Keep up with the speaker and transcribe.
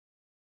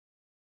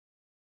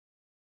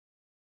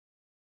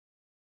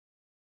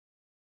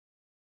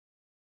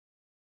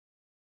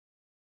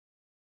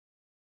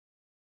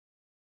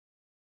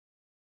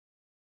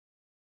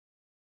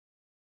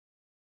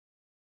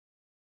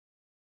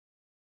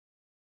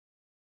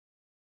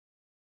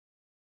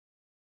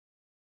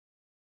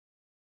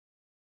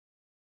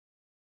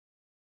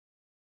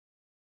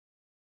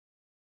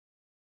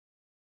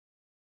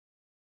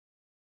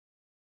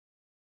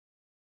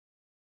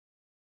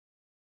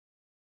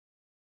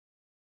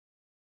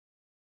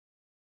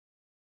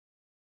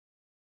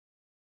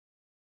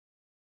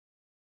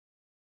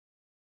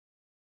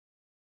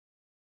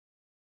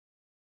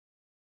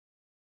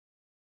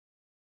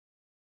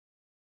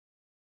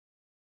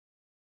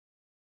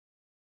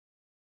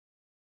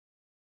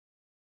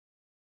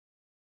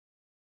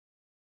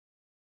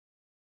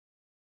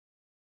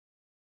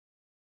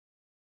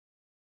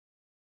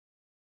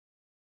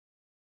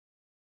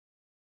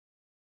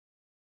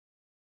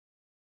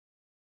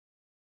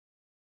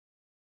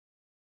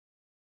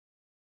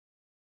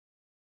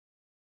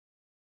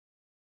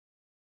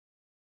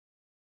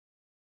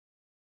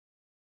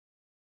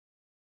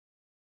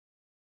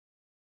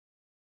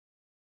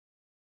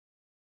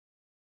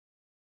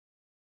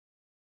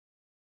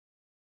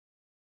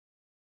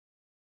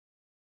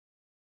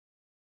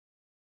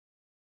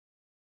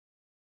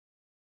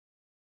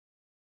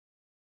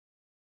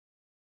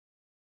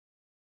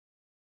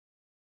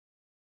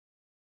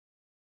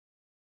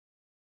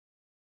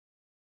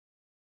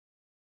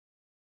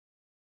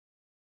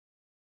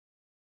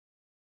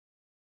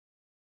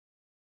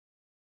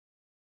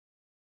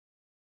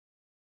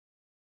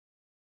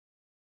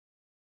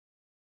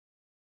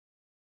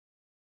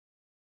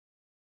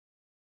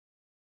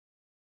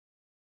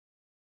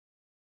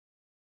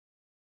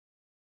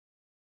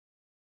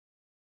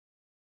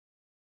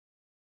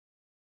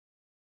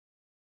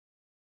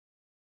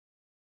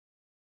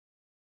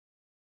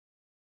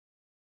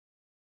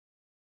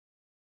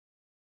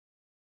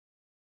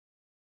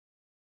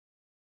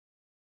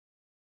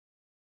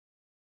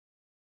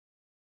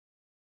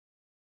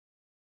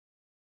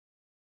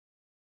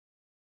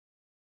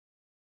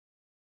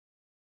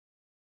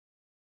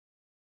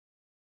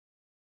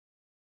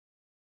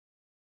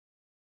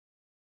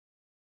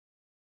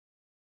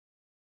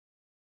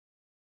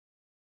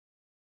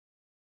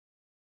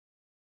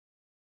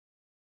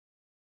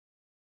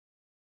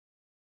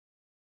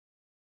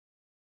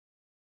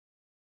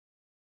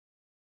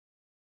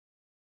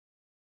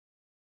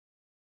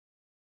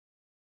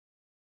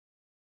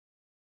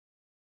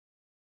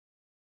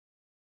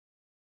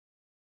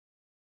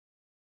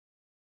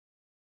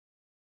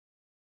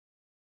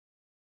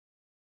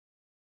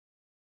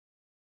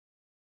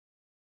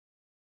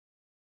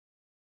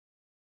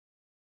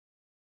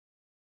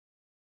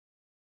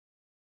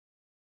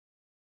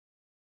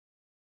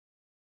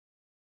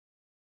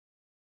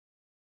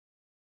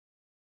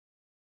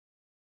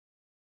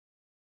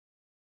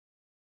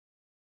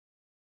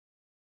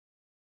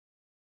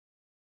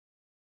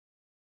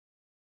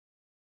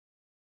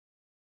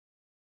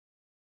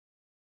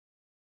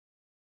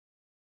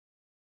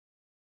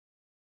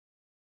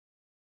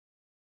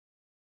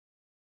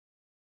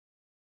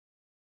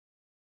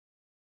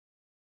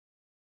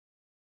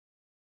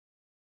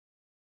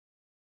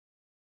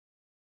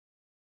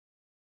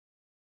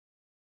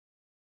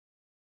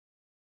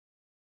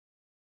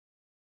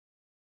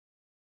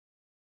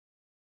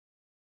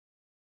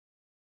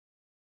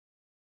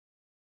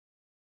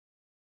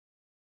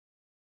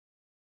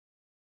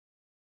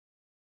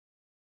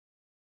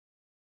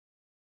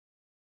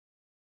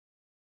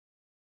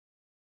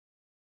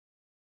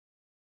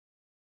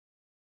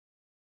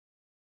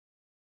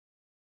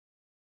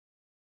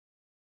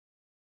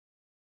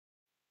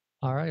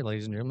All right,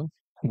 ladies and gentlemen,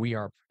 we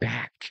are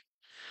back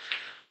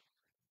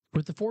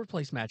with the fourth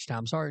place match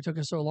time. Sorry it took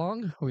us so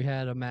long. We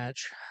had a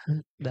match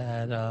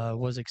that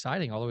was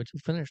exciting all the way to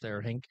the finish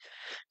there.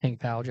 Hank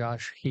Powell,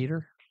 Josh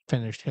Heater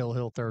finished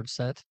Hill third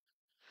set.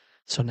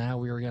 So now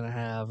we are going to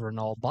have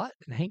Runal Bhatt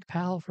and Hank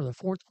Powell for the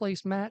fourth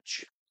place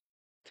match.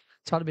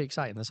 It's ought to be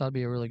exciting. This ought to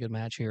be a really good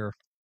match here.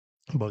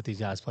 Both these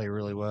guys play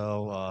really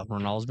well.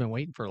 Runal's been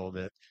waiting for a little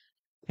bit.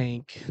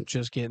 Hank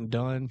just getting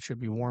done,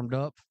 should be warmed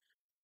up.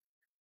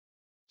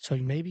 So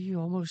maybe you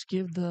almost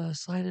give the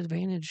slight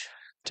advantage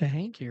to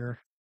Hank here.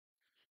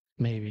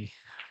 Maybe.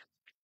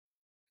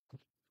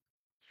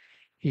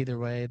 Either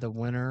way, the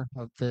winner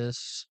of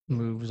this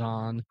moves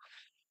on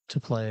to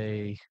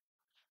play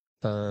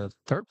the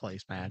third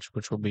place match,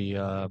 which will be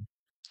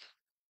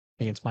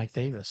against Mike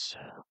Davis.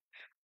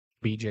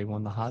 BJ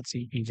won the hot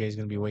seat. BJ's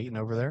going to be waiting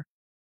over there.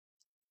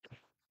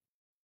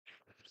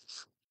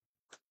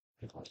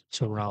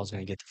 So Ronald's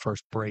going to get the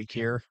first break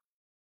here.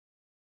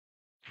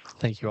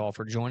 Thank you all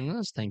for joining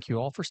us. Thank you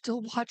all for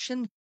still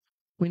watching.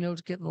 We know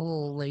it's getting a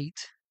little late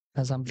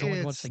as I'm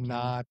joined once It's again.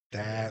 not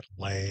that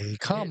late.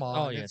 Come on.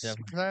 Oh, yeah, It's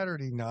definitely.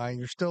 Saturday night.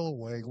 You're still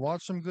awake.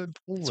 Watch some good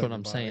pool. That's what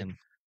I'm everybody. saying.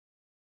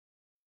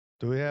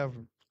 Do we have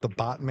the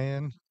Bot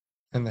Man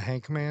and the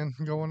Hank Man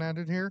going at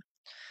it here?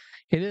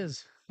 It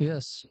is.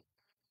 Yes.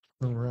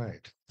 All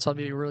right. So it'll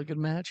be a really good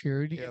match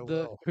here. Who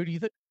do you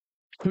think?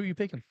 Who are you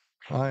picking?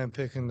 I am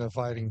picking the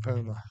Fighting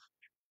Puma.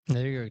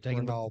 There you go.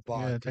 Taking the Runal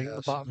Bhatt, taking the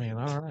yes. bot man.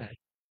 All right.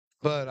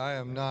 But I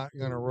am not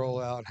going to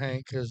roll out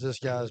Hank because this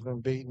guy's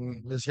been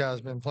beaten. This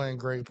guy's been playing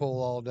great pool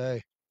all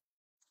day.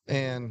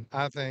 And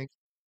I think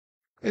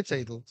it's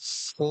a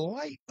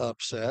slight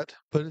upset,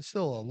 but it's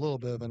still a little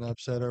bit of an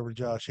upset over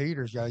Josh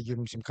Heater's got to give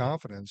him some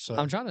confidence. So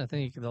I'm trying to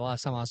think the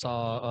last time I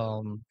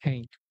saw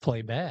Hank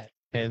play bad,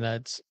 and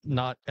that's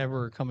not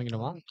ever coming to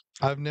mind.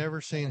 I've never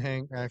seen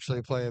Hank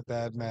actually play a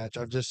bad match.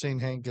 I've just seen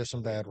Hank get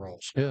some bad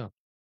rolls. Yeah.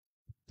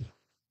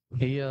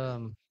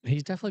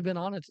 He's definitely been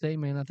on it today,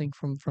 man. I think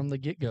from the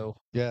get go.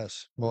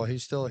 Yes. Well,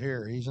 he's still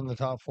here. He's in the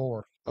top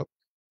four. Oh.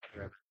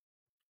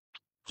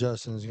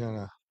 Justin's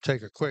gonna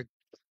take a quick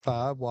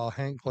 5 while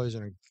Hank plays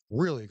in a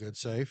really good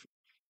safe.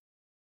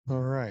 All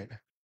right.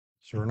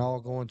 So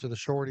Renal going to the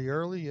shorty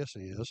early? Yes,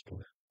 he is.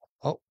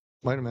 Oh,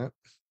 wait a minute.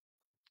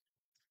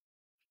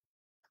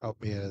 Oh,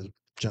 yeah,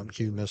 jump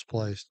cue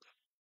misplaced.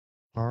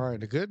 All right.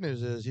 The good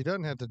news is he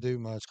doesn't have to do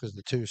much because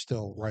the two's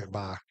still right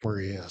by where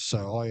he is. So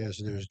all he has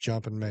to do is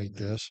jump and make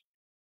this.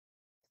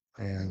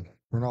 And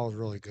Renal's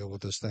really good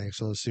with this thing.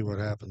 So let's see what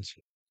happens.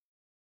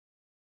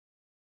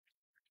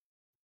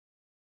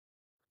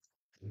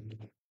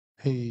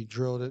 He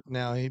drilled it.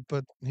 Now he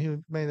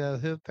made that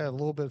hit that a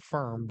little bit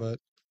firm, but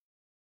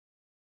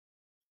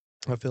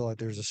I feel like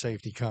there's a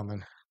safety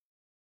coming.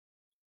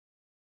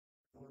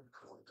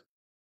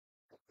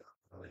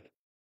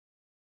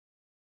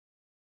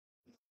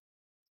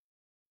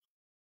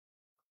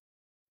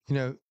 You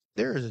know,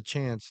 there is a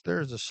chance,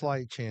 there is a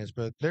slight chance,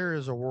 but there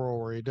is a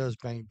world where he does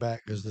bank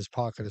back because this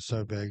pocket is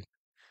so big.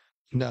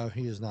 No,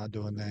 he is not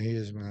doing that. He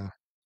is going to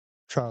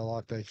try to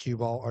lock that cue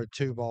ball or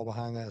two ball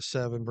behind that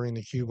 7, bring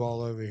the cue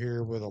ball over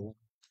here with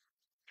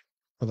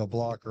a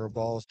blocker of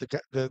balls.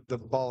 The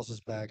balls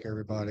is back,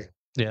 everybody.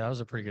 Yeah, that was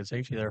a pretty good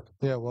safety there.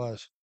 Yeah, it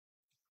was.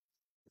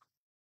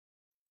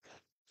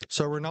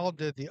 So Ronaldo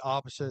did the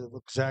opposite of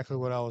exactly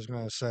what I was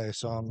going to say.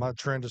 So my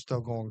trend is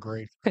still going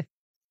great.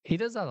 He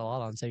does that a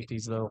lot on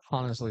safeties, though.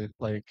 Honestly,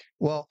 like.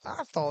 Well,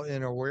 I thought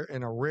in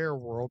a rare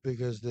world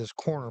because this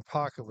corner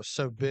pocket was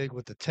so big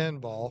with the 10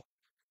 ball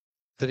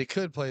that he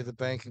could play the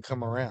bank and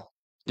come around.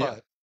 Yeah.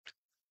 But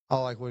I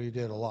like what he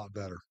did a lot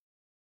better.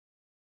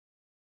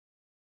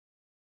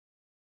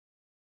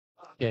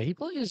 Yeah, he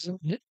plays.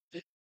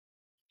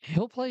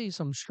 He'll play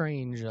some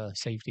strange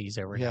safeties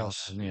every now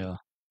Yes. and then. Yeah.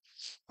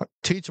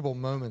 Teachable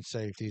moment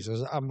safeties.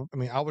 I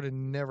mean, I would have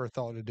never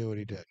thought to do what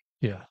he did.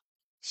 Yeah.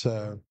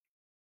 So,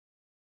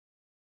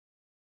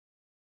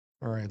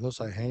 all right, looks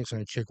like Hank's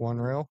going to kick one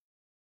rail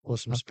with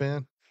some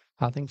spin.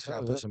 I think He's got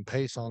so. to put some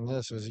pace on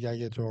this because he got to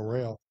get to a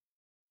rail.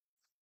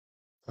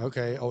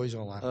 Okay. Oh, he's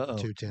going to line up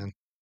 210.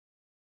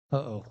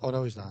 Uh-oh. Oh,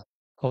 no, he's not.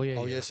 Oh, yeah.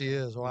 Oh, yeah. yes, he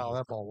is. Wow,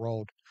 that ball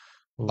rolled.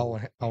 Ooh.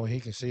 Oh, he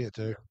can see it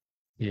too.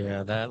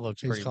 Yeah, that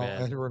looks pretty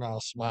bad. And we're now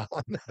smiling.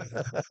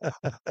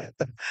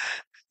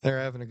 They're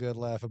having a good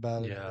laugh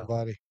about it,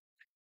 everybody.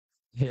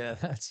 Yeah,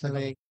 that's. I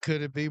mean,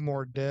 could it be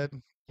more dead?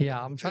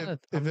 Yeah, I'm trying to.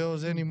 If it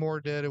was any more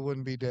dead, it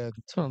wouldn't be dead.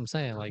 That's what I'm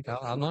saying. Like,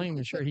 I'm not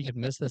even sure he could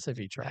miss this if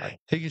he tried.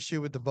 He could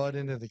shoot with the butt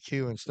into the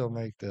cue and still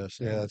make this.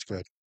 Yeah, that's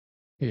good.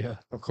 Yeah.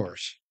 Of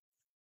course.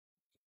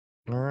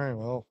 All right,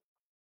 well,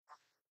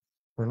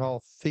 we're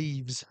all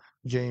thieves.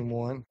 Game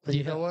 1. But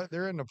you know what?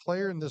 There isn't a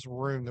player in this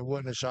room that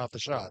wouldn't have shot the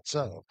shot.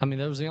 So, I mean,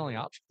 that was the only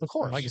option. of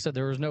course. Like I said,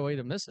 there was no way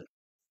to miss it.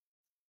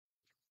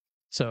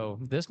 So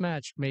this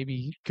match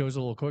maybe goes a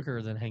little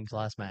quicker than Hank's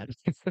last match.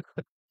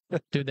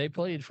 Dude, they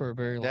played for a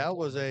very long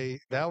time.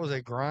 That was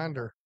a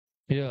grinder.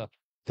 Yeah.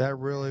 That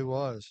really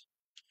was.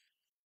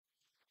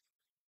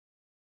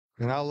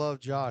 And I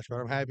love Josh, but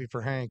I'm happy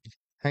for Hank.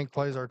 Hank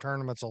plays our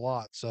tournaments a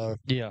lot, so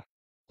Yeah.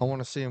 I want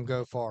to see him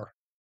go far.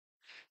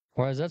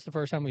 Whereas that's the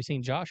first time we've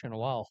seen Josh in a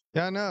while.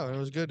 Yeah, I know. It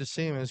was good to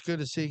see him. It's good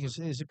to see.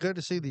 It's good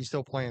to see that he's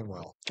still playing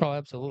well. Oh, Because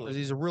absolutely.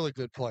 he's a really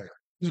good player.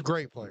 He's a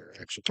great player,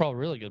 actually. Oh,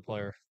 really good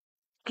player.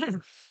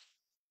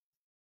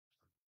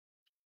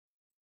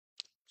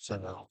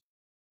 So,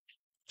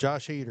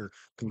 Josh Heater,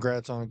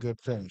 congrats on a good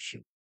finish.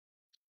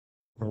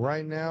 But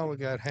right now, we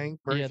got Hank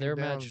Yeah, breaking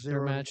down their 0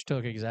 to match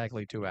took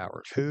exactly 2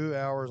 hours. 2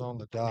 hours on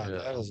the dot. Yeah.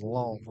 That is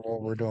long for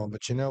what we're doing.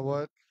 But you know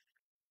what?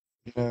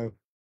 You know,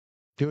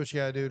 do what you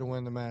got to do to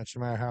win the match,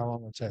 no matter how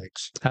long it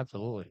takes.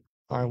 Absolutely.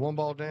 All right, 1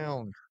 ball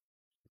down.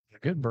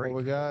 Good break.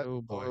 What we got?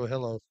 Oh boy. Oh,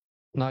 hello.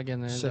 Not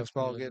getting the end 6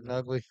 ball getting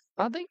ugly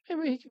I think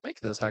maybe he can make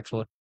this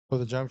actually.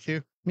 with a jump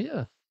cue.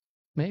 Yeah.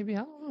 Maybe. I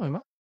don't know. He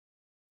might.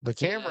 The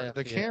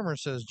Yeah, camera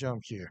says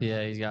jump cue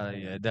yeah, he's got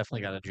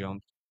definitely got to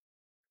jump.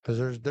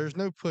 because there's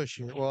no push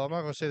here. Well, I'm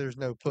not gonna say there's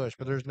no push,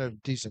 but there's no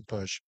decent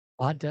push.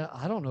 I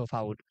don't know if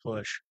I would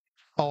push.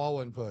 Oh, I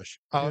wouldn't push.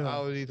 I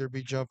would either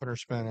be jumping or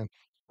spinning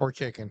or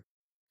kicking.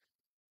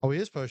 Oh, he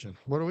is pushing.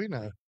 What do we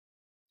know?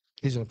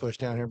 He's gonna push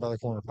down here by the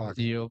corner pocket.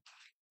 Yep.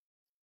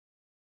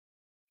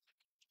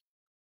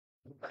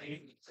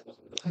 I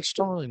just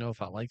don't really know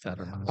if I like that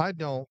or not. I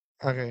don't.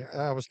 Okay,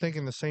 I was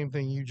thinking the same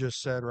thing you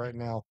just said right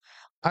now.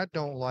 I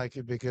don't like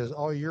it because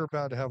you're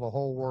about to have a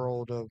whole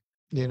world of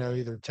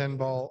either 10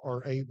 ball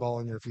or 8 ball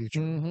in your future.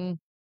 Mm-hmm.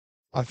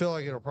 I feel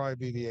like it'll probably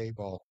be the 8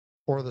 ball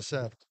or the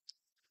 7.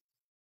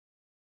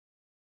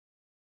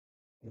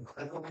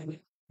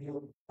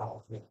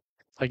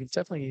 Like it's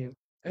definitely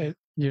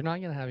you're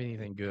not gonna have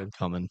anything good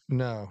coming.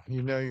 No,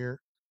 you're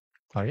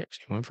Oh, he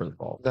actually went for the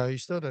ball. no, he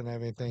still doesn't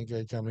have anything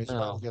good coming. He's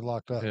about No. to get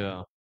locked up.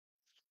 Yeah.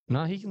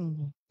 No, he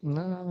can.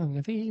 No,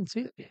 I think he can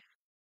see it.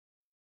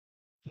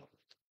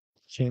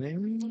 Can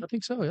he? I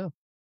think so. Yeah.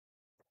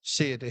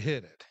 See it to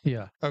hit it.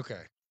 Yeah.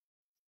 Okay,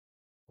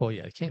 Well,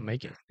 yeah, he can't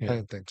make it. I Yeah.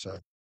 didn't think so.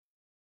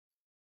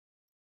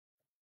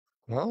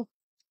 Well,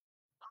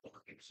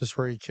 is this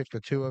where you kick the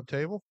 2-up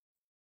table?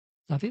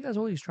 I think that's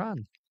what he's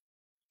trying.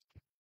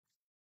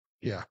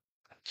 Yeah,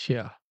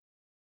 Yeah.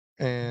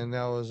 and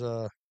that was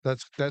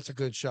that's a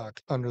good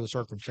shot under the It's a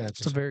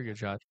circumstances. very good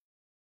shot.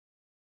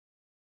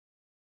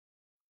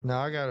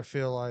 Now I gotta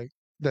feel like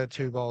that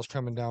 2 ball's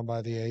coming down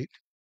by the 8.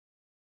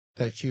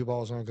 That cue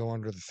ball's gonna go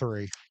under the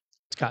 3.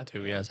 It's got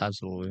to. Yes,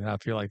 absolutely. I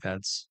feel like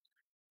that's.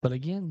 But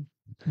again,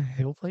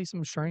 he'll play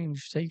some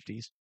strange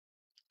safeties.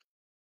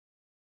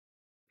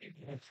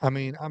 I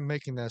mean, I'm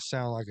making that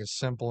sound like it's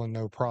simple and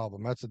no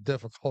problem. That's a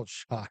difficult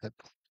shot.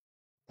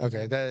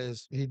 Okay, that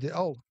is he did.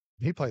 Oh,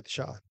 he played the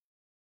shot.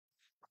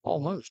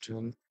 Almost.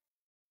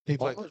 He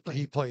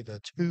played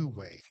the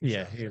 2-way.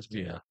 Yeah, shot. he was.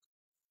 Yeah.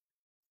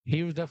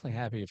 He was definitely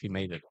happy if he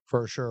made it.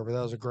 For sure. But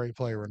that was a great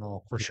play,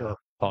 Runal, for sure.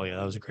 Oh yeah,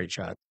 that was a great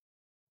shot.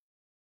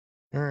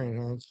 All right,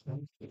 Hank.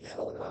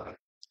 What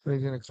are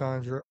you gonna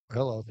conjure up?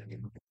 Hello.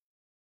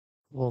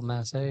 Little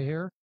Massey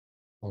here.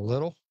 A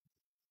little.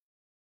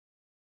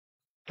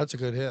 That's a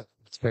good hit.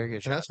 It's a very good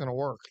And shot. that's gonna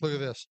work. Look at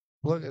this.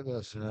 Look at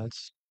this.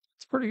 It's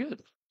pretty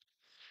good.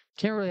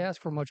 Can't really ask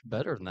for much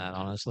better than that,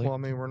 honestly. Well, I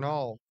mean,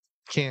 Runal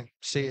can't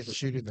see it and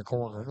shoot it in the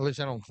corner. At least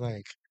I don't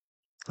think.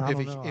 I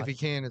don't know. If he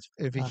can,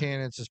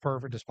 it's as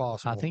perfect as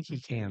possible. I think he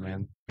can,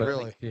 man. But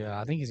Really?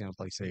 I think he's gonna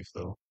play safe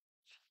though.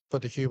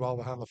 Put the cue ball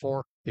behind the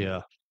 4.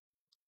 Yeah.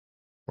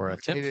 Or He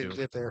attempt didn't to.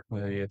 get there.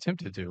 Well, he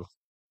attempted to.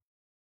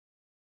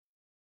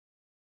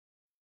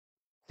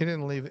 He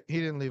didn't leave it. He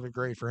didn't leave it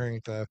great for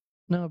Hank though.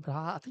 No, but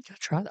I think I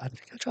tried. I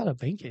think I tried to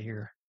bank it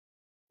here.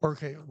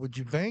 Okay, would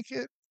you bank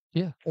it?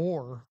 Yeah.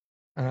 Or,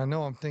 and I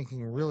know I'm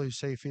thinking really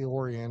safety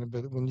oriented,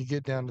 but when you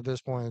get down to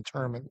this point in the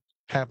tournament,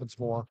 happens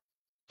more.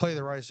 Play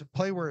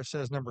where it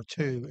says number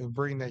 2 and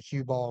bring that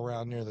cue ball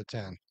around near the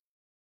 10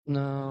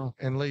 No,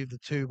 and leave the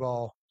 2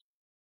 ball.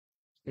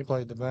 He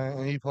played the bank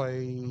and he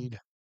played.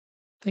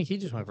 I think he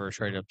just went for a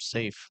straight up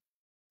safe.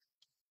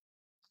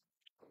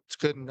 It's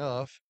good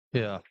enough.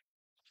 Yeah.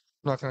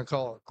 I'm not going to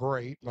call it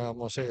great, but I'm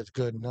going to say it's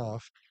good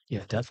enough.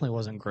 Yeah, definitely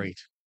wasn't great.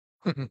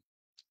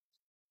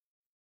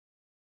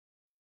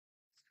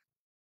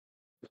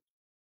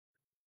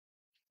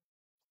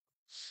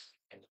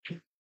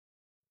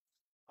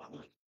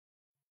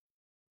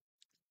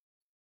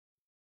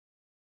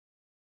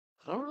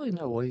 I don't really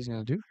know what he's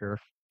gonna do here.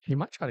 He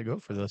might try to go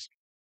for this.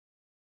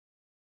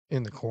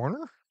 In the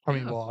corner? Yeah.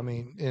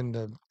 In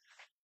the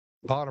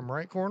bottom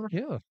right corner?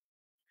 Yeah.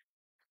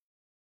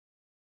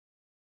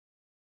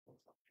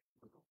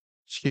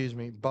 Excuse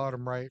me,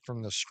 bottom right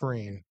from the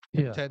screen.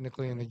 Yeah.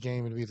 Technically in the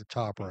game, it'd be the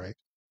top right.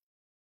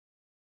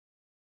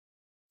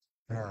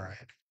 All right.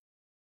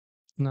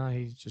 No,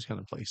 he's just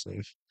gonna play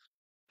safe.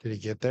 Did he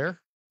get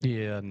there?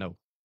 Yeah, no.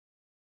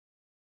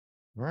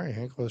 All right,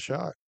 Hank with a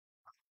shot.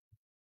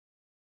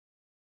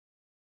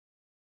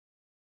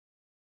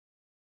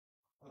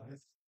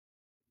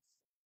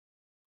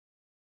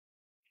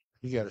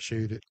 You got to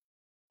shoot it.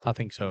 I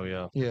think so,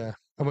 yeah. Yeah.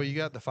 Well, you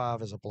got the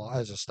 5 as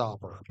a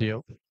stopper.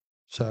 Yep.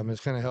 So I mean,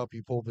 it's going to help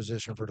you pull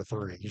position for the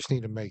 3. You just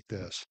need to make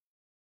this.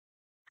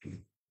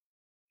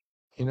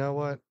 You know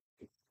what?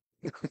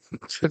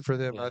 Good for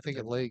them. Yeah. I think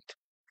it leaked.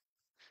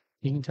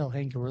 You can tell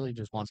Hank really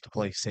just wants to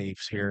play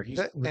safes here. He's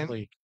That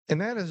really,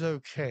 and that is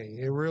okay.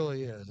 It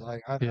really is.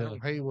 Like I yeah,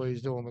 don't hate what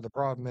he's doing, but the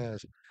problem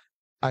is,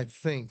 I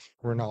think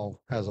Runal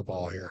has a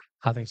ball here.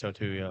 I think so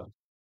too. Yeah.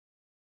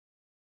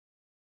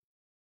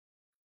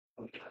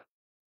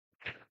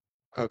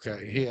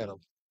 Okay, he had a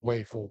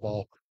way full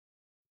ball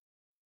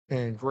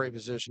and great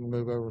position to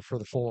move over for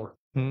the four.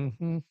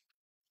 Mm-hmm.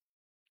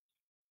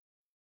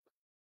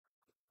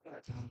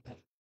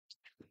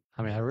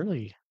 I mean,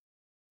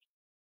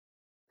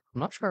 I'm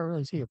not sure I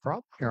really see a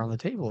problem here on the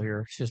table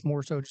here. It's just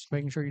more so just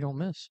making sure you don't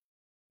miss.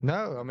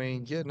 No, I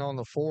mean getting on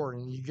the four,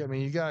 and I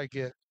mean you got to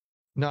get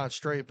not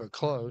straight but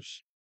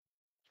close.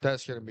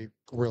 That's going to be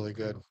really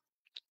good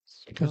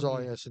because all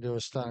he has to do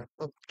is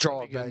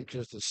draw it back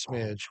just a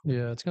smidge.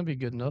 Yeah, it's gonna be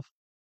good enough.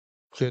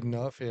 Good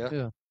enough, yeah.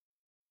 Yeah.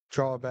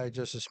 Draw it back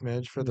just a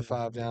smidge for the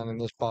 5 down in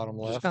this bottom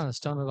Just left. kind of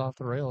stun it off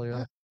the rail.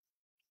 Yeah.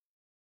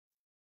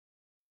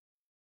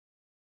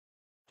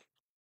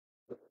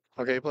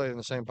 Okay, he played in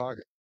the same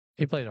pocket.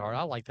 He played hard.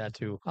 I like that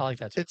too. I like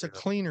that too. It's a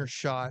cleaner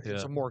shot.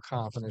 It's Yeah. a more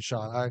confident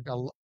shot.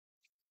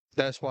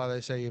 That's why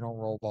they say you don't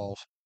roll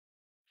balls.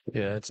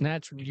 Yeah, it's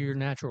natural. Your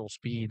natural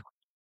speed.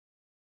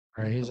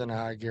 All right, he's in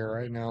high gear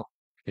right now.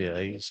 Yeah,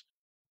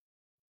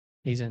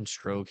 he's in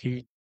stroke.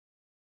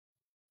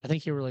 I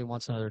think he really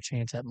wants another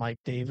chance at Mike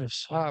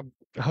Davis. I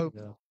hope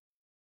Yeah.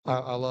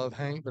 I love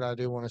Hank, but I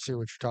do want to see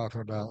what you're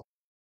talking about.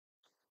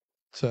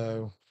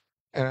 So,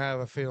 and I have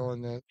a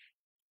feeling that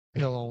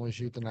he'll only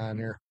shoot the 9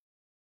 here.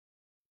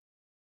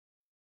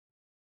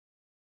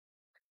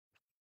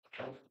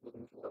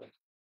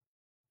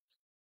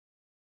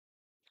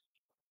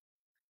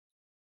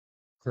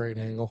 Great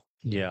angle.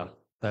 Yeah,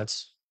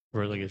 that's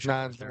really good shot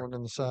Nine's there. going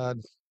in the side.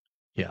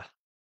 Yeah.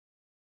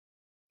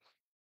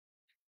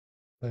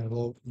 And a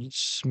little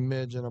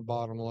smidge in the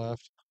bottom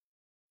left.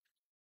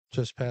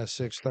 Just past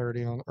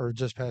 6:30 or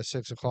just past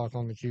 6 o'clock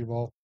on the cue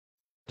ball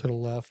to the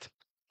left.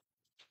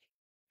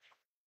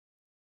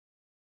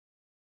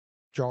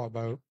 Draw it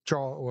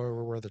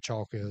over where the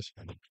chalk is.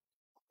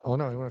 Oh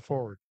no, he went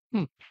forward.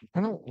 Hmm.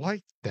 I don't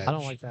like that. I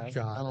don't like that.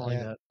 Shot I don't like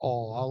at that.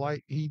 all.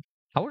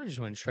 I would have just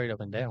went straight up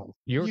and down.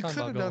 You were You talking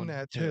could about have done going.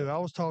 that too. Yeah. I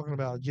was talking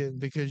about getting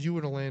because you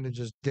would have landed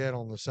just dead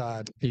on the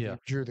side if Yeah. you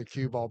drew the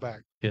cue ball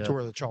back Yeah. to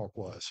where the chalk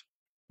was.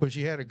 But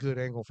you had a good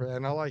angle for that.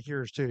 And I like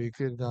yours too. You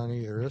could have done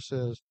either. This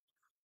is,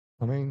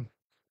 I mean,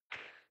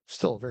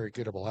 still a very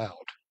gettable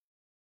out.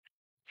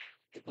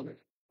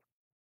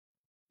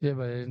 Yeah,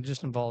 but it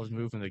just involves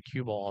moving the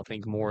cue ball, I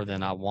think, more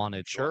than I wanted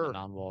on Sure. the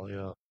non-ball.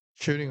 Yeah.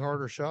 Shooting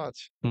harder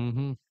shots.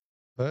 Mm-hmm.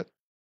 But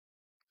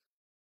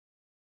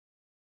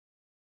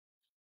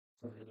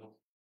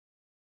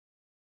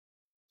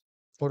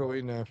what do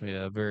we know?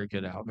 Yeah, very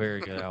good out. Very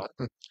good out.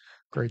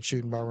 Great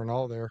shooting by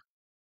Renal there.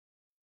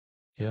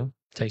 Yeah.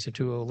 Takes a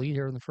 2-0 lead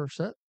here in the first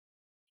set.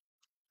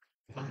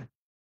 And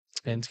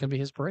it's gonna be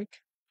his break.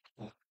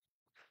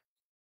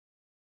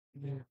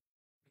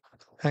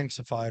 Hank's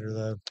a fighter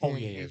though. Oh,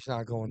 yeah. He's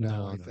not going down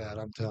No, like no, that.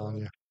 no. I'm telling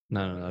you.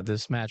 No.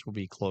 This match will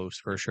be close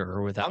for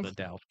sure, without a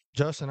doubt.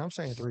 Justin, I'm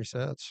saying 3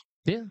 sets.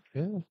 Yeah.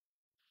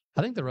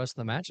 I think the rest of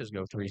the matches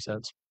go 3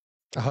 sets.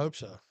 I hope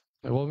so.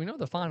 Well, we know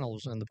the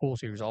finals and the pool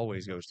series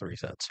always goes 3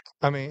 sets.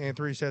 I mean, in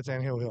 3 sets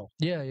and Hill.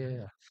 Yeah.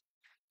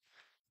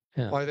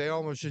 Yeah. Like they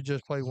almost should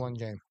just play one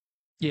game.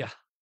 Yeah.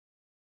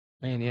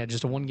 Man, yeah,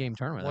 just a 1-game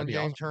tournament. One That'd be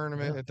game awesome.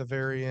 tournament at the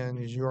very end,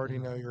 as you already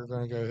know you're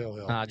going to go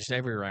Hill. Just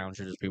every round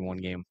should just be 1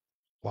 game.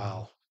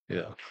 Wow.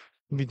 Yeah.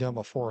 You'd be done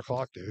by 4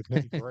 o'clock, dude.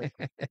 That'd be great.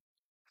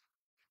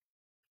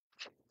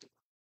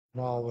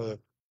 All with a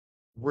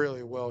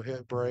really well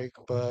hit break,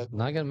 but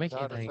Not gonna make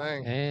not a anything.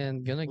 thing.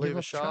 And gonna Leave give a up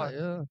a shot.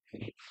 Yeah.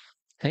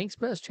 Hank's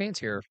best chance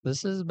here.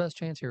 This is his best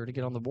chance here to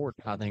get on the board,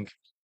 I think.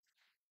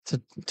 It's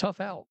a tough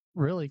out,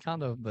 really,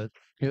 kind of, but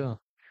yeah.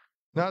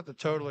 Not to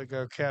totally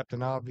go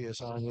Captain Obvious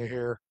on you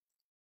here,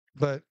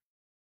 but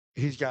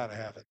he's got to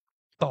have it.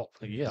 Oh,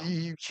 yeah.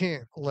 You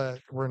can't let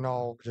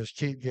Renal just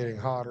keep getting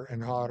hotter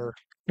and hotter.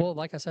 Well,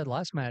 like I said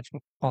last match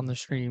on the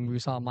stream, we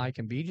saw Mike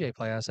and BJ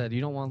play. I said,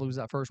 you don't want to lose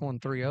that first one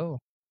 3-0.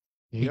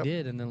 He Yep.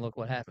 did, and then look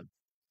what happened.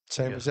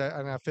 Same exact,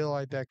 and I feel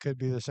like that could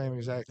be the same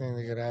exact thing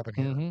that could happen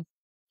here. Mm-hmm.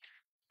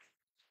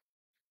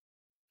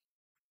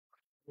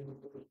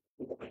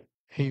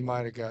 He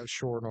might have got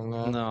short on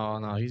that.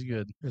 No, he's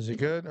good. Is he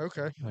good?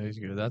 Okay. No, he's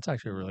good. That's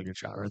actually a really good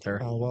shot right there.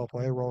 Oh, well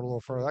played. Rolled a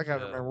little further. I got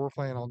to remember we're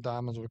playing on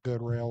diamonds with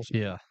good rails.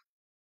 Yeah.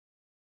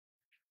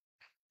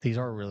 These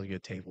are really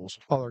good tables.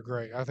 Oh, they're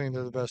great. I think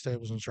they're the best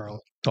tables in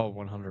Charlotte. Oh,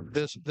 100%.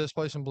 This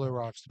place in Blue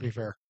Rocks, to be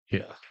fair.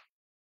 Yeah.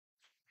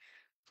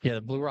 Yeah,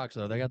 the Blue Rocks,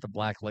 though, they got the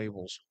black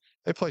labels.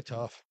 They play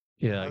tough.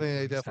 Yeah. I think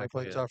they definitely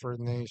play yeah. tougher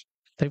than these.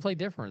 They play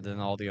different than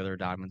all the other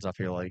diamonds, I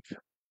feel like.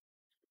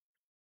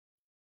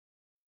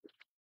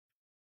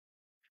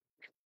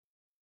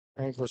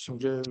 Hank with some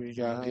good. You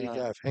got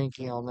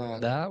Hanky on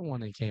that. That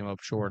one he came up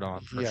short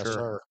on, for Yes, sure.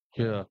 sir.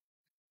 Yeah.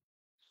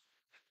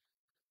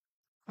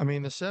 I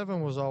mean, the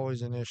 7 was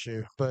always an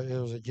issue, but it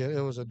was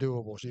a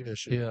doable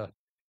issue. Yeah.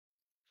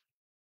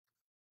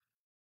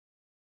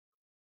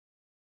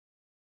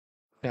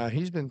 Now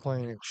he's been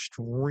playing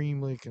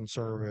extremely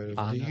conservative.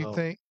 I Do you know.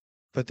 think?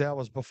 But that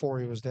was before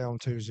he was down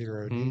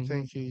 2-0. Do you Hmm.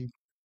 think he? It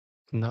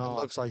No.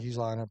 looks like he's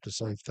lining up to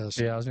save this.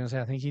 Yeah, I was gonna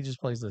say I think he just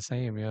plays the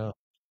same. Yeah,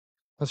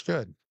 That's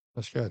good.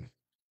 That's good.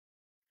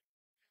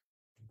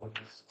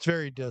 It's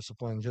very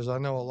disciplined because I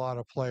know a lot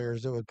of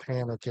players that would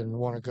panic and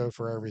want to go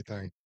for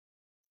everything.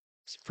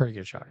 it's a pretty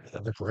good shot.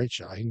 That's a great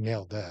shot. He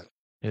nailed that.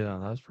 Yeah,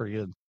 that was pretty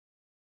good.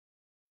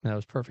 That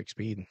was perfect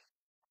speed.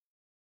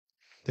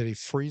 Did he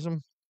freeze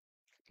him?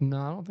 No,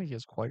 I don't think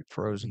it's quite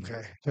frozen.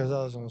 Okay. Because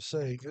I was going to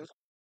say, because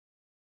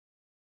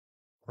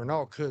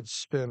Runal could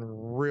spin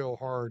real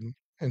hard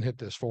and hit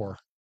this four.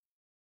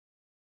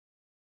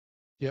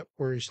 Yep,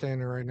 where he's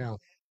standing right now.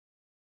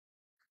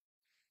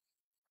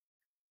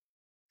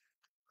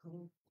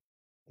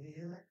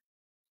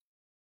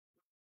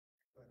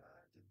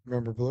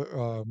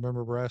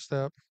 Remember Brass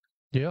Step?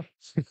 Yeah,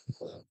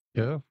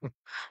 yeah,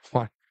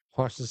 Watch,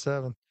 watch the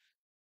seven.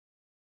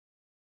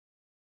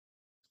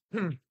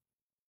 Very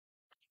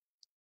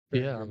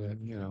yeah. I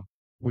good. mean,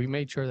 we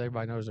made sure that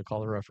everybody knows to call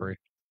the referee.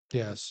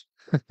 Yes.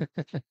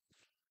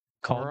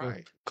 All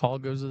right. Call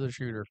goes to the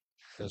shooter.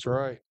 That's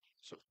right.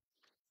 So,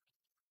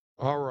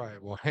 all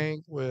right. Well,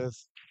 Hank with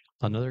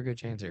Another good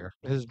chance here.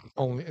 his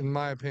only, in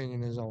my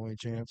opinion, his only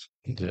chance.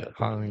 Yeah,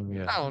 I mean,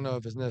 yeah, I don't know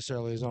if it's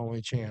necessarily his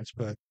only chance,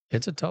 but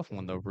it's a tough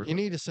one though, you bro.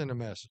 need to send a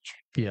message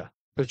Yeah.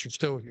 that you're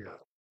still here.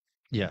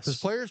 Because Yes.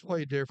 players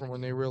play different when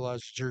they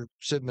realize that you're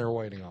sitting there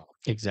waiting on them.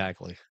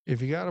 Exactly.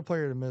 If you got a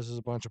player that misses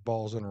a bunch of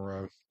balls in a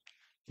row,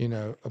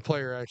 a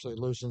player actually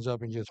loosens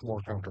up and gets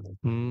more comfortable.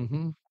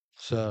 Mm-hmm.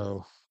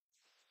 So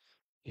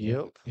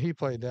Yep. he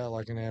played that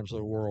like an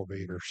absolute world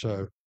beater.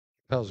 So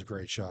that was a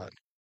great shot.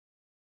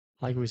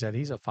 Like we said,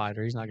 he's a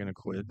fighter. He's not gonna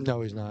quit.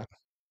 No, he's not.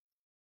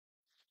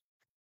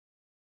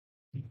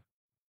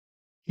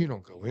 You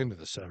don't go into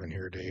the seven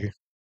here, do you?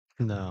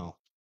 No,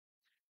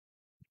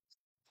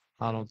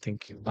 I don't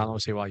think. I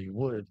don't see why you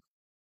would.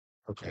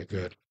 Okay,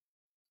 good.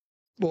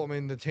 Well, I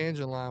mean, the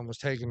tangent line was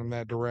taking him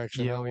that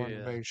direction. Yeah. I Oh, wanted to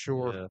yeah. make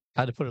sure. Yeah.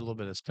 I had to put a little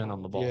bit of spin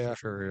on the ball Yeah, for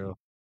sure. Yeah.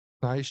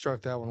 no, he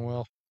struck that one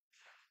well.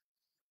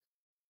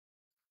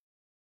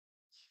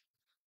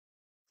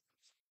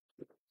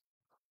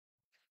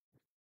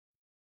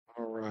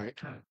 All right.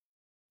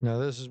 Now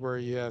this is where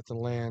you have to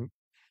land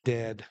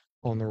dead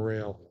on the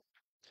rail.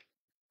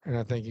 And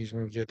I think he's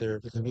going to get there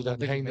because if he I doesn't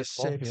think he hang the made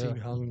the ball. six, Yeah. he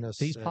hung the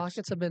These six.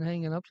 pockets have been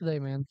hanging up today,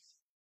 man.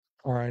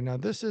 All right, now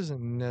this isn't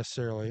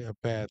necessarily a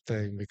bad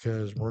thing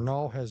because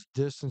Renal has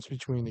distance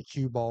between the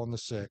cue ball and the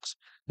six,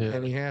 Yeah.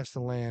 and he has to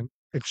land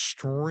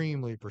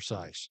extremely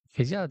precise.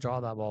 He's got to draw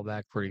that ball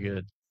back pretty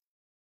good.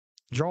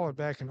 Draw it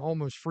back and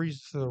almost freeze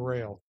it to the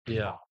rail.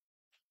 Yeah.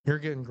 You're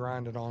getting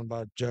grinded on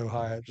by Joe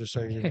Hyatt, just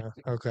so you know.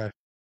 Okay.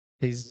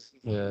 He's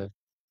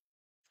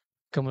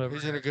coming over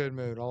He's in a here. good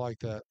mood. I like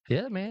that.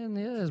 Yeah, man.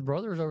 Yeah, his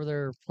brother's over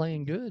there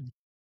playing good.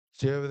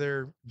 Is he over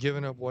there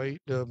giving up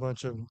weight to a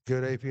bunch of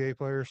good APA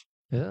players?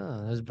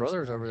 Yeah, his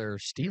brother's over there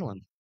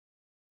stealing.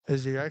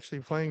 Is he actually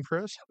playing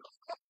Chris?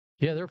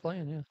 Yeah, they're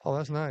playing. Yeah. Oh,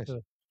 that's nice. Yeah.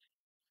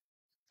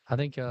 I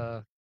think they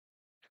Look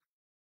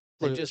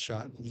at the just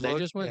shot. they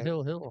just went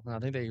hill. And I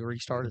think they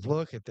restarted.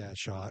 Look at that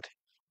shot.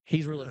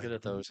 He's really good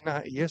at those.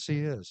 Yes, he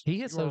is. He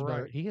gets You are those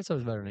better. right. He gets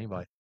those better than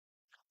anybody.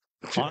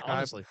 I,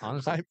 Honestly.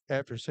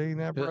 after seeing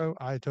that, Yeah. bro,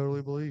 I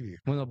totally believe you.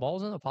 When the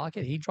ball's in the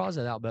pocket, he draws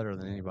it out better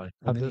than anybody.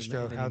 And How'd then this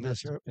go? and then he How'd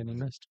this missed. go? And he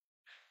missed.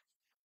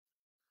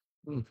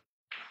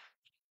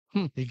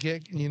 Hmm.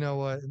 You know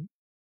what?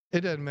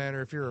 It doesn't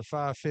matter if you're a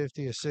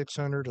 550, a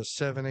 600, a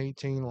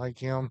 718 like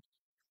him.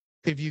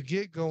 If you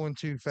get going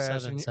too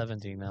fast,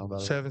 7-17 now, by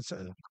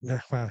the way.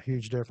 wow,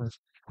 huge difference.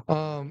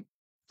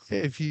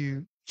 If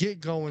you get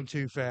going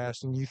too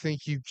fast and you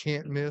think you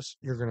can't miss,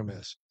 you're gonna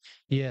miss.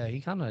 Yeah, he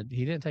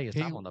didn't take his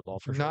time on that ball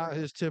for Not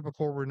sure. his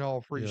typical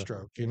Renault free Yeah.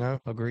 stroke, you know.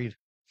 Agreed.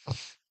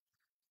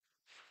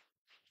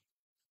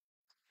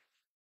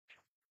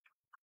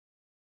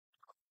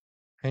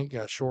 Hank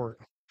got short.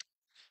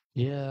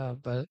 Yeah,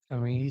 but I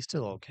mean, he's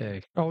still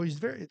okay. Oh, it's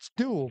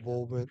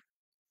doable, but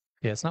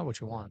Yeah, it's not what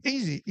you want.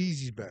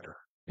 easy's better.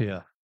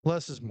 Yeah,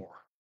 Less is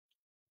more.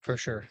 for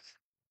sure.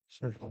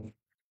 Certainly.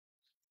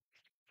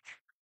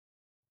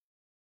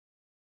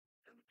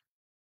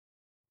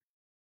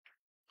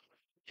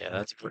 Yeah,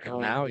 that's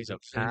now he's up.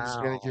 He's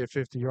gonna get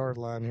 50-yard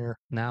line here.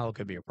 Now it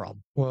could be a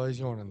problem. Well, he's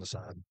going in the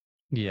side.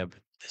 Yeah, but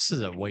this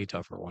is a way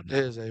tougher one. It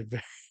is a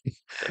very,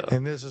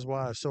 and this is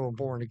why it's so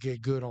important to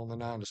get good on the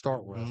 9 to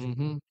start with.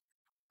 Mm-hmm.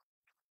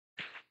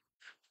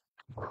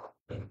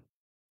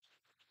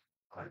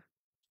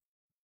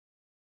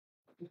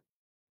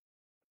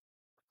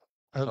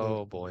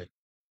 Oh boy.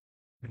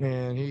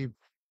 And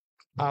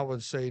I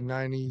would say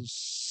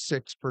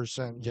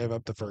 96% gave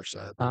up the first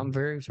set. I'm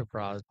very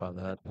surprised by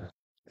that.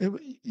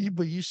 But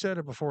you said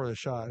it before the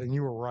shot, and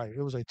you were right.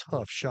 It was a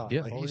tough shot.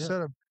 Yeah, Like oh, you yeah.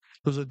 said, it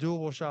was a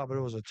doable shot, but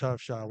it was a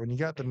tough shot. When you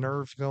got the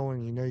nerves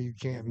going, you know you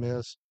can't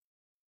miss.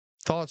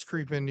 Thoughts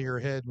creep into your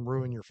head and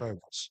ruin your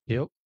focus.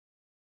 Yep.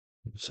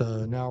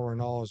 So now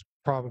Renal is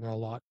probably going to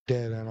lock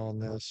dead in on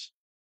this.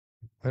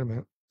 Wait a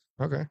minute.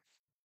 Okay.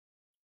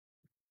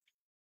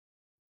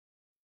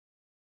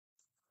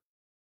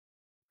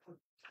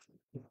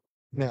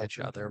 Now, Good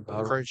shot there,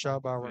 Bauer. great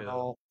shot by Yeah.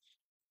 Runal.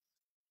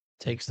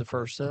 Takes the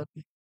first set.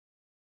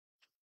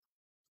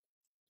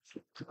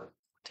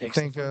 Takes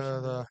Think the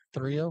first set. the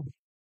 3-0.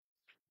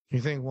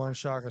 you think one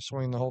shot could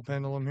swing the whole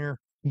pendulum here?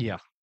 Yeah.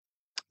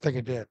 I think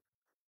it did,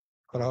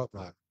 but I hope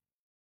not.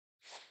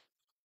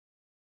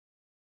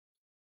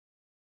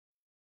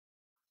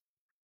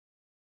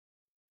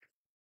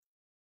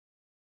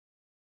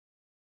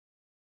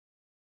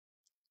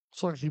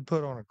 Looks like you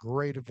put on a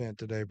great event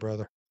today,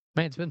 brother.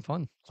 Man, it's been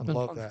fun. It's I been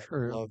love fun for that.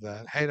 sure. Love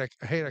that.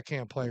 Hate I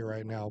can't play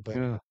right now, but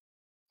Yeah.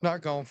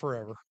 not going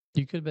forever.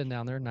 You could have been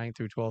down there 9th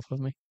through 12th with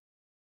me.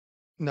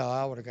 No,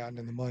 I would have gotten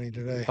in the money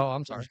today. Oh,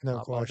 I'm sorry. There's no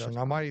I apologize.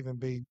 question. I might even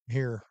be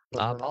here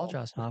with I Ronald.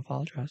 apologize. I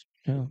apologize.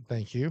 Yeah.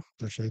 Thank you.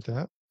 Appreciate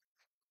that.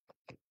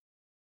 It's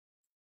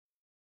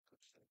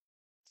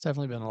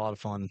definitely been a lot of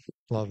fun.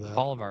 Love that.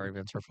 All of our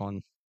events are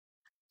fun.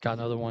 Got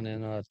another one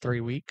in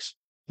 3 weeks.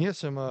 Yes,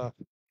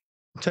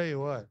 tell you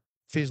what,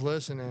 if he's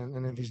listening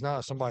and if he's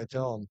not, somebody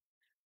tell him.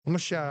 I'm gonna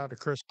shout out to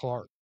Chris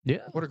Clark.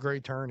 Yeah. What a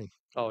great tourney.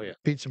 Oh yeah.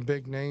 Beat some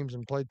big names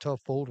and played tough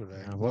pool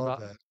today. Love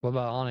that. What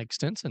about Onyx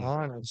Stinson?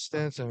 On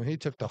Stinson, he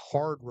took the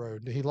hard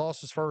road. He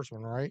lost his first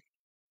one, right?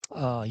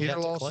 Yeah, Either to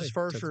lost Clay. his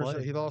first To or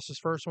Clay. he lost his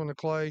first one to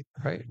Clay,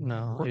 Right?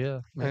 No. Yeah.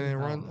 Maybe.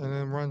 and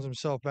then runs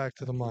himself back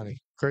to the money.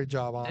 Great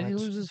job, Did he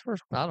Onyx. lose his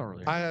first one? I don't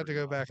really I remember. have to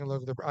go back and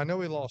look at the. I know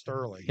he lost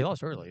early. He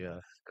lost early. Yeah.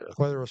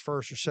 Whether it was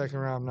first or second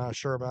round, I'm not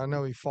sure, but I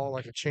know he fought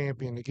like a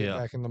champion to get Yeah.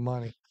 back in the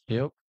money.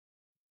 Yep.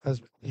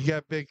 You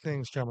got big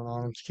things coming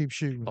on him. Just keep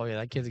shooting. Oh yeah,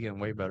 that kid's getting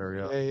way better.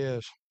 Yeah. Yeah, he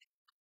is.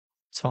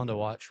 It's fun to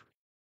watch.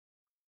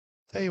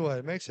 Tell you what,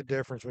 it makes a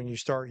difference when you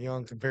start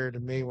young compared to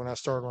me when I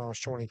started when I was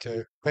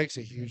 22. Makes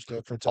a huge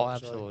difference. Oh,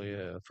 Actually. absolutely.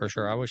 Yeah, for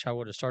sure. I wish I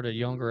would have started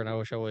younger, and I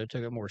wish I would have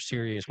took it more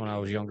serious when I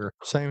was younger.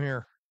 Same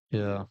here.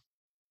 Yeah.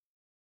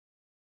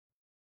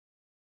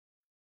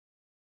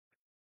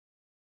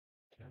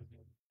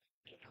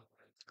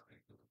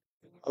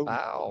 Oh,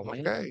 Wow,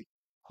 man. okay.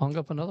 Hung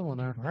up another one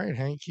there. All right,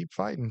 Hank, keep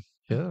fighting.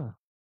 Yeah.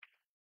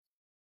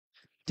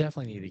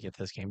 Definitely need to get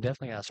this game.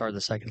 Definitely got to start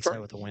the second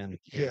set with a win.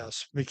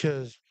 Yes,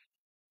 because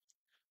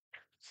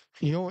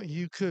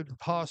you could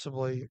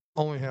possibly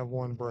only have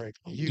one break.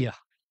 Yeah.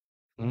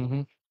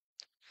 Mm-hmm.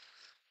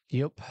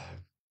 Yep.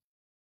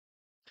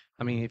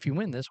 I mean, if you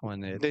win this one,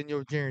 Then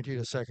you'll guarantee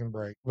a second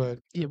break. But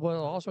it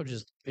will also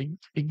just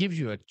it gives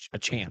you a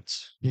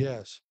chance.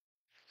 yes.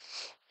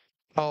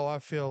 Oh, I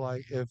feel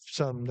like if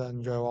something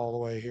doesn't go all the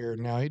way here,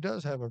 now he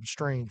does have a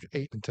strange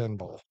 8 and 10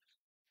 ball.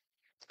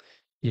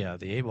 Yeah,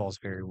 the A ball is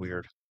very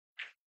weird.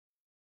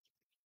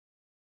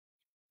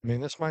 I mean,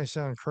 this might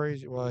sound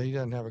crazy. Well, he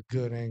doesn't have a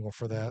good angle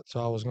for that.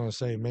 So I was going to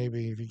say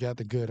maybe if you got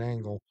the good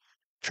angle,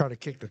 try to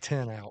kick the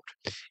 10 out.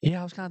 Yeah,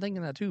 I was kind of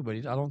thinking that too, but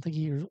I don't think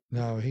he.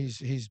 No,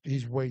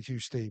 he's way too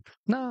steep.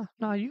 No,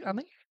 I think you can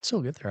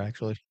still get there.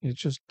 Actually, it's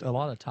just a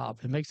lot of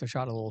top. It makes the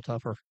shot a little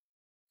tougher.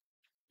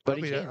 But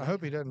I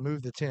hope he doesn't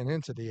move the 10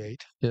 into the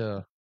 8.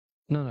 Yeah.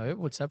 No, it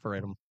would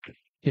separate them.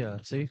 Yeah.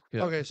 See.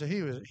 Yeah. Okay, so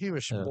he was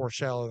Yeah. more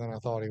shallow than I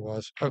thought he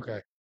was.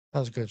 Okay, that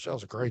was a good. That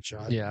was a great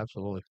shot. Yeah,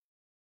 absolutely.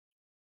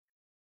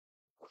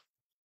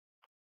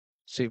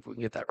 See if we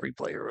can get that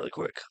replay really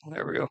quick.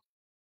 There we go.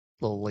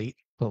 A little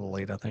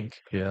late, I think.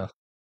 Yeah.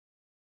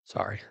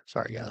 Sorry,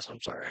 guys.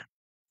 I'm sorry.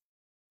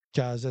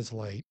 Guys, it's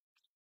late.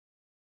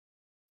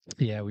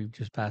 Yeah, we've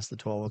just passed the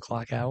 12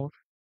 o'clock hour.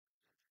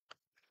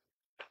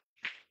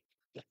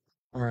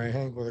 All right,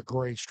 Hank with a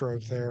great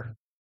stroke there.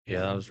 Yeah,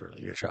 that was a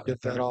really good shot. Get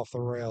that off the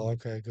rail.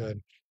 Okay, good.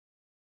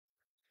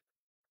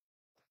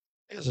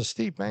 It's a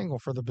steep angle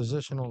for the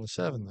position on the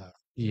 7, though.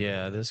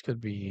 Yeah, this could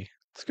be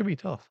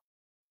tough.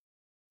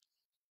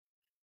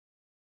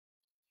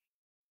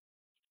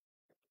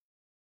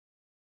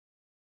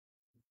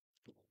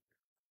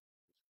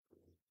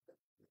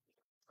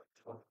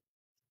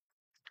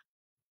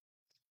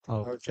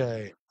 Oh,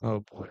 Okay, oh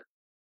boy.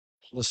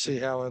 let's see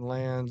how it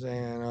lands.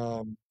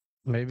 And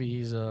Maybe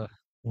he's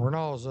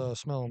Renal's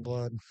smelling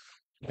blood.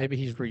 maybe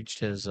he's reached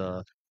his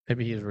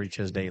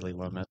daily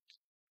limit.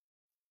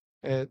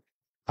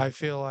 I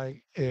feel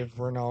like if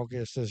Renal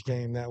gets this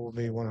game, that will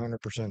be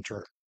 100%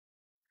 true.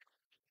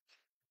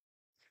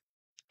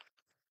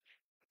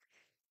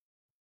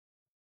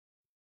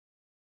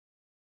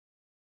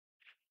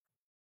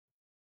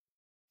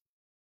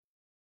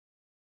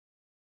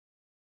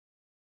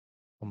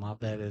 Well, my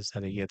bet is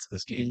that he gets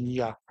this game.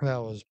 Yeah, that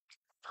was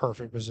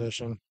perfect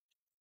position.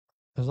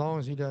 As long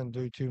as he doesn't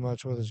do too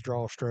much with his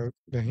draw stroke,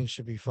 then he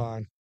should be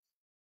fine.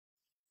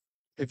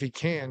 If he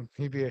can,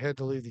 he'd be ahead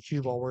to leave the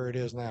cue ball where it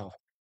is now.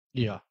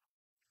 Yeah.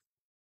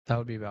 That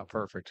would be about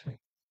perfect.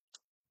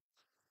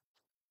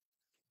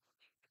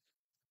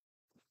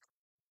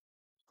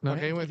 No,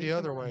 Okay, he went the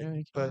other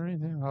way, but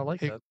I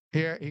like that.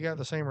 he got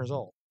the same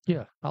result.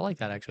 Yeah, I like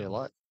that actually a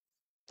lot.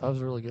 That was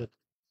really good.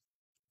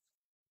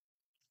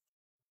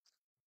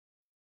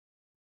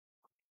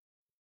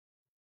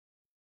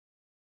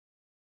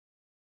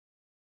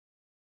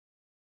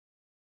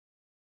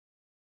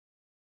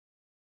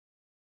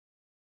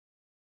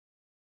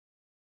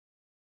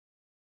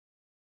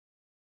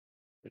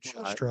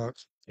 Show struck.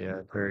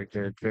 Yeah, very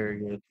good, very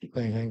good. I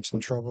think Hank's in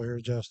trouble here,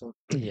 Justin.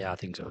 Yeah, I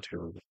think so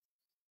too.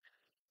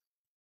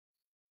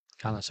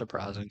 Kind of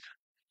surprising.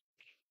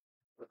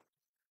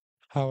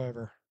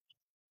 However,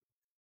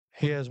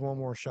 he has one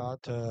more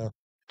shot to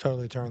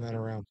totally turn that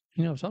around.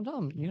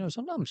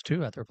 Sometimes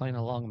too, after playing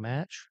a long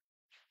match,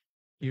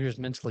 you're just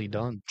mentally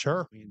done.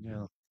 Sure.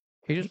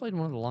 He just played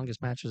one of the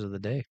longest matches of the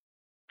day.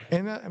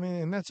 And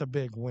and that's a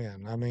big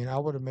win. I mean, I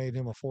would have made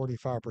him a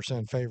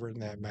 45% favorite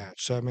in that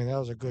match. So, I mean, that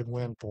was a good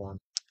win for him.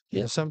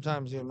 Yeah. And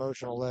sometimes the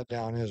emotional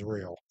letdown is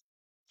real,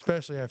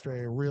 especially after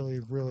a really,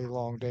 really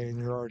long day and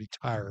you're already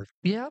tired.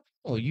 Yeah.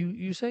 Well,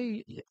 you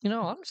say,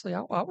 honestly,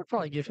 I would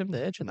probably give him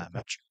the edge in that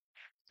match.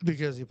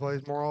 Because he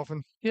plays more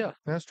often? Yeah.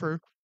 That's true.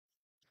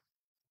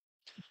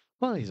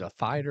 Well, he's a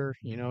fighter.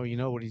 You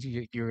know what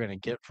you're gonna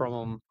get from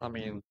him. I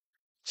mean,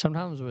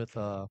 sometimes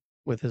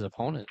with his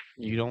opponent,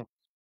 you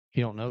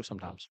don't know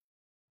sometimes.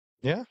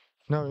 Yeah.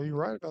 No, you're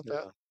right about that.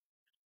 Yeah.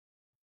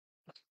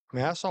 I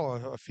mean, I saw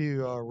a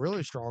few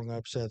really strong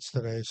upsets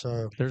today,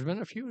 so There's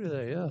been a few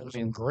today, yeah. there's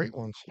some great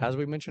ones. As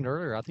we mentioned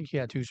earlier, I think he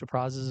had two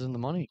surprises in the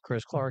money: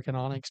 Chris Clark and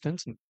Onyx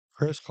Stinson.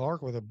 Chris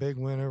Clark with a big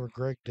win over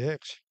Greg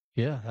Dix.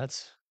 Yeah,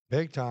 that's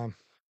Big time.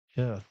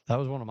 yeah. That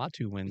was one of my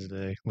two wins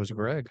today. Was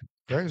Greg.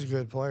 Greg's a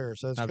good player,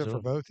 so that's good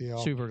for both of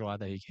y'all. Super glad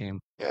that he came.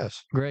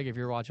 Yes. Greg, if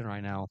you're watching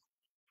right now,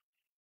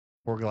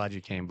 we're glad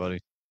you came, buddy.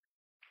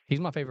 He's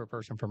my favorite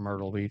person from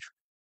Myrtle Beach.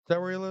 Is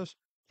that where he lives?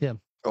 Yeah.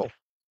 Cool.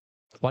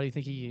 Why do you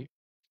think he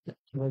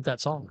wrote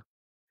that song?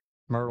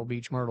 Myrtle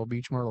Beach, Myrtle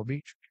Beach, Myrtle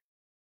Beach.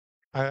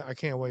 I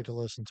can't wait to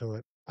listen to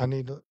it. I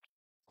need to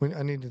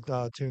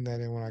tune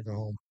that in when I go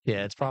home.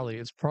 Yeah, it's probably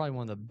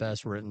one of the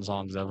best written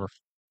songs ever.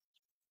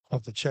 I'll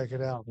have to check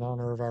it out in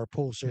honor of our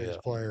pool series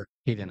player.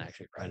 He didn't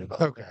actually write it.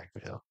 Okay.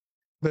 Yeah.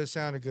 But it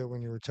sounded good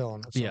when you were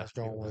telling it, so I was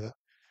going with it.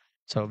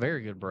 So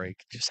very good break.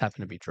 Just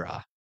happened to be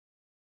dry.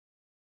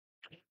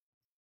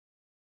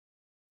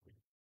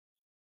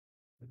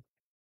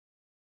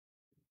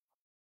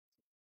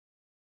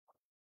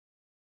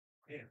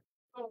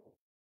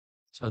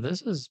 So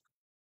this is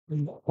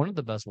one of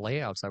the best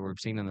layouts that we've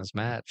seen in this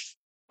match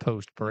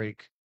post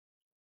break.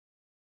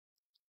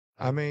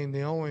 I mean, I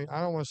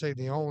don't want to say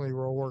the only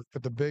real work,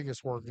 but the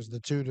biggest work is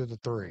the 2 to the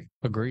 3.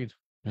 Agreed.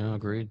 Yeah,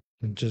 agreed.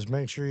 And just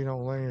make sure you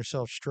don't land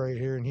yourself straight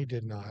here, and he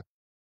did not.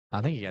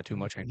 I think he got too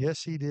much.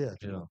 Yes, he did.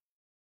 Yeah.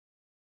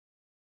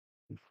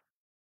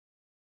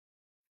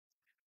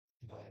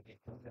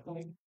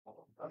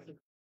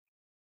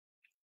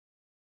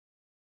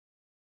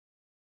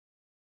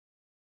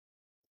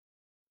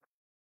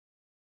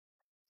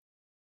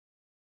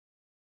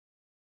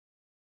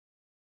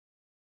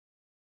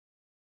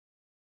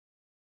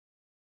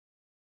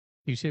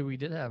 You said we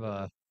did have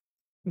a.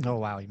 Oh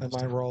wow, he That missed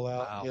might it. roll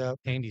out. Wow. Yep.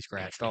 Andy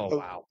scratched. Oh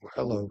wow.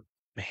 Hello.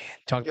 Man,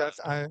 talk Yeah,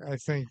 about. I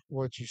think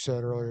what you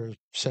said earlier is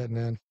setting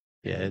in.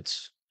 Yeah,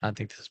 I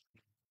think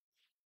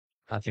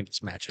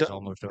this match is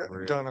almost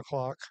over. Done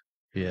o'clock.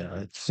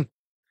 Yeah,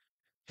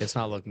 it's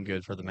not looking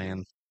good for the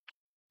man.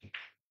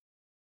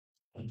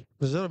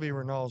 Because it'll be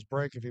Runal's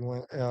break if he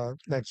went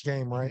next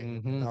game, right?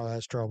 Mm-hmm. Oh,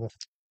 that's trouble.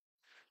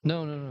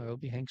 No. It'll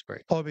be Hank's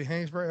break. Oh, it'll be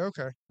Hank's break?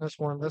 Okay. That's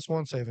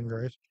one saving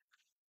grace.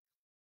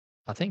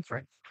 I think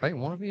Frank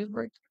want to be his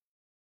break.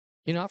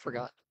 I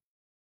forgot.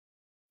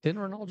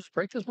 Didn't Ronaldo just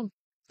break this one?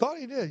 Thought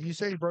he did. You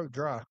say he broke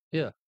dry.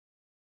 Yeah.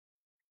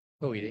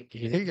 Oh, he didn't.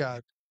 He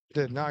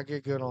did not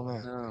get good on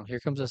that. No, here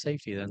comes a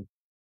safety then.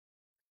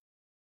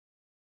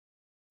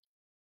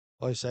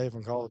 Play safe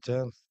and call it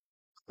 10.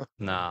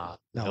 Nah.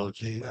 No, he'll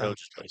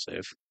just play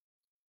safe.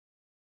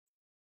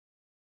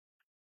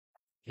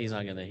 He's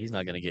not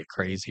gonna get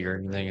crazy or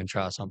anything and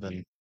try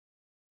something.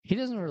 He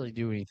doesn't really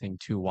do anything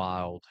too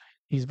wild.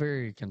 He's a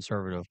very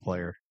conservative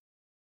player.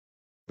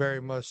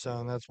 Very much so,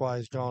 and that's why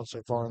he's gone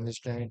so far in this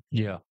game.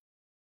 Yeah.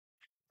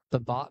 The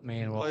bot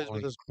man Plays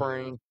with his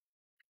brain.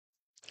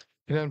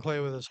 He doesn't play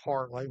with his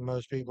heart like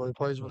most people. He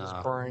plays with his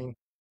brain.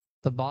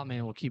 The bot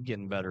man will keep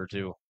getting better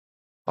too.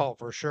 Oh,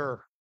 for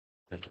sure.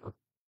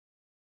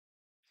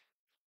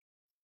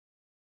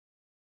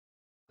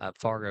 At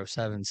Fargo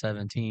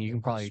 7-17, you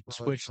can probably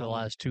switch the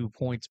last 2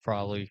 points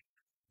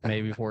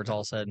maybe before it's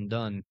all said and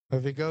done.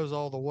 If he goes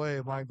all the way,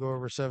 it might go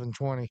over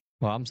 720.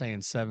 Well, I'm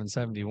saying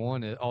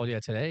 771. Oh yeah,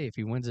 today if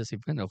he wins this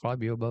event, it'll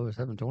probably be above a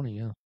 720.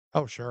 Yeah.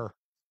 Oh sure.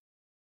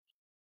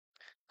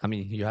 I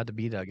mean, you had to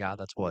beat a guy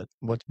that's what's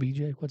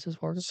BJ? What's his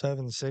Fargo?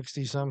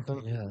 760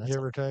 something. Yeah,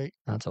 give or take.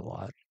 That's a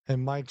lot.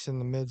 And Mike's in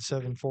the mid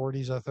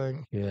 740s, I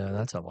think. Yeah,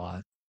 that's a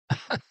lot.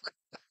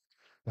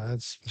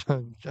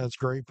 That's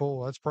great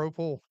pool. That's pro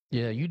pool.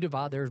 Yeah, you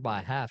divide theirs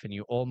by half and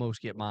you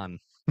almost get mine.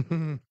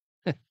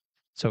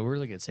 So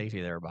really good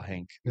safety there by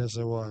Hank. Yes,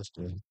 it was.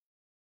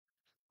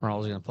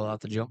 Ronald's going to pull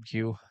out the jump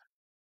cue.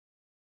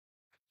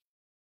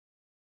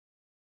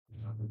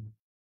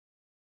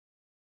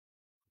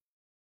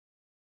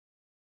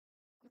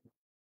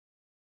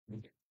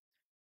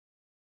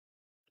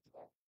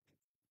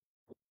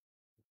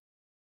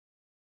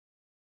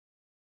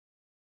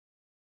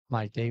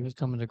 Mike Davis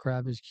coming to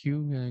grab his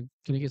cue.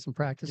 Gonna get some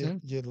practice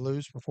in. Get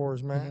loose before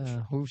his match.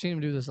 Yeah, we've seen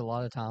him do this a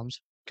lot of times.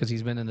 because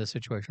he's been in this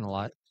situation a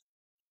lot.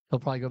 He'll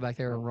probably go back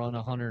there and run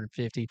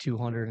 150,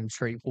 200 in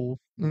straight pool.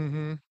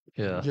 Mm-hmm.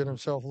 Yeah. Get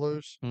himself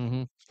loose.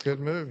 Mm-hmm. Good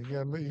move.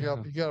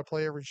 You got to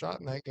play every shot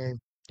in that game.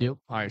 Yep.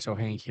 All right. So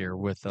Hank here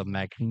with a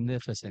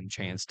magnificent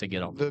chance to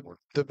get on the board.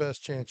 The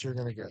best chance you're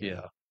going to get.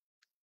 Yeah.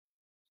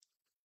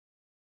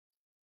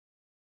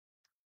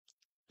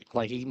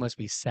 Like he must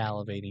be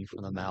salivating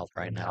from the mouth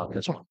right now.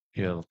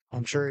 Yeah.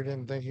 I'm sure he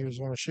didn't think he was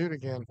going to shoot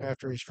again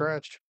after he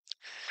scratched.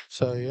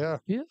 So yeah.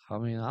 Yeah. I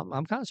mean,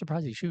 I'm kind of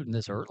surprised he's shooting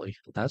this early.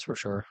 That's for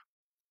sure.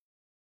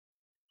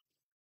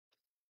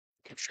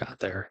 Good shot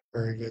there.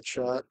 Very good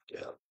shot.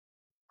 Yeah.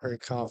 Very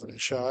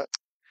confident shot.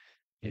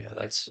 Yeah.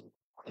 That's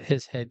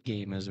his head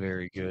game is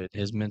very good.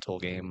 His mental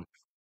game.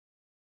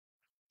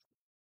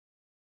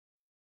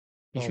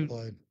 Well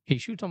played. He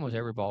shoots almost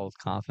every ball with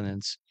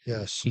confidence.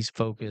 Yes. He's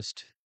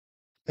focused.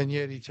 And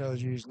yet he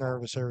tells you he's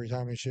nervous every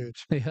time he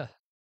shoots. Yeah.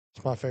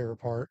 It's my favorite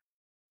part.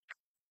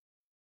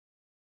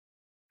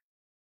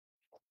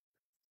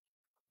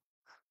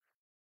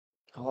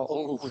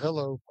 Oh,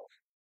 hello.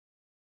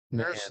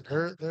 man.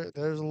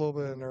 There's a little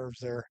bit of nerves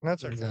there. And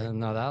that's okay.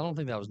 No, I don't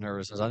think that was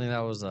nervousness. I think that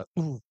was a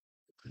ooh.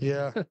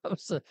 Yeah.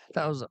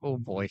 that was a, oh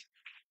boy.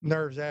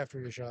 Nerves after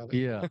you shot it.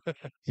 Yeah.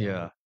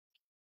 Yeah.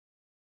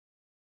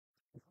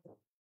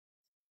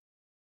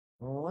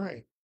 All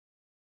right.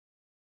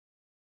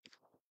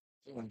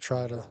 I'm gonna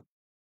try to.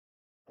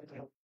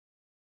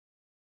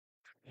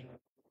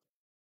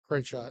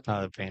 Great shot.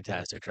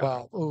 Fantastic shot.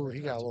 Wow. Ooh, he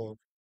got a little.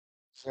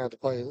 He's gonna have to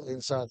play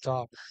inside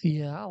top.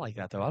 Yeah, I like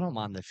that though. I don't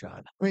mind the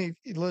shot. I mean,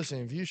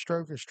 listen, if you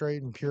stroke it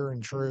straight and pure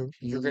and true,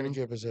 you're going to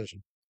get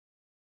position.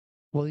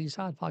 Well, these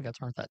side pockets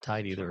aren't that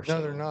tight either. No,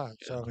 So, they're not.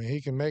 So I mean, he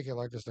can make it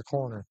like it's the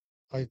corner,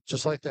 like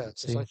just like that,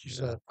 just like you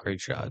said. Great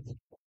shot.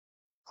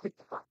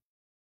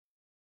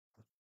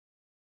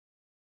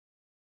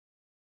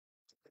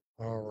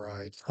 All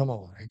right, come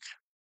on, Hank.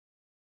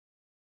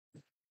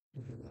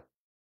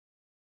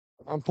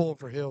 I'm pulling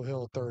for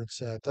Hill third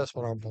set. That's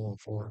what I'm pulling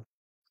for.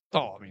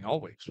 Oh, I mean,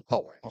 always.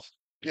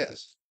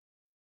 Yes.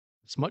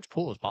 As much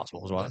pull as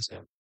possible is what I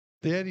said.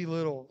 The Eddie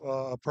Little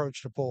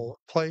approach to pull.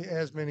 Play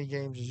as many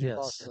games as you Yes.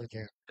 possibly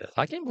can. Yes.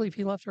 I can't believe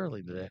he left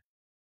early today.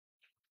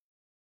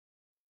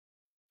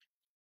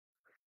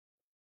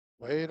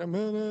 Wait a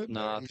minute.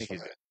 No, I think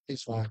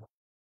he's fine.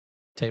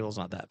 Table's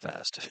not that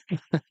fast.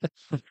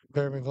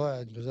 Better be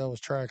glad because that was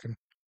tracking.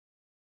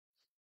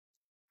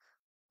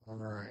 All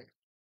right.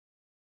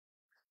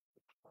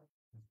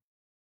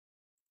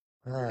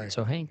 All right.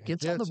 So Hank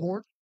gets on the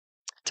board,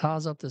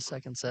 ties up the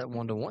second set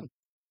 1-1.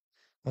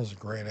 That was a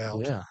great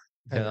out. Yeah.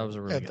 Yeah, that was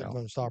a really at good the out.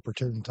 most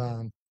opportune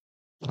time.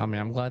 I mean,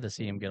 I'm glad to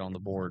see him get on the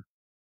board.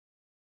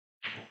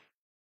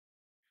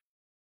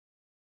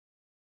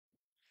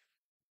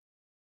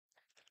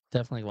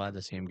 Definitely glad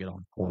to see him get on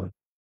the board.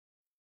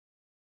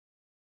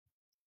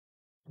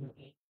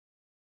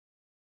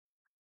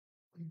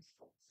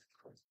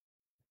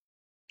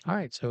 All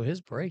right, so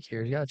his break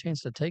here, he got a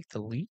chance to take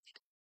the lead.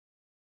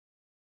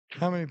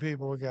 How many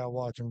people we got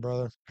watching,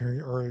 brother?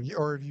 Or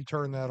have you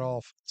turned that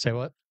off? Say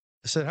what?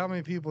 I said, how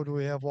many people do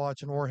we have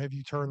watching, or have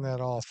you turned that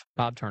off?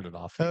 I've turned it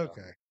off.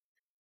 Okay.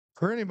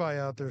 For anybody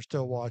out there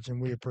still watching,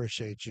 we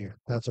appreciate you.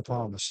 That's a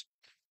promise.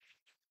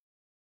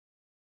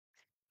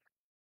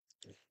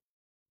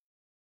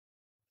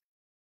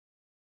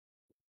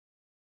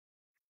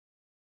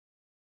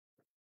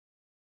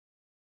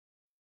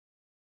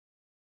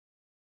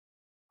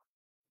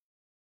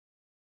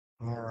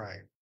 All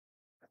right.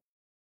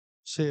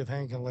 See if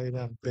Hank can lay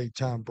down a big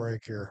time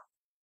break here.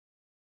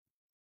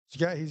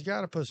 He's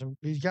got to put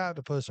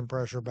some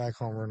pressure back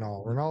on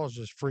Runal. Runal's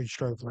just free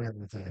stroking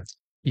everything.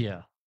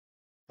 Yeah.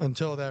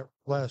 Until that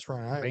last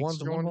round. All right,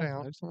 one's going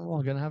down.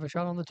 We're gonna have a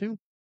shot on the 2.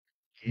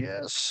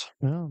 Yes.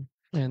 Yeah.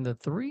 And the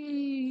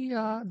 3,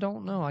 I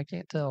don't know. I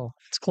can't tell.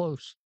 It's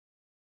close.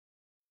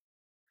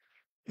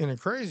 In a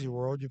crazy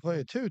world, you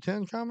play a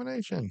 2-10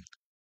 combination.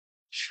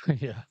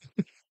 Yeah.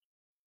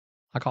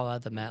 I call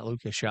that the Matt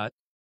Lucas shot.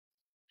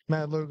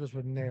 Matt Lucas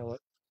would nail it.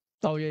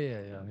 Oh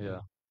yeah.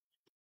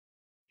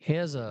 He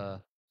has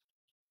an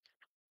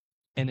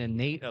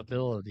innate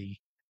ability.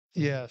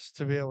 Yes,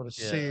 to be able to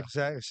see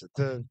exactly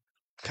to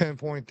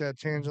pinpoint that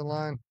tangent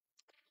line.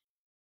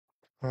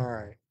 All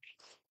right.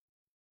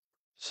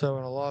 So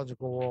in a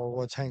logical world,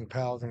 what's Hank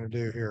Powell going to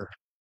do here?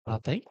 I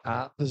think.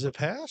 Does it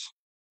pass?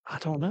 I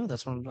don't know.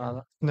 That's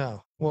what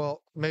No.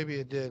 Well, maybe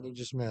it did. He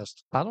just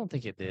missed. I don't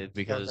think it did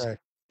because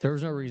there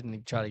was no reason to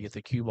try to get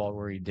the cue ball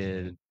where he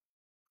did.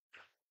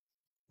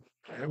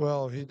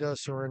 Well, he does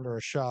surrender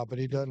a shot, but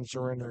he doesn't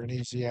surrender an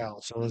easy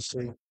out. So let's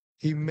see.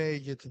 He may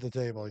get to the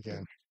table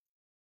again.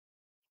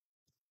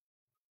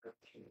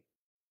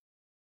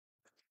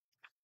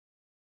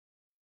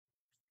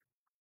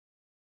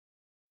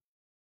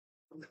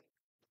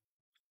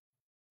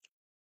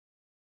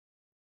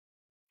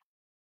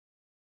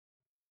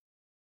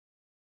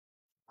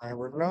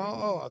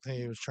 No, I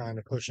think he was trying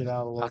to push it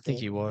out a little bit. I think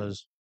he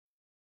was.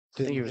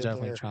 I think he was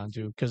definitely trying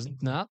to because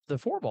not the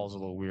 4 ball's a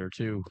little weird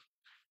too.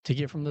 To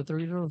get from the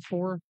 3 to the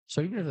 4. So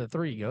even if the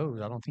 3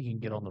 goes, I don't think he can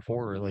get on the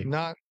 4 really.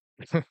 Not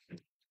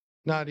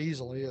Not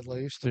easily, at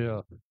least.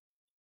 Yeah.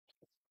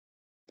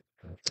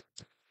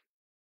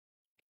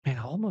 Man,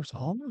 almost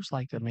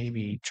like to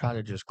maybe try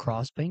to just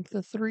cross bank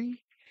the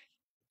three.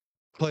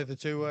 Play the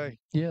two-way.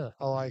 Yeah.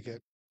 I like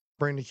it.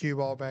 Bring the cue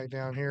ball back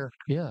down here.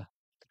 Yeah.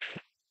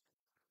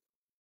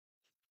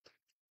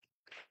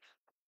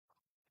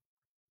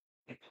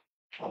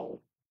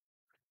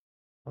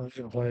 I was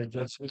gonna play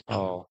against it.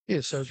 Oh, He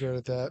is so good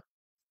at that.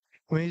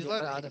 I mean,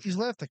 he's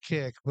left the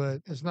kick,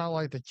 but it's not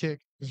like the kick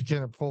is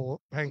gonna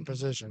pull hang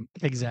position.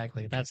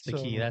 exactly. That's the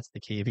key. So, That's the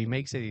key. If he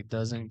makes it, he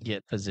doesn't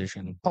get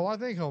position. oh, I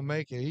think he'll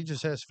make it. He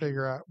just has to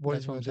figure out what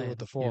he's That's what gonna I'm do saying. with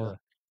the Yeah. four.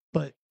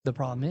 But the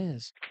problem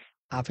is,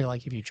 I feel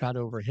like if you try to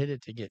overhit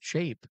it to get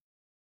shape,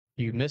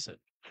 you miss it.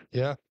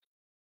 Yeah.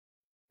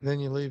 Then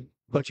you leave.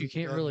 But you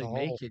can't that in really the hole.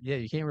 make it. Yeah,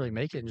 you can't really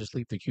make it and just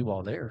leave the cue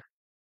ball there.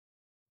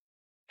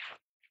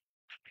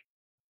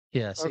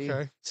 Yeah,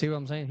 Okay. see what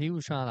I'm saying? He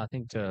was trying, I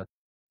think, to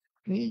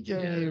He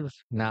gave.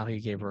 now he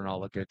gave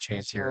Runal a good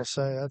chance That's what I'll here.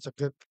 say. That's a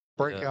good Yeah.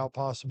 breakout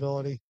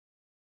possibility.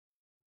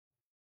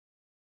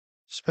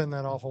 Spin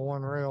that off of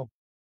one rail.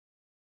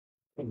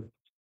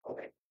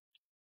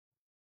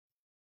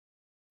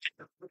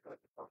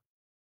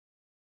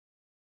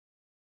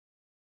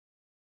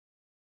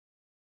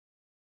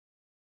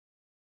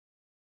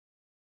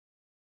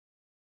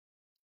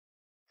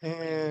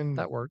 And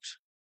That works.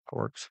 That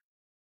works.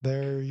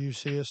 there you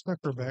see a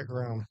snooker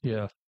background.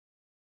 Yeah.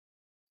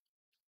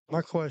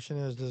 My question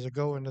is, does it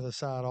go into the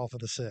side off of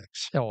the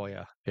six? Oh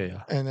yeah. Yeah,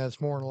 yeah. And that's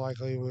more than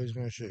likely what he's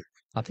going to shoot.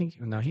 I think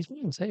no, he's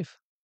being safe.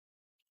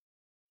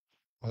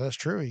 Well, that's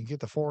true. You can get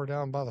the four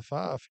down by the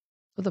five.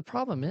 But the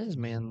problem is,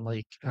 man,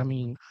 like, I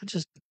mean, I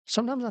just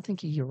sometimes I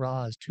think he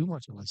relies too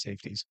much on the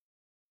safeties.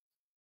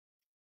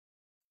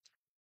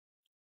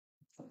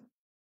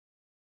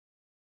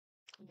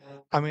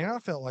 I mean, I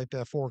felt like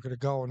that four could have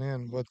gone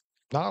in with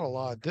not a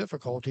lot of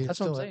difficulty and That's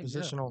what I'm still had saying. Yeah.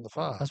 position on the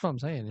five. That's what I'm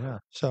saying. Yeah.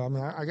 So, I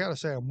mean, I got to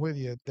say, I'm with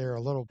you there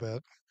a little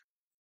bit.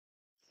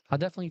 I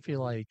definitely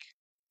feel like,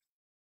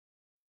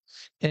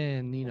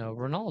 and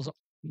Ronaldo's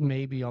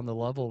maybe on the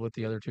level with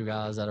the other two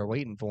guys that are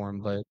waiting for him,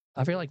 but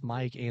I feel like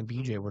Mike and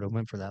BJ would have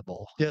went for that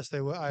ball. Yes,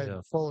 they would. I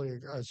Yeah. fully,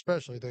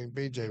 especially think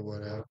BJ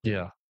would have.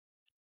 Yeah.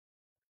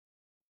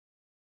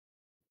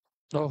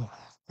 Oh,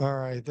 All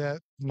right,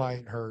 that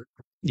might hurt.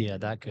 yeah.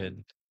 That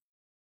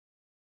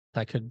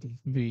could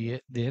be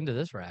it, the end of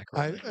this rack.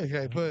 Right?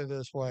 Okay, put it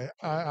this way.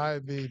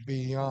 I'd be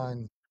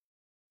beyond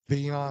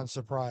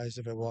surprised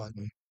if it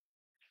wasn't.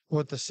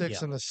 With the six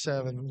Yeah. and the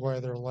seven where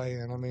they're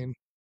laying, I mean,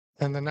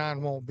 and the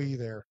nine won't be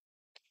there.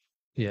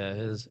 Yeah.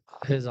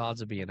 His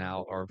odds of being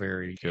out are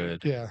very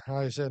good. Yeah,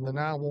 like I said, the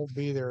nine won't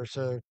be there,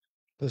 so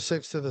the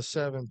six to the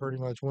seven pretty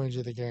much wins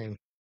you the game.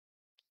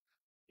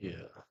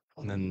 Yeah.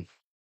 And then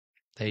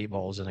the 8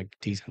 ball's in a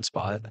decent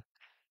spot.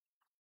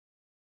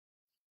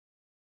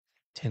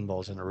 10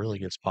 ball's in a really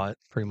good spot,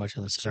 pretty much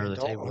in the center of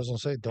the I table. was gonna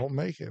say, don't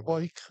make it. Well,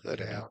 he could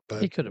have,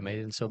 but He could have made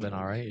it and still been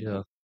all right.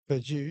 Yeah.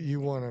 but you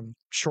want to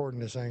shorten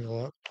this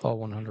angle up. Oh,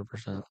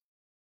 100%.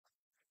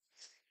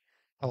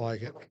 I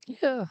like it.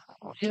 Yeah.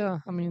 Yeah.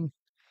 I mean,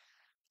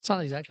 it's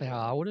not exactly how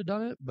I would have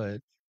done it, but,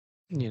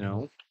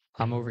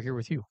 I'm over here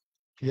with you.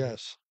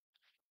 Yes,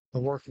 the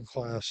working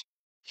class.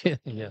 Yeah.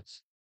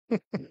 Yes.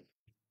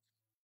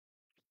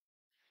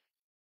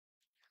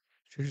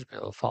 Should just be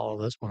able to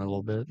follow this one a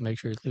little bit. Make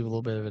sure you leave a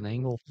little bit of an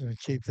angle. Gonna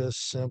keep this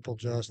simple,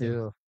 Justin.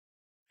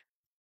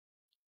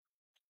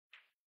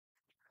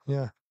 Yeah.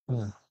 Yeah.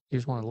 Yeah. You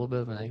just want a little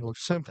bit of an angle.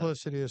 Just like that.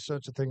 Simplicity is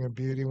such a thing of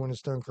beauty when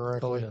it's done Oh,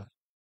 correctly. yeah.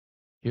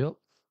 Yep.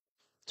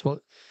 It's what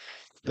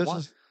This wa-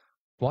 is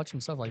watching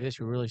stuff like this,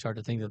 you really start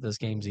to think that this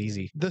game's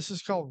easy.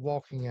 called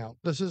walking out.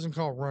 This isn't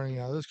called running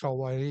out. This is called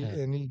why Yeah.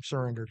 and he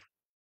surrendered.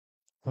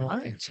 All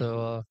right.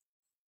 So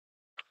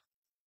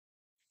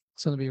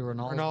it's gonna be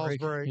Renal's Renal's break.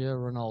 break. Yeah,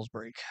 Renal's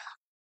break.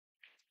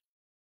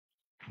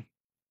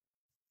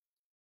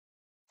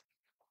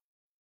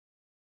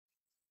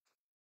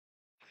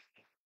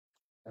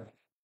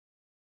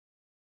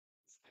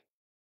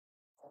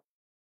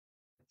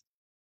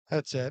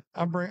 That's it.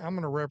 I'm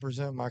gonna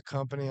represent my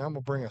company. I'm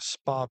gonna bring a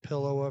spa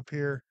pillow up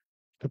here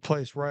to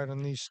place right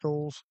on these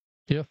stools.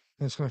 Yeah.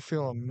 And it's gonna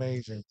feel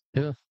amazing.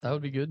 Yeah, that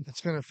would be good.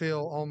 It's gonna feel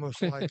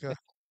almost like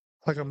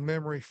a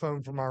memory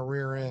foam for my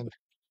rear end.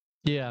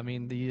 Yeah, I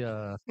mean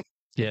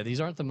yeah, these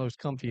aren't the most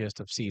comfiest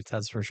of seats,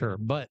 that's for sure.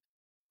 But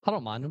I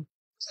don't mind them.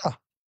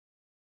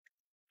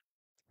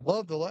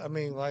 Love the I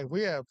mean, like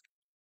we have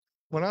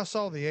when I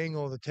saw the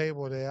angle of the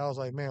table today, I was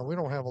like, man, we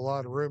don't have a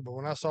lot of room. But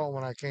when I saw it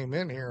when I came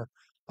in here,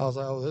 I was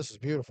like, oh, this is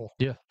beautiful.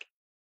 Yeah.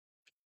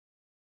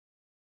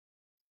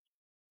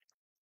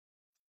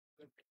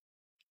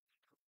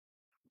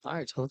 All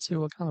right, so let's see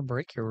what kind of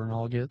break here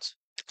Renal gets.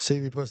 See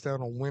if he puts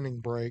down a winning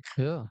break.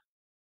 Yeah.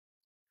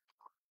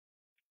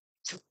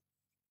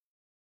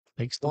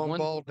 Makes the One one.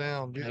 ball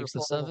down. Makes the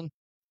Beautiful. 7.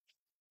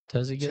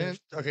 Does he get 10,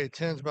 okay,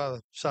 10's by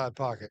the side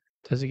pocket.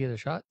 does he get a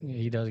shot? Yeah,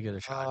 he does get a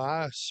shot.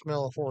 I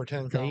smell a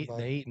 410 The 8,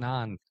 combo. the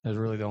 8-9 is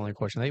really the only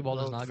question. The 8 ball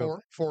does not go.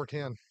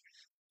 410.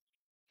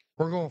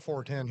 We're going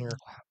 410 here.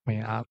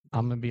 Man,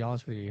 I'm gonna be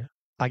honest with you.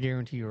 I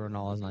guarantee you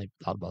Renal has not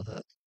thought about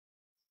that.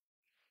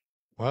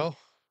 Well,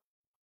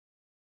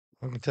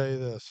 I can tell you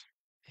this.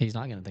 He's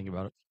not going to think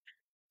about it.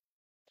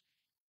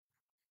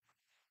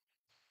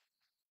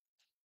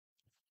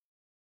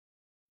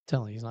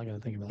 Tell him he's not going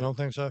to think You about it. don't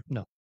think so?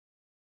 No.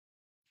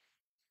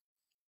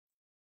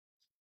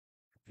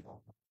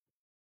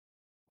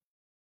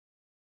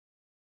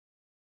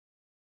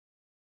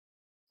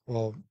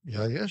 Well,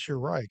 yeah, I guess you're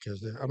right.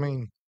 Because, I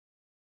mean,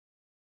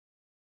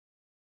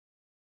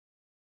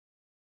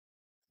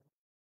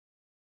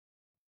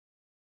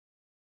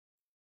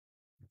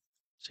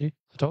 See,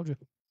 I told you.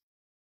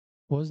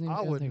 Wasn't even I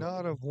going to would think about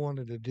not it. have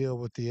wanted to deal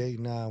with the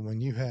 8-9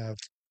 when you have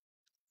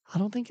I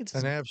don't think it's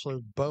an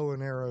absolute bow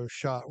and arrow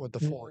shot with the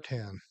yeah,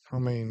 410. I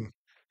mean,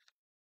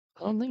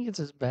 I don't think it's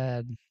as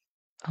bad.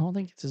 I don't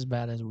think it's as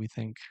bad as we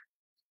think.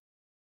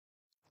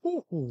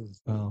 ooh,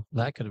 Well,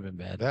 that could have been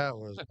bad. that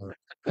was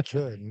a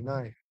good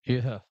night.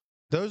 Yeah.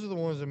 Those are the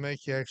ones that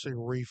make you actually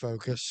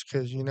refocus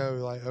because you know,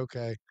 like,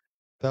 okay,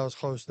 that was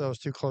close. That was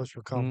too close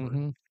for comfort.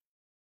 Mm-hmm.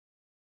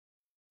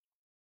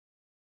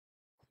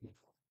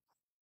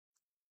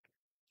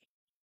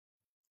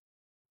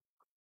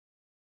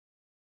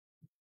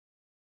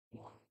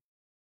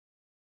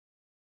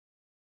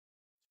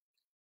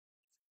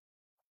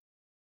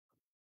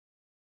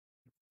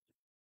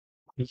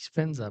 He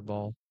spins that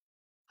ball.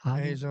 How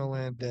And do he's gonna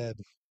land dead.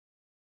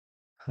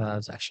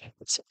 it's actually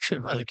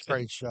really good.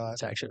 Great shot.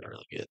 It's actually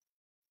really good.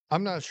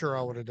 I'm not sure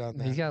I would have done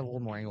He's that. got a little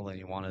more angle than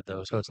he wanted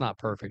though, so it's not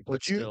perfect,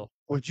 but still.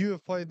 Would you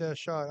have played that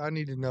shot? I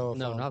need to know if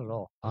No, not at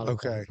all. Not at all.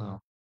 okay. No.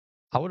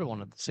 I would have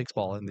wanted the 6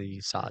 ball in the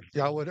side.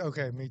 Yeah, I would.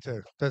 Okay, me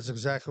too. That's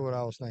exactly what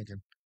I was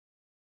thinking.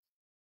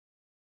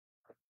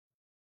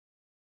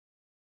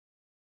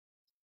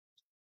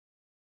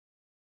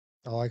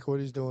 I like what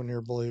he's doing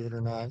here, believe it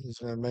or not. He's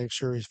gonna make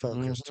sure he's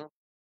focused.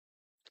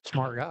 Mm-hmm.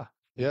 Smart guy.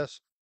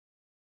 Yes.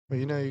 Well,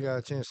 you know you got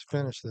a chance to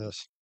finish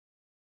this.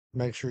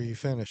 Make sure you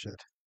finish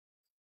it.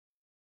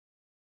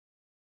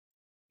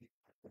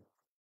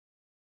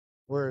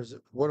 Where is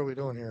it? What are we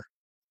doing here?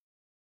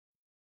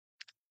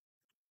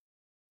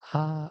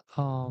 I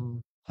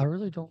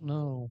really don't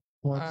know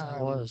what that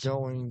was.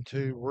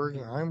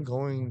 I'm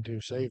going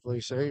to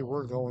safely say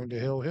we're going to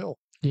Hill Hill.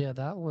 Yeah,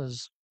 that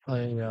was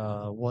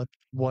a what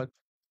What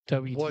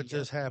WTF?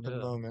 just happened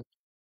Yeah. moment.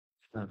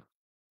 Yeah.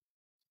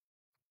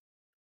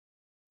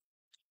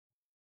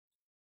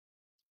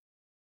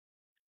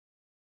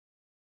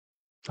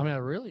 I mean, I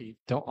really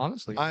don't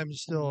honestly. I'm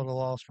still at a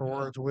loss for Yeah.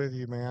 words with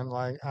you, man.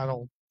 Like I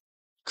don't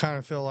kind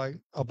of feel like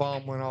a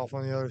bomb went off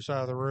on the other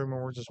side of the room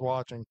and we're just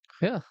watching.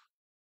 Yeah.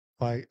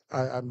 Like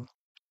I'm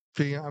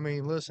being I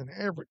mean, listen,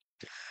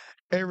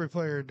 every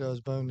player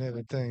does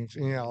boneheaded things.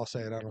 Yeah, I'll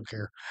say it, I don't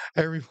care.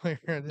 Every player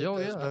that Oh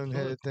does yeah, absolutely.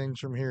 boneheaded things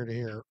from here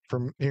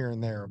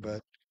and there,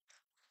 but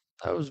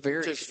That was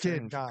very just did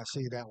strange. not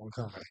see that one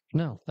coming.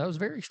 No, that was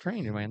very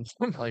strange, man.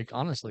 Like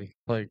honestly,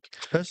 like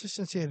Especially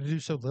since he had to do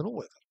so little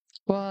with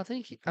it. well,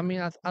 I mean,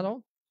 I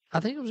don't. I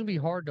think it was gonna be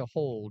hard to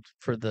hold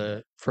for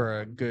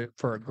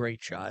a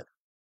great shot.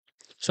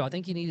 So I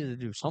think he needed to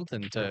do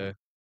something to.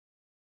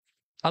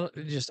 I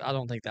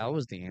don't think that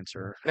was the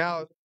answer.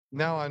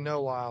 Now I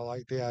know why I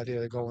like the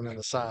idea of going in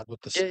the side with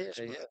the Yeah, yeah,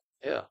 six.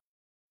 yeah, yeah.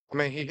 I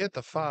mean, he hit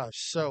the five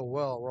so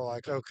well. We're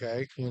like,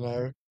 okay,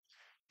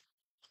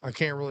 I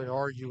can't really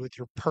argue with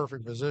your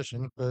perfect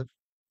position, but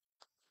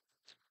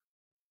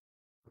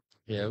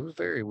Yeah, it was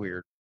very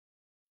weird.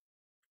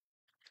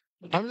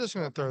 I'm just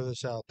going to throw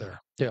this out there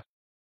Yeah.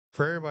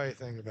 for everybody to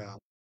think about.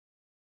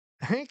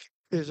 Hank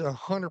is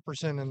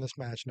 100% in this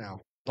match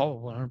now. Oh,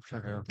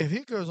 100%. Yeah. If he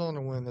goes on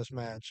to win this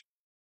match,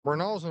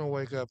 Renal's going to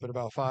wake up at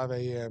about 5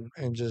 a.m.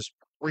 and just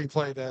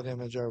replay that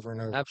image over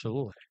and over.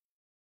 Absolutely.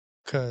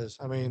 Because,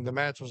 I mean, the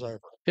match was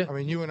over. Yeah. I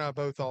mean, you and I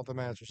both thought the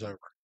match was over.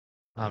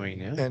 I mean,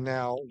 yeah. And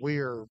now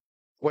we're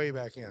way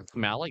back in. I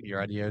mean, I like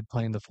your idea of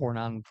playing the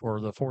 4-9 for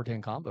the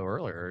 4-10 combo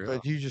earlier. Yeah.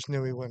 But you just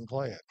knew he wouldn't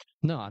play it.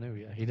 No, I knew.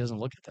 Yeah, he doesn't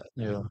look at that.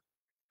 Yeah.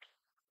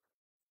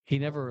 He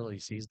never really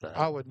sees that.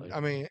 I would, Like, I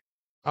mean,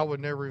 I would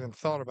never even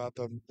thought about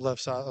the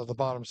left side of the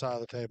bottom side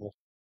of the table.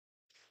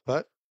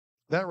 But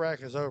that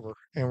rack is over,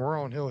 and we're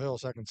on Hill Hill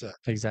second set.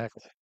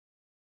 exactly.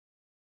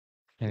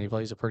 And he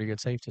plays a pretty good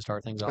safe to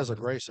start things off. That's a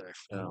great save.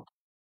 Yeah.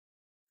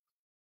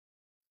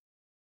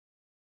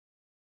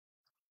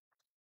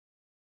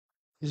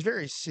 He's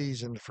very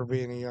seasoned for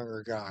being a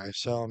younger guy.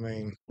 So I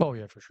mean, Oh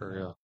yeah, for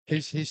sure. Yeah.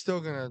 he's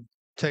still gonna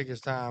take his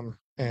time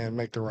and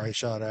make the right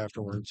shot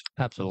afterwards.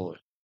 Absolutely.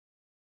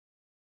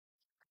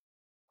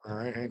 All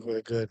right, Hank with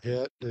a good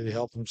hit. Did he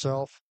help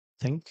himself?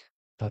 Think.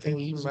 I think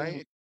He he's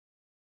might.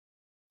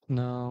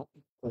 no.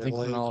 I think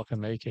Leave. Runal can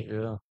make it.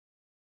 Yeah.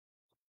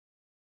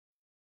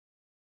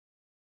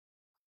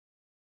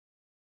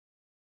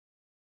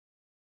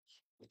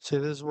 See,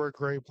 this is where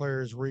great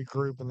players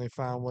regroup and they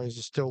find ways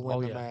to still win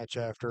Oh the yeah. match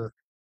after.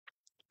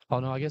 Oh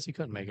no, I guess he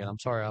couldn't make it. I'm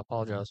sorry. I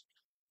apologize.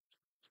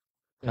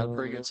 Had a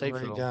pretty good save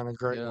Laid though. down a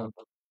great Yeah. one.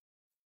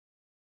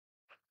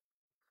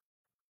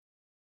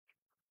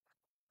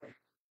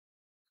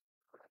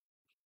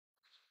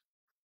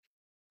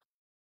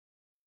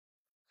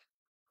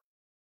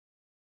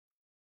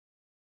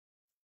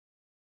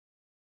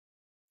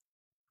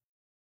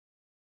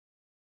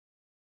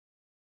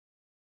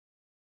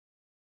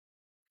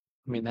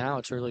 I mean, now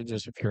it's really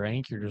just if you're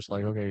Hank, you're just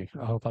like, okay,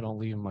 I hope I don't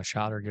leave him my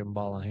shot or give him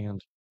ball in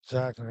hand.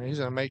 Exactly. He's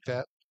gonna make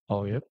that.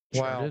 Oh, yep,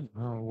 sure Wow. did.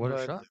 Oh, what a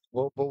But shot.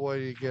 what do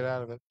you get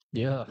out of it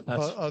Yeah,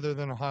 that's. other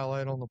than a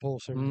highlight on the pool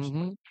series?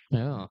 Mm-hmm.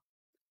 Yeah.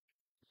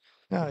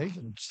 No, he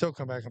can still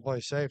come back and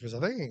play safe because I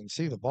think he can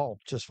see the ball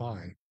just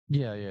fine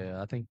Yeah,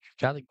 yeah. I think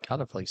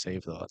gotta play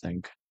safe though. I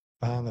think.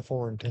 behind the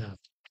 4 and 10.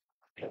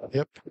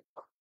 Yep.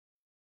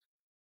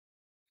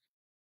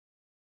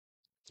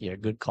 Yeah,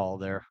 good call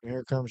there.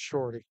 Here comes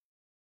Shorty,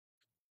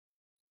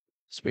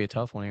 This be a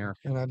tough one here.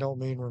 and I don't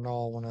mean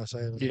Renal when I say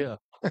that.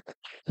 Yeah,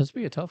 this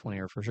be a tough one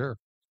here for sure.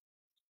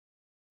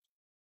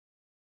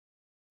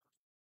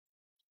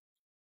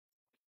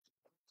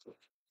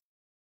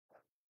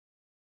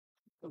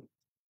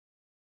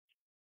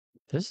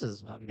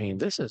 I mean,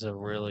 this is a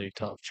really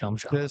tough jump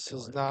shot. This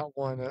is not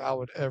one that I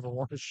would ever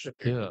want to shoot.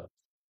 Yeah.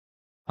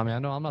 I mean, I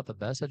know I'm not the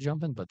best at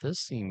jumping, but this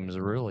seems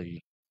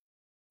really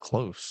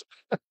close.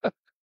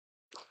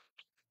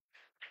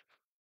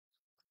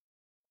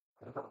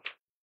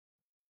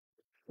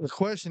 The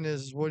question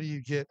is, what do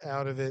you get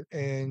out of it?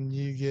 And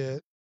you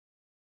get,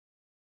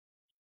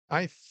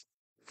 I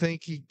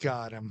think he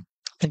got him.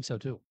 I think so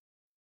too.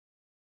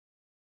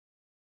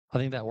 I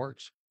think that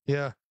works.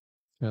 Yeah.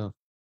 Yeah.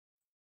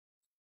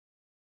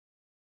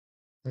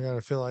 I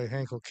gotta feel like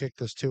Hank will kick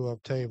this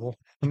 2-up table.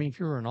 I mean, if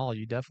you're an all,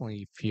 you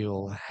definitely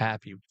feel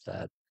happy with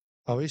that.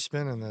 Oh, he's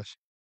spinning this.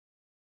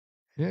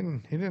 He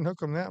didn't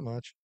hook him that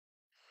much.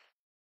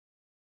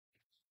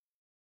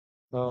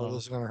 Oh, Well,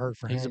 this is gonna hurt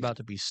for he's Hank. about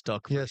to be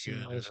stuck. Yes, he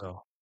Pretty good. is. So.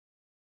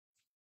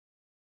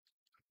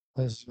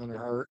 This is gonna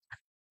hurt.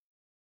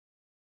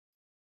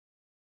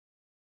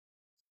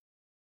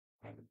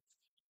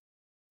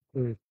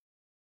 Mm.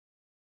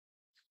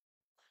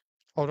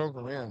 Oh, don't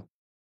go in.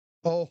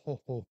 Oh,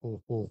 ho, ho,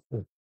 ho, ho,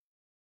 ho.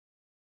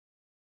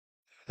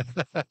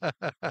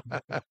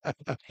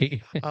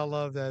 He, I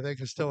love that. They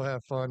can still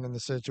have fun in the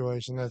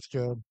situation. That's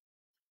good.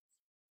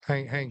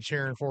 Hank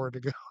cheering for it to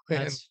go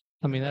in.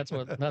 I mean, that's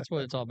what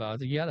it's all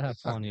about. You gotta have Of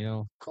fun, you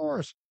know.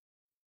 course.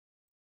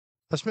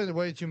 I spent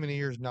way too many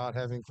years not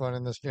having fun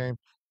in this game.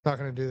 Not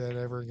going to do that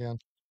ever again.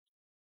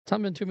 It's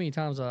not been too many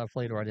times that I've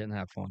played where I didn't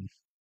have fun.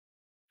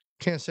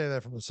 Can't say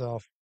that for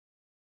myself,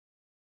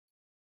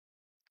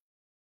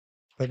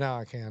 but now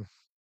I can.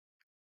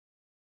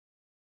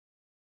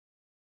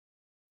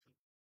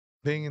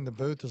 Being in the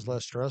booth is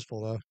less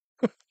stressful,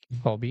 though.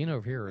 Oh, being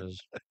over here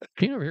is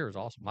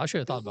awesome. I should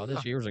have thought about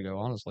this years ago,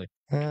 honestly.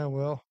 Yeah,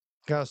 well,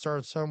 got to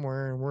start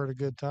somewhere, and we're at a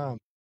good time.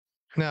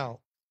 Now,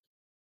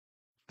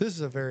 this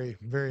is a very,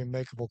 very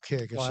makeable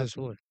kick. It's Oh, just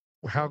absolutely.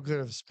 how good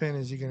of a spin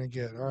is he going to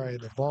get? All right,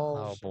 the Oh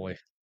balls. boy.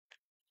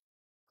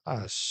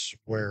 I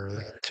swear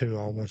that two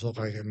almost looked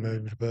like it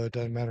moved, but it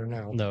doesn't matter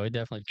now. No, it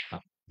definitely.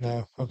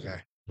 No, okay.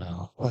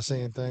 No. Am I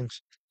seeing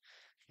things?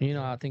 You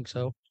know, I think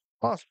so.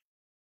 Awesome.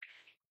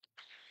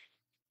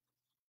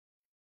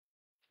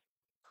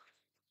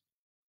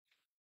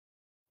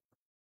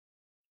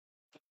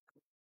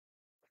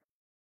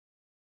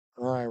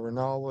 All right,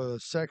 Renal with a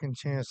second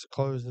chance to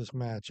close this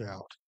match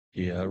out.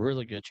 Yeah,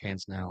 really good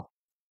chance now.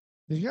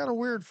 He's got a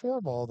weird four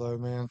ball though,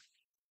 man.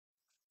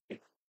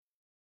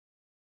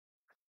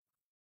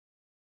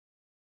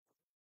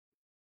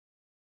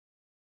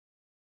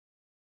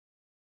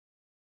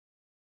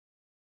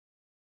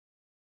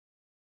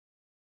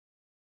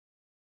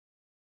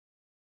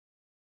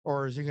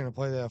 Or is he going to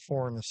play that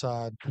four on the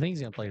side? I think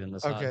he's gonna play it in the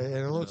side. Okay, and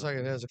it looks like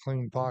it has a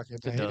clean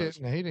pocket. Now, It does.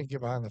 He didn't get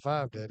behind the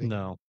five, did he?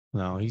 No,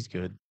 no, he's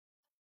good.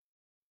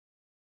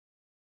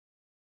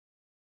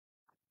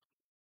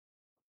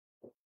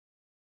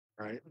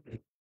 Right.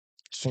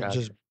 Got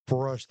Just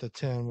brush the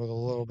 10 with a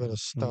little bit of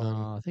stone.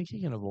 No, I think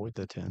he can avoid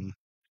the 10.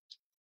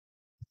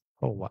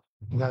 Oh wow.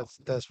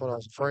 That's what I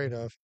was afraid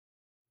of.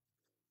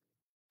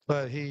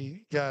 But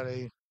he got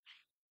a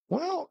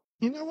well,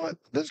 you know what?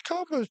 This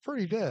combo is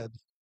pretty dead.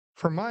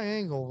 From my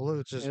angle,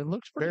 it's just It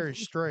looks pretty very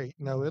close. straight.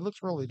 No, it looks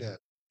really dead.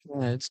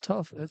 Yeah, it's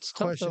tough. It's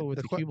tough though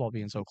with the cue ball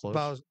being so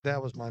close.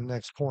 That was my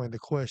next point. The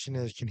question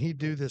is, can he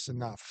do this and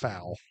not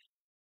foul?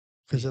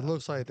 Because it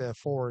looks like that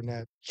four and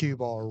that cue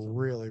ball are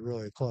really,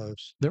 really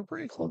close. They're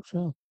pretty close,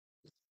 yeah.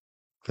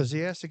 Because he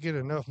has to get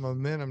enough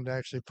momentum to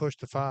actually push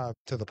the five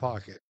to the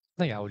pocket.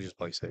 I think I would just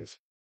play safe.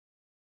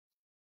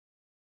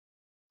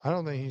 I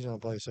don't think he's going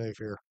to play safe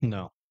here.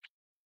 No.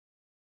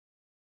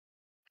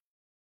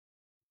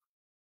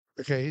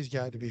 Okay, he's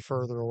got to be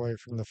further away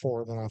from the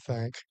four than I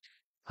think.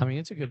 I mean,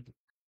 it's a good.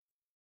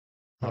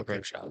 Oh, Okay.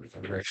 great shot.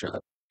 Great shot. I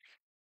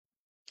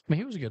mean,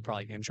 he was a good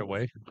probably inch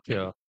away.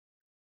 Yeah.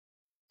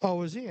 Oh,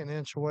 was he an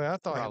inch away? I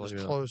thought Probably, he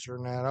was yeah. closer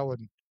than that. I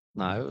wouldn't.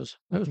 No, it was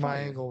My probably,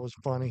 angle was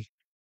funny.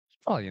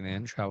 probably an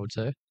inch, I would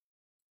say.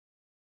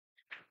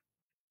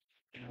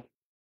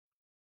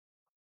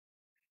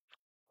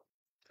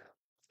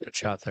 Good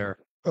shot there.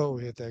 Oh,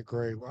 he hit that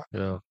great.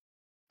 Yeah.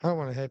 I don't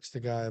want to hex the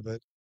guy, but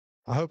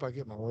I hope I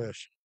get my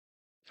wish.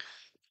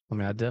 I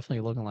mean, I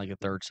definitely looking like a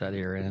third set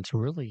here, and it's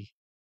really.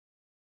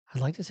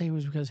 I'd like to say it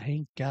was because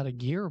Hank got a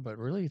gear, but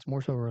really it's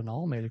more so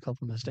Renal made a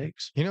couple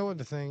mistakes. You know what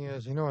the thing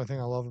is? You know what thing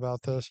I love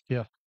about this?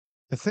 Yeah.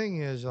 the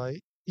thing is, like,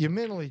 you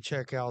mentally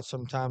check out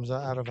sometimes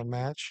out of a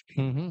match,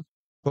 Mm-hmm.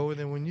 but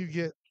then when you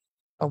get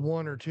a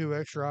one or two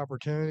extra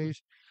opportunities,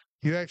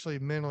 you actually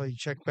mentally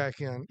check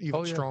back in even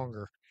Oh yeah.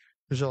 stronger.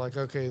 Because you're like,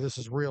 okay, this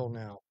is real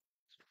now.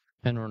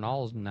 And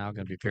Ronaldo's now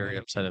going to be very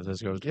upset if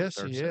this goes to the Yes,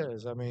 third he set.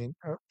 is. I mean,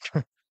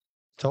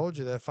 told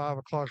you that 5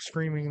 o'clock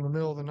screaming in the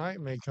middle of the night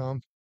may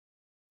come.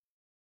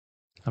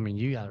 I mean,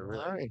 you got to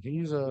really. All right,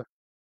 he's a.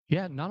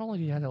 Yeah, not only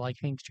do you have to like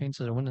Hank's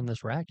chances of winning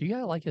this rack, you got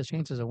to like his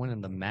chances of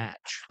winning the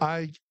match.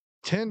 I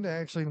tend to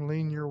actually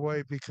lean your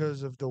way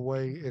because of the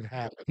way it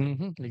happened.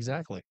 Mm-hmm.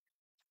 Exactly.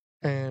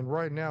 And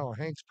right now,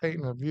 Hank's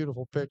painting a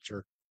beautiful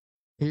picture.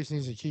 He just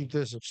needs to keep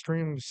this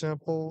extremely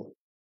simple.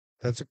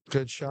 That's a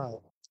good shot.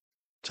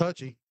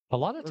 Touchy. A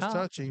lot It of was time,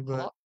 touchy, a but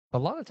lot, a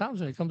lot of times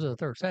when it comes to the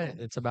third set,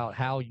 it's about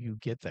how you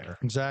get there.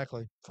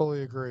 exactly.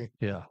 Fully agree.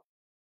 Yeah.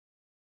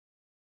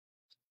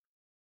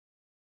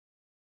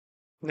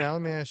 Now,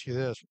 let me ask you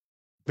this.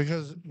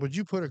 Because would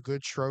you put a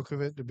good stroke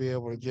of it to be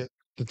able to get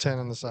the 10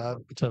 on the side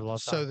To the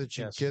left so side. that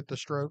you Yes. get the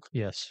stroke?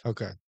 Yes.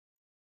 Okay.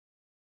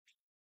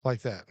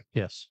 Like that.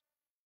 Yes.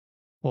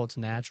 Well, it's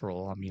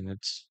natural. I mean,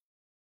 it's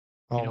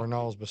Oh, you know.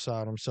 Ronald's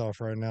beside himself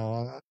right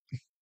now.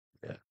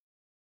 Yeah.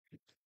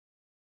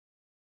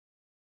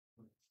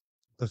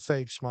 The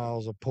fake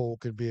smiles of Poole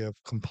could be a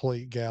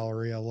complete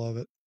gallery. I love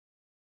it.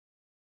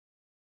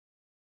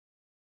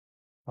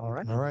 All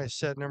right. All right,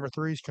 set number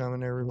three's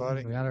coming,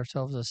 everybody. We got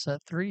ourselves a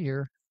set 3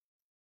 here.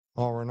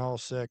 Oh,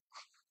 Ronald's sick.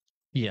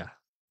 Yeah,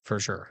 for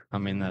sure. I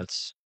mean,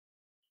 that's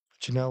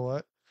But you know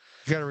what?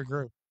 You got to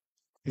regroup.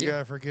 You yeah. got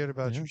to forget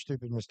about Yeah. your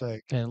stupid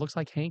mistake. And it looks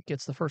like Hank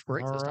gets the first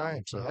break All this time.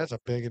 right, So that's a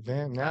big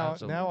advantage. Now,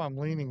 absolutely. I'm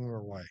leaning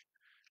your way.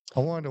 I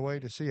wanted to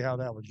wait to see how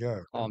that would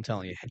go Oh, I'm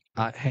telling you,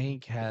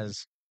 Hank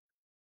has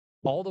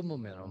all the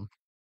momentum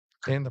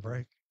in the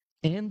break.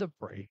 and the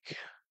break.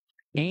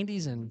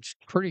 Andy's in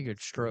pretty good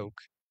stroke.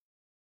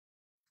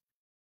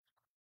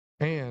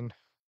 And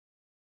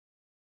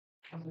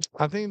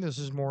I think this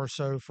is more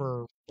so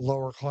for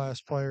lower class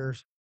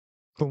players.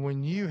 But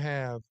when you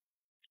have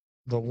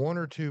the one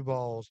or two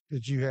balls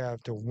that you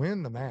have to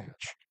win the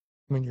match,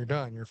 when you're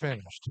done, you're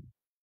finished,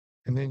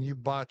 and then you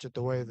botch it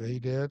the way that he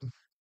did,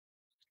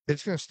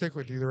 it's going to stick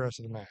with you the rest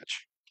of the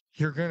match.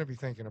 You're going to be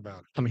thinking about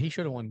it. I mean, he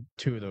should have won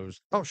 2 of those.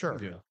 Oh, sure.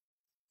 Yeah.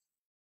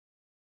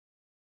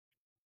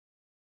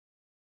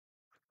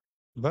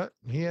 But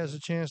he has a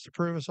chance to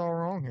prove us all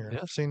wrong here. Yeah.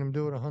 I've seen him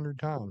do it 100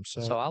 times.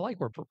 So I like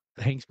where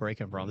Hank's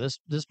breaking from.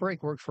 This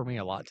break worked for me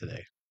a lot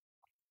today.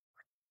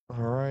 All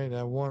right,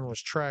 that one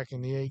was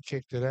tracking the 8,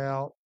 kicked it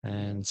out.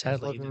 And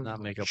sadly, he did Looking not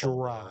make up a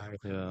dry.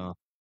 yeah.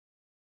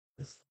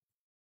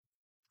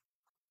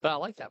 But I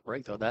like that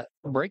break though. That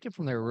breaking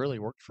from there really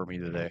worked for me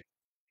today.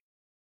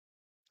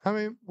 I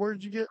mean, where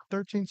did you get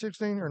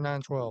 13-16 or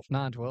 9-12?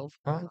 9-12.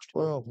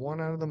 9-12,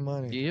 one out of the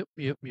money.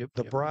 Yep.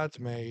 The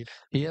bridesmaid.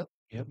 Yep.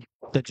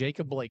 The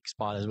Jacob Blake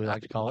spot, as we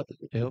like to call it.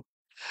 Yep.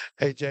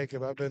 Hey,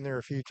 Jacob, I've been there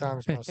a few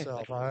times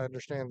myself. I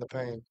understand the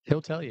pain.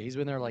 He'll tell you he's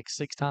been there like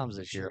 6 times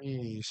this year.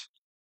 Jeez.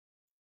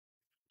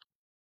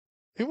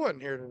 He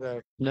wasn't here today.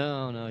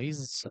 No,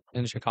 he's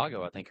in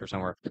Chicago, I think, or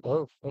somewhere.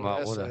 Oh, Wow,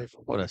 that's safe.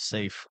 what a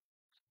safe,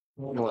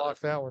 We'll lock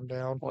that one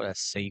down. what a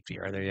safety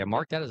right there. Yeah,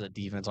 mark that as a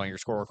defense on your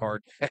scorecard.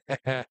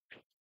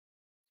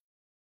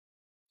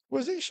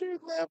 Was he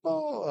shooting that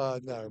ball?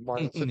 No,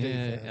 Mark, it's a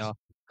defense. Yeah.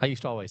 I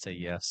used to always say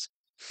yes.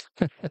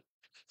 Is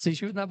he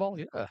shooting that ball?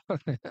 Yeah.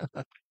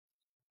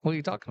 What are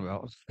you talking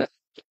about?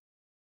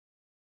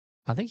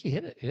 I think he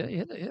hit it. Yeah, he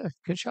hit it. Yeah,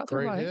 good shot there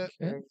Great by hit.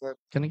 Hank. Yeah.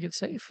 Gonna get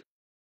safe.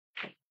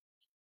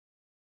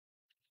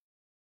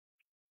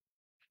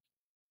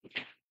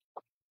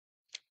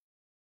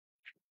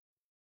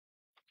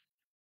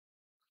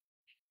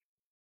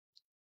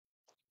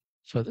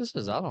 So this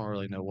is, I don't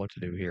really know what to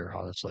do here,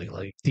 honestly.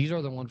 Like these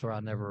are the ones where I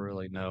never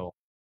really know.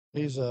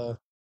 He's is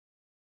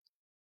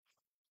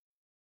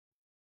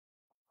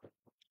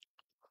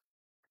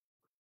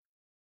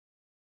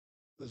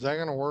that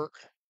gonna work?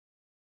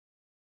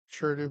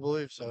 Sure do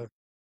believe so.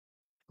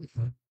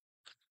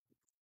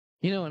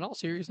 You know, in all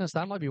seriousness,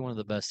 that might be one of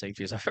the best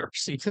safeties I've ever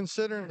seen.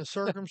 Considering the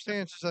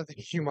circumstances, I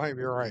think you might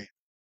be right.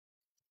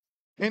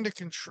 And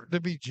to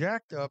be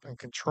jacked up and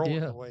controlled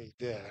Yeah. the way he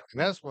did, and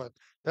that's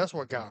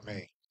what got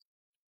me.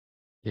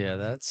 Yeah,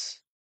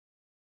 that's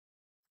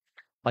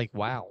like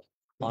wow.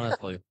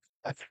 Honestly.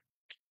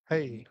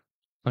 Hey,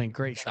 I mean,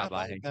 great shot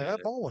by Hank.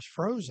 that ball was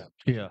frozen.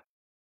 Yeah.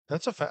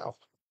 That's a foul.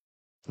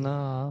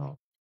 No.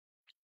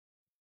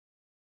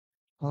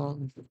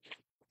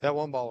 That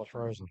one ball was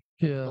frozen.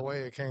 Yeah. The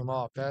way it came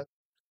off, that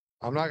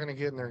I'm not going to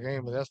get in their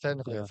game, but that's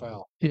technically a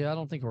foul. Yeah, I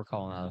don't think we're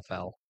calling that a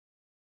foul.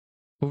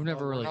 We've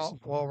never really.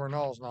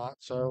 Renal's not.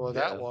 So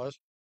that was.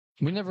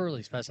 We never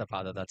really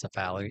specified that that's a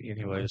foul,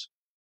 anyways.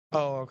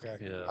 Oh, okay.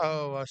 Yeah.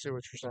 Oh, I see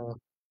what you're saying.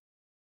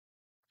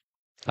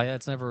 Yeah,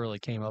 it's never really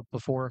came up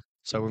before,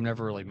 so we've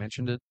never really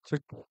mentioned it.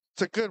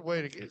 It's a good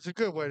way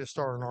to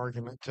start an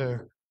argument too.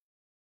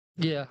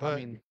 Yeah, but, I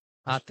mean,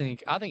 I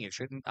think it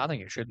shouldn't. I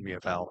think it shouldn't be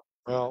a foul.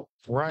 Well,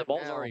 right The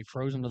ball's now, already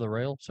frozen to the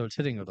rail, so it's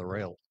hitting to the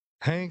rail.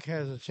 Hank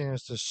has a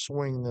chance to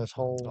swing this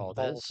whole Oh,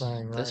 whole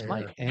thing right this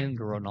might here. end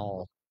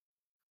Runal.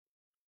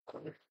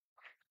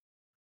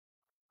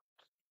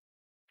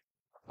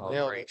 Oh,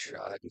 Nailed great it.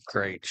 shot.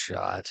 Great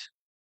shot.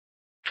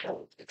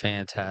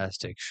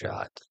 Fantastic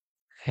shot.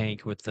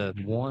 Hank with the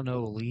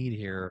 1-0 lead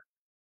here.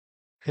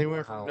 He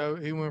went from Wow.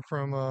 he went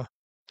from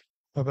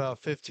about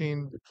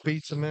 15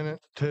 beats a minute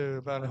to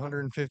about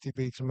 150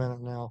 beats a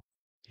minute now.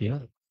 Yeah.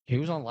 He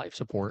was on life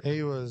support.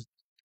 He was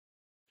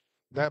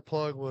that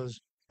plug was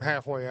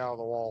halfway out of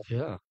the wall.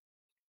 Yeah.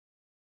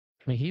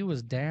 I mean, he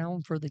was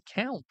down for the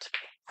count.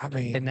 I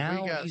mean, And we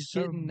now got he's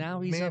so getting,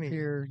 now he's up many.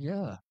 here.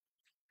 Yeah.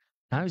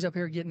 Now he's up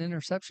here getting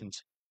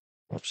interceptions.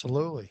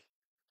 Absolutely.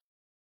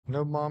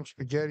 No mom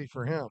spaghetti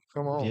for him.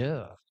 Come on.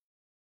 Yeah.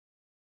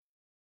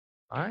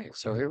 All right.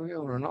 So here we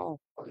go. Runal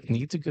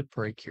needs a good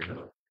break here.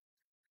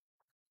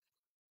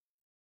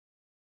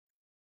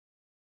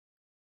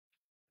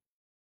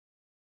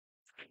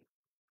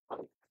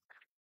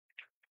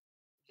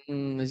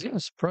 He's going to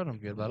spread him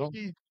good, but I don't.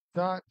 He's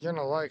not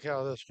gonna like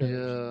how this goes.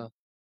 Yeah.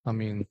 I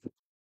mean,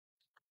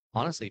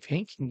 honestly, if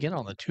Hank can get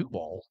on the 2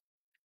 ball.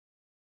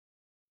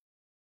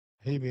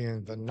 He be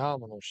in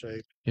phenomenal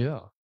shape. Yeah.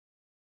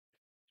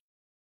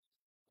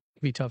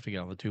 It'd be tough to get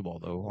on the 2 ball,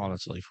 though,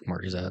 honestly, from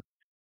where he's at.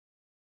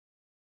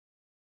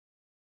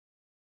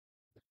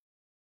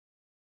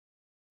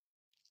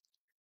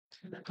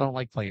 I don't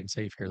like playing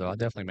safe here, though. I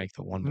definitely make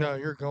the 1 ball. No,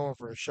 you're going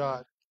for a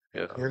shot.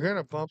 Yeah. You're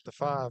gonna bump the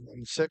 5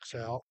 and 6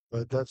 out,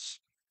 but that's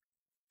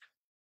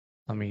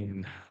I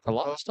mean, a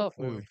lot of stuff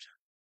boy. moved.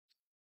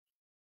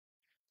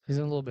 He's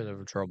in a little bit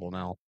of trouble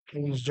now.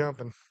 He's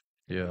jumping.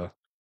 Yeah.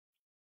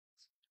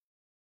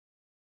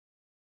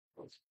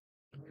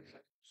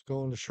 It's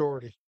going to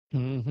shorty.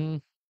 Mm-hmm.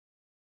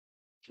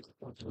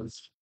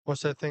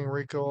 What's that thing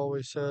Rico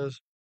always says?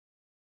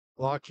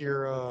 Lock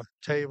your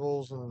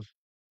tables and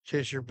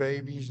kiss your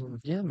babies and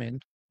Yeah, man.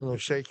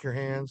 shake your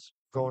hands.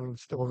 We're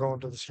going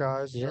to the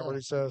skies. Is that Yeah. what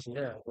he says?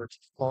 Yeah. We're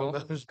Along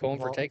going, those, going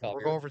for takeoff we're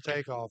here. going for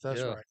takeoff. That's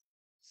Yeah. right.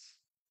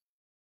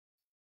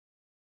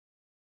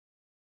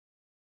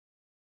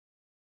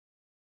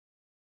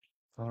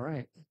 All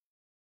right.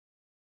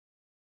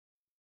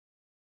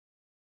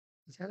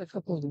 He's had a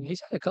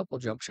couple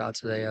jump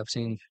shots today I've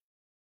seen.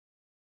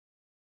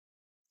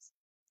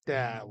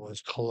 That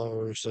was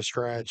close to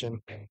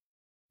scratching.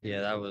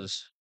 Yeah, that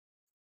was.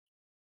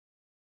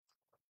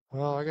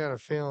 Well, I got a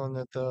feeling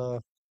that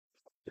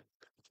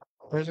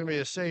there's going to be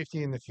a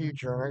safety in the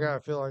future, and I got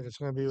to feel like it's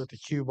going to be with the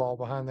cue ball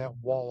behind that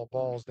wall of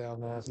balls down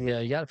there. Yeah,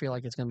 you got to feel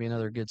like it's going to be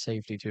another good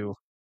safety, too.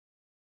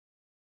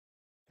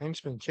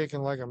 Hank's been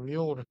kicking like a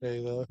mule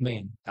today, though.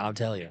 Man, I'll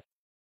tell you.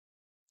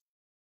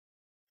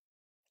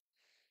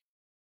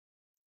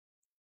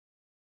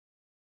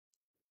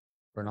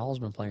 Bernal's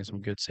been playing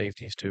some good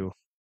safeties, too.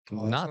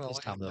 Oh, Not this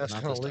time, though. that's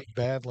Not going this to time. leak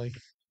badly.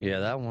 Yeah,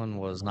 that one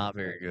was not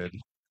very good.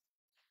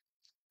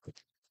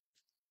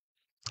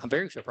 I'm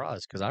very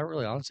surprised because I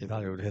really honestly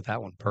thought he would hit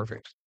that one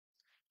perfect.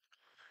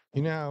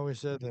 You know how I always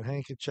said that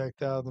Hank had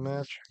checked out of the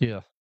match?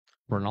 Yeah.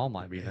 Bernal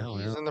might be now.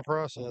 He's Yeah. in the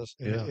process.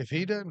 Yeah. If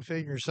he doesn't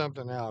figure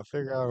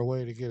out a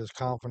way to get his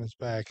confidence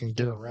back and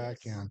get a rack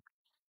in,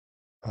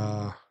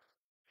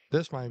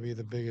 this might be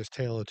the biggest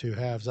tale of two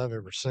halves I've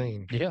ever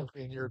seen. Yeah.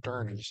 In your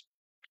tourneys.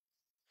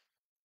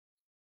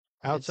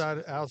 Outside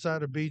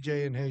of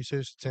BJ and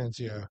Jesus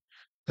Atencio,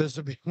 this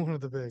would be one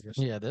of the biggest.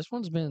 Yeah, this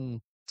one's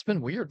been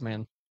weird,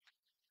 man.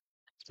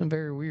 It's been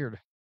very weird.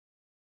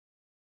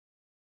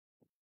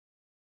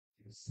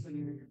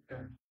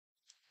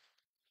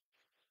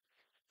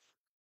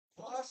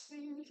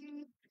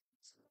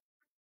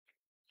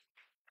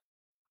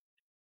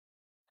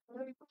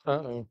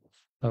 Uh-oh.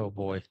 Oh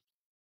boy.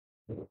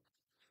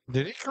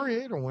 Did he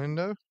create a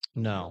window?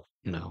 No.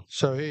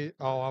 So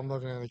I'm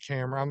looking at the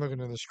camera. I'm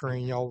looking at the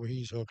screen. Y'all,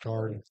 he's hooked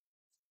hard.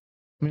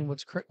 I mean,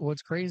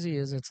 what's crazy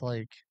is it's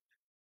like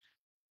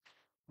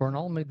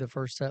Bernal made the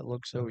first set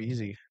look so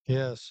easy.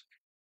 Yes.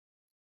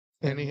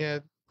 And he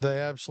had the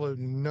absolute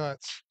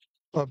nuts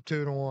up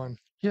 2-1.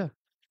 Yeah.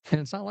 And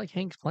it's not like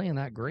Hank's playing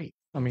that great.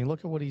 I mean, look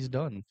at what he's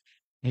done.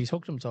 He's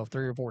hooked himself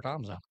 3 or 4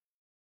 times now.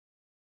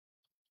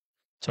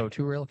 So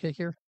 2-rail kick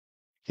here?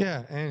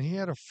 Yeah, and he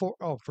had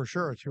for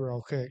sure a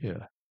 2-rail kick.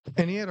 Yeah.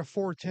 And he had a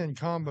 4-10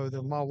 combo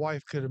that my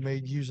wife could have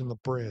made using the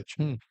bridge.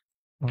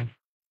 Well,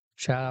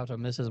 shout out to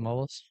Mrs.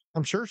 Mullis.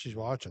 I'm sure she's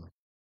watching.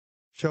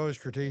 She always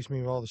critiques me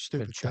with all the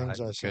stupid Good shot,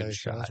 things I say. good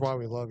So that's shot. why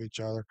we love each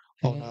other.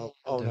 Oh no,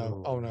 oh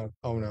no, oh no,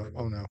 oh no,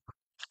 oh no.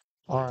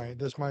 All right,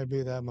 this might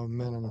be that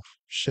momentum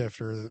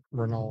shifter that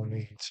Renal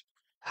needs.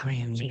 I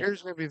mean,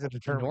 Here's going to be the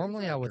determining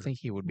normally I would factor. think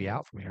he would be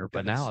out from here,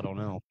 but now I don't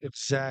know.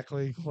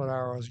 Exactly what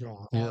I was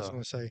going. I was Yeah.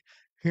 going to say,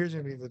 here's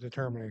going to be the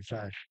determining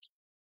factor.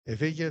 If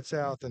he gets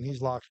out, then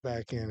he's locked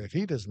back in. If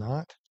he does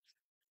not,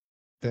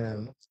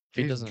 then If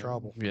he he's in doesn't,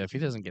 trouble. yeah, if he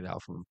doesn't get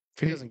out,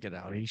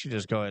 he should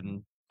just go ahead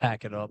and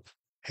pack it up.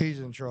 He's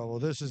in trouble.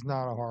 This is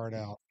not a hard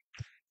out.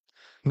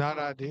 Not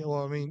ideal.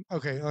 Well, I mean,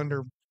 okay,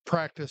 under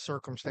practice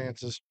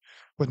circumstances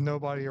with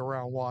nobody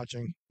around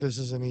watching, this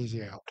is an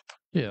easy out.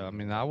 Yeah, I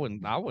mean, I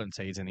wouldn't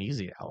say it's an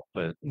easy out,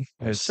 but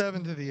it's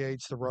 7 to the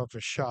 8's the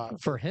roughest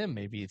shot. for him.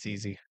 Maybe it's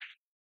easy.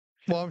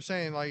 Well, I'm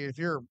saying, like, if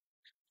you're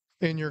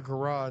in your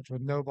garage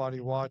with nobody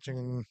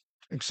watching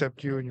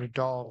except you and your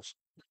dogs,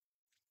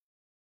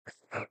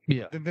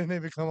 Yeah, then they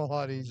become a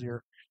lot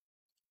easier.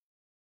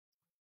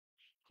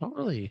 not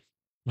really.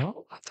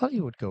 No, I thought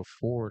you would go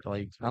forward.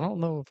 Like, I don't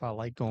know if I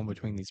like going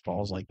between these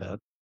balls like that.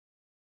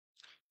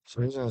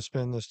 So he's going to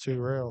spin this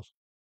 2 rails.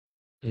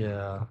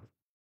 Yeah,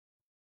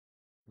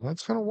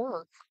 That's going to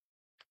work.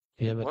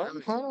 yeah, but Well,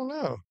 I don't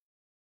know.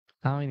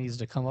 now he needs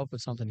to come up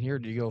with something here.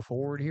 Do you go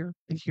forward here?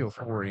 I think you go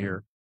forward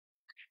here.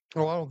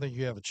 Well, I don't think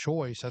you have a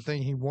choice. I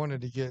think he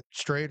wanted to get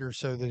straighter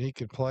so that he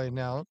could play.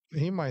 Now,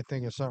 he might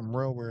think of something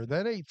real weird.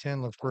 That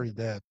 8-10 looks pretty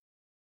dead.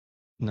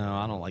 No,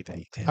 I don't like that.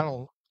 I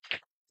don't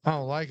I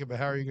don't like it, but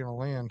how are you going to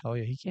land? Oh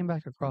yeah, he came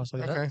back across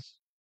like Okay. that.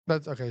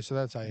 That's okay. So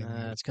that's how you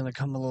land. It's gonna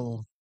come a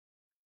little.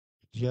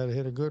 You got to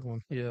hit a good one.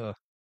 Yeah,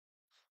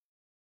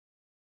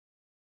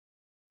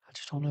 I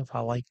just don't know if I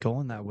like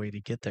going that way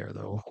to get there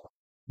though.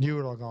 You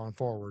would have gone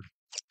forward.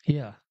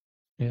 Yeah,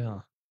 yeah.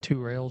 2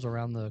 rails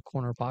around the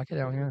corner pocket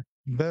out here.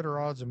 Better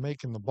odds of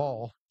making the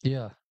ball.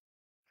 Yeah.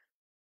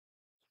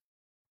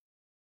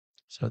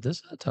 So this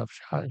is a tough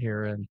shot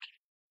here, and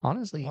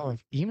honestly, Oh,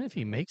 even if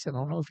he makes it, I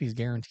don't know if he's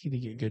guaranteed to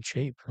get good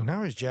shape. well,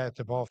 now he's jacked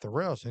up off the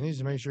rails. He needs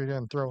to make sure he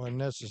doesn't throw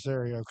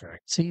unnecessary. Okay.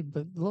 See,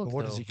 but But look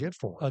what does though, he get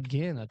for it?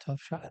 again, a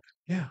tough shot.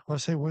 Yeah.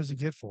 Let's say, what does he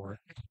get for it?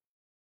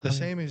 The I mean,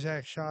 same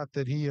exact shot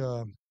that he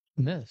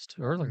missed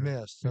earlier.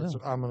 missed. Yeah. That's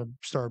I'm going to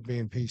start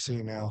being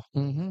PC now.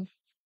 Mm-hmm.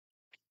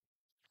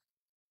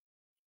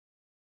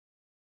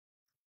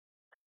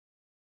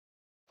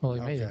 Well,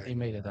 he made it. Okay. He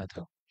made it that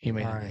time. He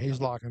made All it. right. He's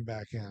locking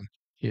back in.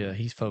 Yeah,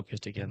 he's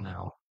focused again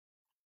now.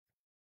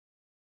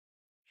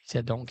 He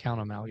said, "Don't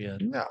count him out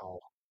yet." No.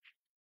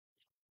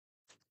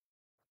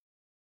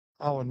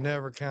 I would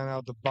never count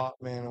out the bot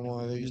man in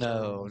one of these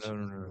No, tournaments. no,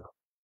 no, no,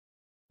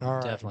 no. All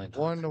right. Definitely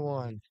not.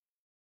 1-1.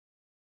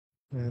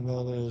 And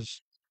that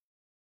is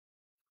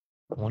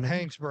One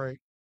Hank's break.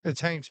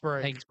 It's Hank's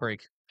break. Hank's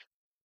break.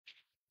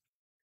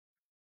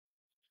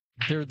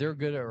 They're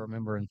good at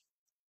remembering.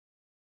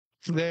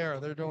 They're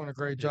doing a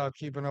great job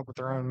keeping up with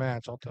their own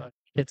match. I'll tell you.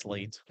 It's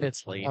late.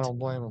 It's late. I don't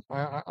blame them.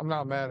 I'm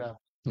not mad at them.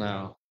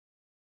 No,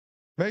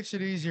 Makes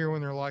it easier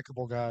when they're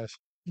likable guys.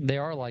 they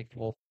are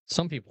likable.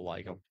 Some people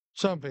like them.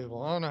 Some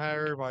people. I don't know how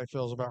everybody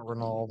feels about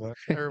Runal, but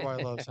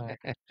everybody loves Hank.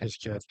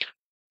 Just kidding.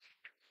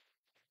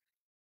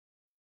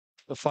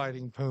 The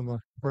fighting Puma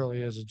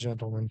really is a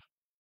gentleman.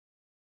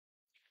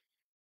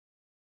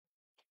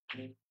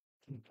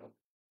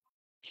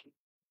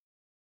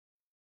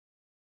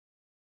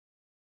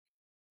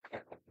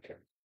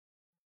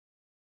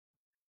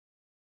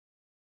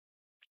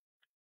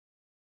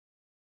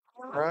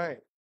 All right.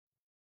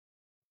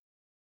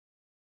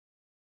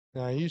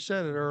 Now, you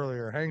said it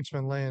earlier. Hank's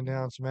been laying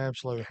down some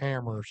absolute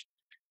hammers,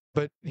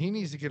 but he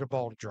needs to get a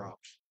ball to drop.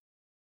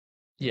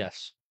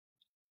 Yes.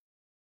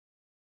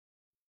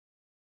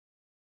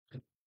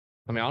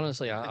 I mean,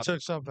 honestly, He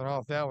took something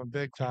off that one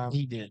big time.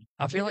 he did.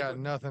 I He feel got like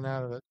nothing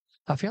out of it.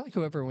 I feel like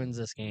whoever wins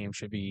this game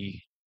should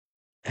be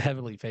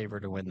heavily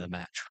favored to win the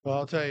match. Well,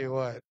 I'll tell you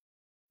what.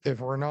 If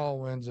Runal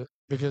wins it,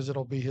 because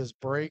it'll be his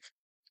break,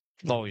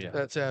 Oh yeah,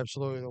 that's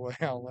absolutely the way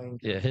I'll lean.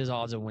 yeah. His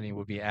odds of winning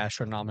would be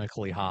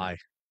astronomically high.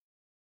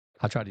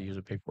 I tried to use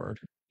a big word.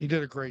 He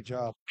did a great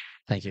job.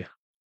 Thank you.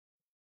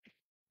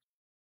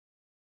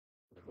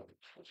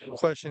 The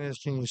question is,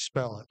 can you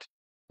spell it?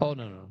 Oh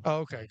no. Oh,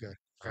 okay, good.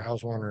 Okay, I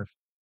was wondering.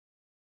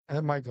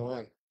 That might go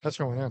in. That's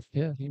going in.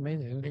 Yeah, he made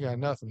it. He got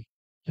nothing.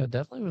 Yeah,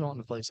 definitely was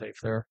wanting to play safe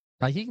there.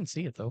 Like he can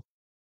see it though.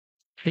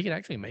 He can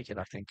actually make it.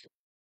 I think.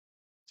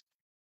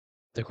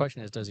 The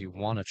question is, does he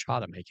want a shot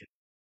to make it?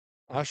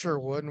 I sure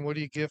wouldn't. What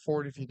do you get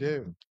for it if you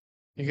do?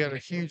 You got a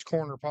huge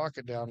corner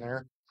pocket down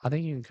there. I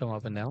think you can come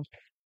up and down.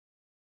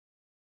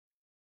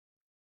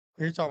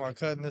 You're talking about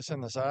cutting this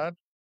in the side?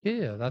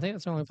 Yeah, I think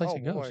that's the only place Oh,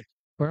 it goes. boy.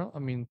 Well, I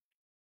mean,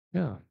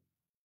 yeah.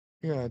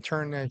 You're going to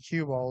turn that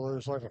cue ball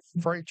loose like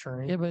a freight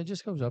train. Yeah, but it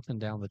just goes up and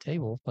down the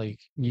table. Like,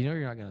 you know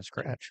you're not going to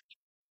scratch.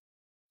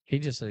 He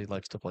just said he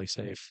likes to play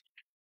safe.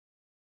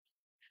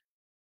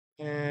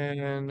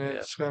 And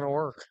it's going to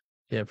work.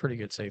 Yeah, pretty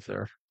good safe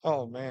there.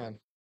 Oh, man.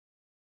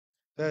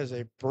 That is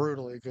a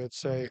brutally good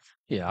save.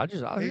 Yeah, I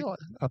feel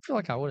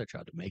like I would have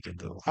tried to make it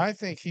though. I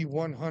think he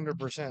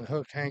 100%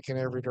 hooked Hank in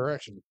every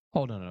direction.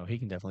 Oh no, he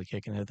can definitely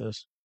kick and hit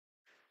this.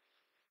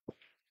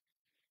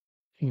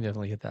 He can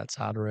definitely hit that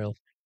side rail.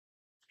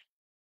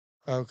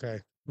 Okay.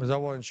 Because I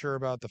wasn't sure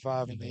about the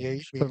 5 and the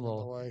 8 being in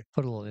the way.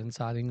 Put a little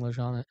inside English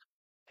on it.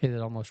 Hit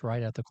it almost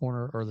right at the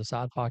corner or the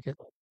side pocket.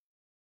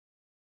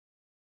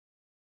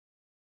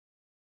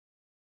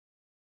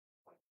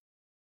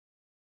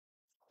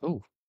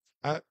 Ooh.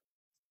 It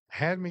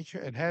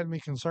had me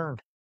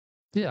concerned.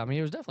 Yeah, I mean,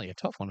 it was definitely a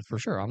tough one for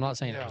sure. I'm not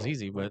saying it was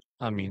easy, but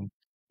I mean,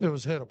 it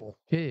was hittable.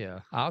 Yeah,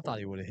 I thought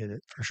he would have hit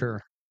it for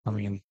sure. I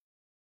mean,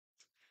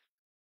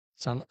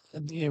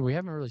 Yeah, we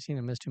haven't really seen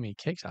him miss too many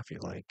kicks, I feel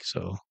like.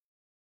 So,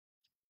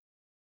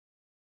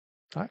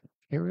 all right,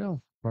 here we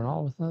go.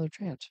 Runal with another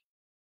chance.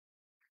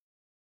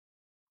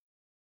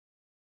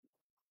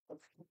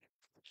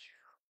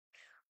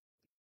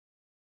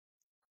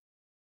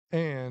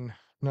 And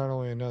not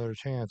only another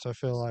chance, I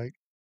feel like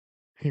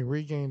he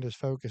regained his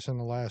focus in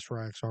the last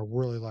rack, so I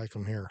really like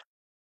him here.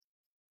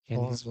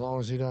 And As long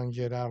as he doesn't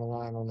get out of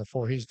line on the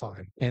floor, he's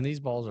fine. these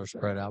balls are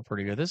spread out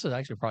pretty good. This is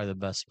actually probably the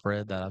best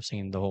spread that I've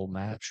seen the whole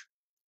match.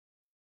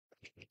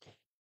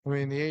 I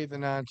mean, the 8, the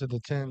 9 to the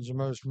 10 is the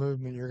most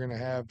movement you're going to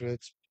have, but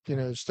it's,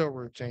 still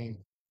routine.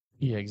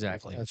 Yeah,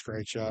 exactly. That's a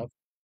great shot.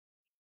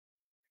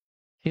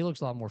 He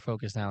looks a lot more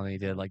focused now than he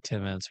did like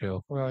 10 minutes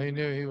ago. Well, he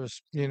knew he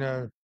was,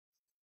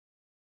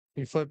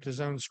 he flipped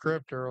his own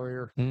script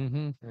earlier,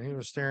 Mm-hmm. and he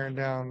was staring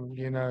down,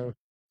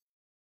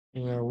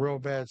 real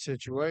bad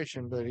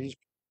situation, but he's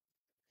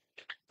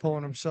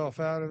pulling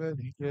himself out of it.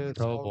 He gets,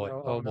 Oh oh boy. no,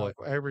 Oh oh no. boy.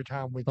 Every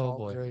time we Oh talk,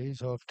 boy. Jay,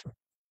 he's hooked.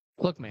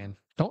 Look, man,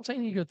 don't say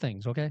any good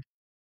things, okay?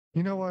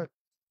 You know what?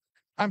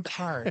 I'm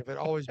tired of it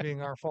always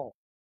being our fault.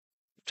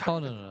 Oh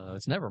no.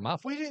 It's never my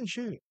fault. We didn't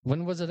shoot it.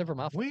 When was it ever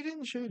my fault? We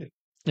didn't shoot it.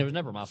 It was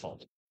never my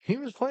fault. He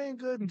was playing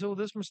good until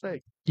this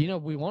mistake. Why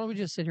don't we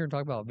just sit here and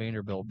talk about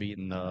Vanderbilt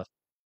beating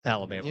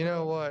Alabama? You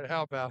know what?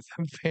 How about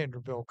them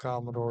Vanderbilt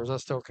Commodores? I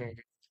still can't.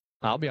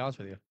 I'll be honest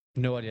with you.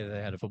 No idea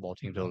they had a football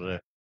team till today.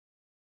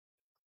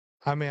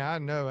 I mean, I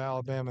know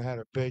Alabama had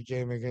a big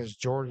game against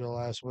Georgia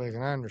last week,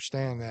 and I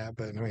understand that,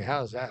 but I mean,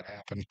 how does that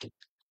happen? It's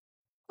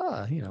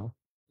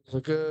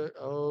a good.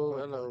 Oh,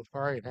 hello.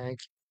 All right, Hank.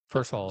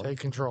 First of all, Take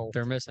control.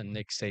 they're missing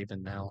Nick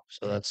Saban now,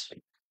 so that's.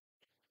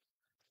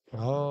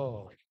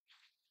 Oh,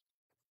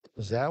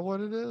 is that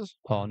what it is?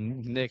 Oh,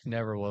 Nick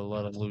never will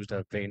let them lose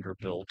to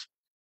Vanderbilt.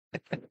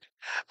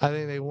 I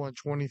think they won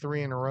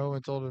 23 in a row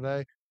until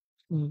today.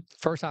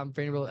 First time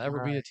Vanderbilt ever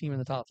All beat a right. team in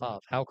the top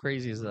 5. How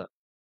crazy is that?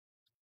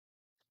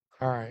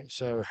 All right.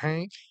 So,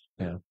 Hank,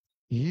 Yeah.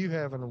 you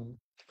have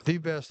the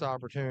best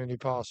opportunity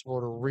possible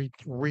to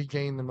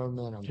regain the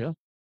momentum. Yeah.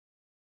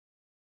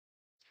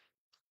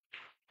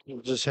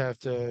 You just have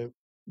to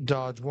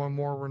dodge one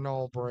more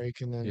Renault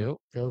break and then Yep.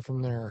 go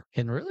from there.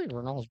 And really,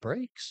 Ronald's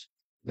breaks.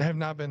 They have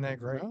not been that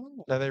great.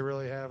 No. No, they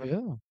really haven't.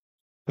 Yeah.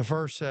 The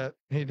first set,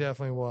 he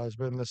definitely was,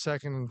 but in the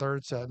second and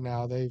third set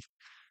now,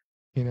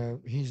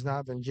 he's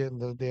not been getting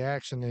the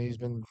action that he's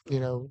been,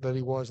 that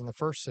he was in the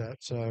first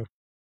set. So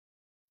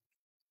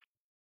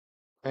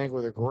Hank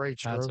with a great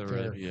That's stroke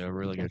a there.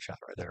 really good shot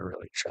right there.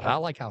 Really good shot. I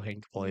like how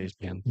Hank plays,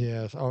 man.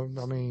 Yes. Oh,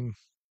 I mean,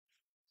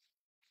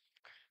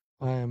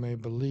 I am a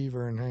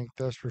believer in Hank,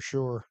 that's for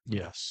sure.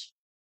 Yes.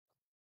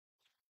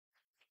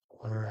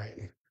 All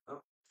right.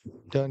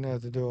 Doesn't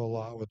have to do a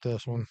lot with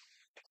this one.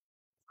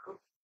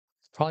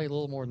 Probably a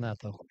little more than that,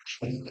 though.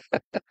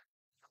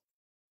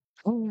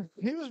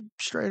 He was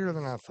straighter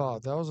than I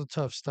thought. That was a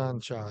tough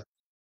stun shot.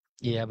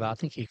 Yeah, but I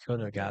think he could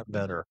have got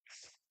better.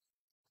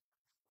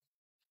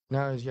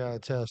 Now he's got a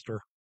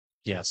tester.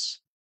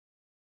 Yes.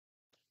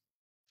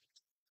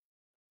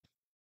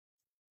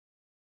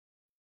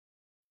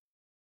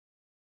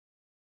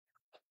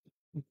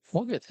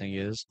 One good thing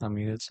is, I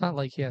mean, it's not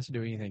like he has to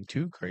do anything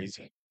too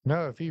crazy.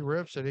 No, if he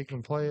rips it, he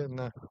can play it in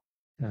the.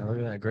 Yeah, look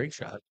at that great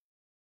shot.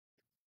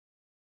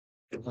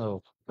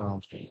 Oh, How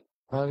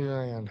did he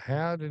land?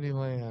 How did he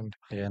land?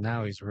 yeah,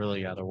 now he's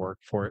really got to work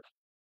for it.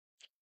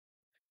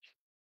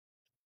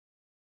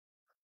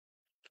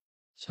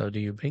 So do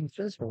you pink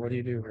this or what do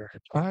you do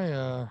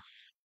here?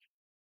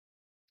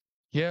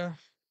 Yeah,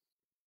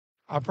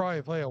 I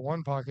probably play a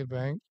one pocket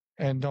bank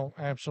and don't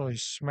absolutely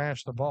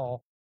smash the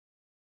ball.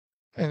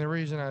 And the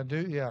reason I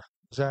do, yeah,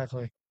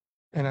 exactly.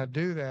 And I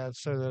do that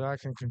so that I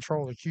can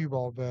control the cue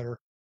ball better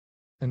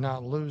and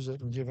not lose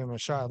it and give him a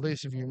shot. At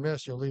least if you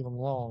miss, you'll leave him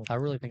long. I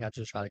really think I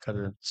just try to cut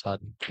it inside.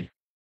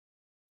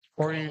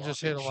 Or you can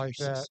just hit it like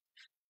that.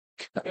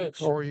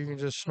 Or you can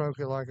just smoke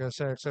it like I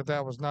said, except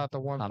that was not the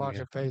one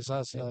pocket pace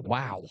I said.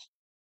 Wow.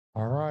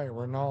 All right,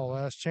 Renal,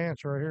 last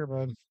chance right here,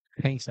 bud.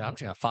 Hank said, I'm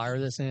just going to fire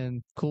this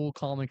in. Cool,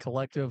 calm, and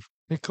collective.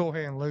 He cool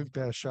hand Luke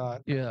that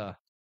shot. Yeah.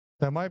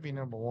 That might be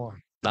number one.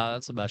 Nah,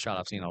 that's the best shot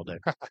I've seen all day.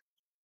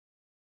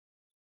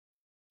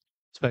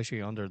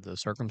 Especially under the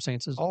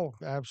circumstances. Oh,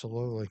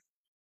 absolutely.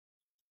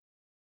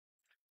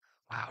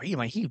 Wow,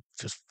 he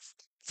just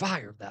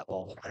fired that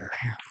ball there.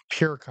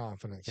 Pure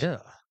confidence. Yeah.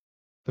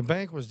 The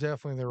bank was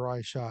definitely the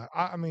right shot.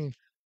 I mean,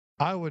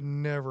 I would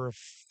never have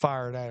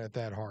fired at it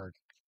that hard.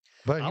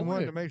 But he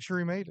wanted to make sure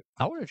he made it.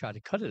 I would have tried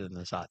to cut it in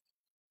the side.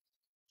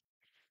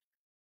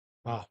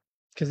 Wow.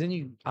 Because then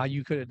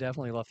you could have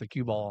definitely left the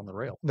cue ball on the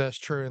rail. That's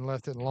true, and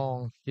left it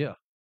long. Yeah.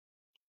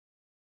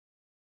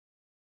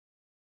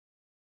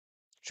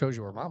 Shows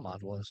you where my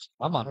mind was.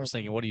 My mind was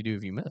thinking, what do you do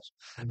if you miss?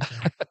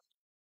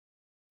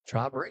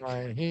 Try break.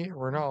 Right.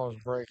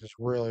 Ronaldo's break is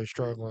really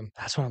struggling.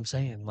 That's what I'm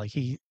saying. Like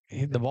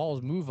the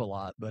balls move a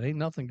lot, but ain't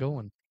nothing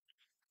going.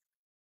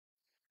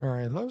 All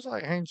right. Looks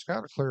like Hank's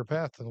got a clear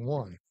path to the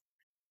one.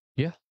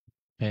 Yeah.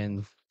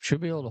 And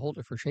should be able to hold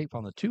it for shape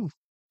on the 2.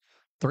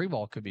 3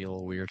 ball could be a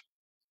little weird.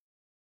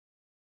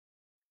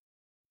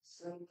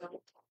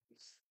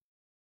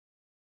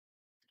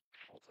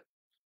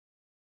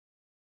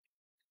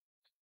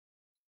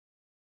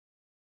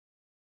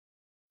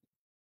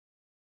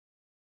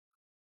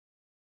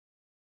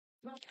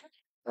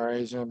 All right,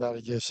 he's about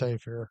to get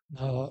safe here.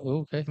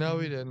 Okay. No,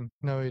 he didn't.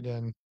 No, he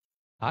didn't.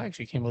 I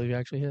actually can't believe he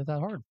actually hit it that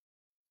hard.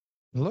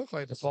 It looked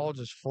like the ball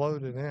just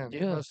floated in.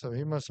 Yeah.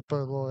 He must have put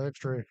a little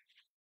extra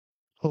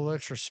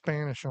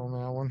Spanish on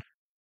that one.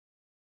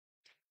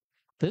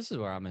 This is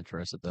where I'm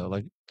interested, though.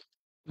 Like,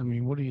 I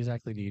mean, what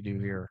exactly do you do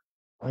here?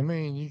 I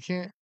mean, you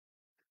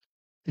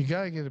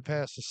got to get it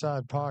past the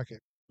side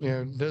pocket. You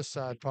know, this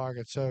side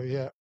pocket. So,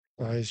 yeah,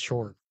 he's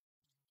short.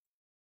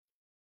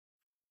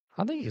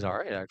 I think he's all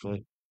right,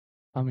 actually.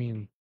 I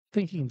mean, I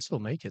think he can still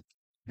make it.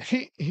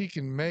 He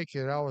can make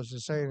it. I was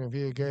just saying if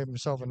he had gave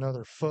himself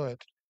another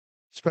foot,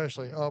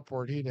 especially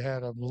upward, he'd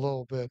had a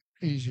little bit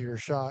easier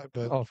shot.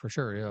 But Oh, for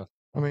sure, yeah.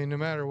 I mean, no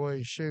matter what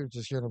he shoots,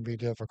 it's going to be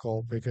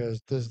difficult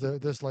because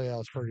this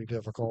layout's pretty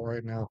difficult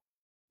right now.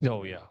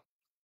 Oh, yeah.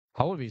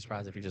 I would be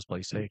surprised if he just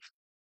plays safe.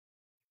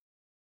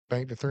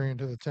 Bank the 3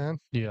 into the 10,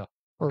 Yeah.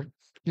 or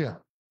yeah,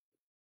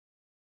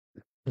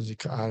 was he?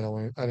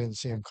 I didn't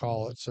see him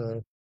call it.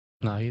 So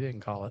No, he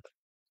didn't call it.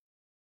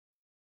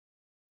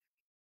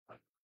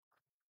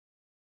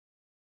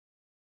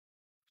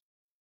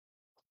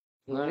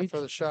 went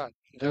for the shot.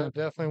 Yeah.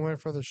 Definitely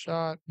went for the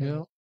shot.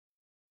 Yeah.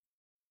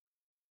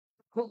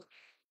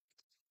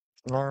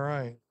 All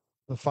right,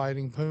 the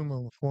Fighting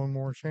Puma with one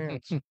more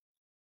chance.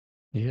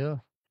 Yeah.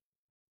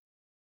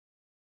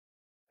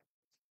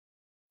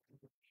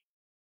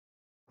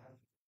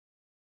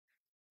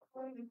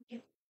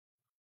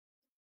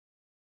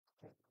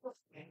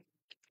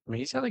 I mean,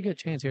 he's got a good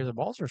chance here. The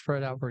balls are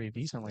spread out pretty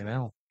decently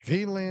now. If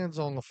he lands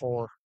on the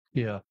 4,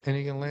 Yeah. and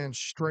he can land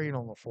straight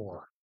on the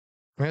 4.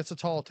 I mean, it's a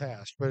tall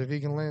task, but if he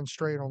can land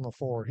straight on the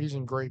 4, he's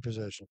in great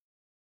position.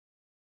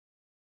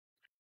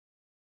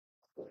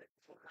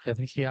 I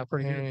think he got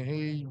pretty good. And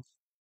he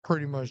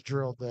pretty much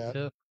drilled that.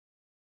 Yeah.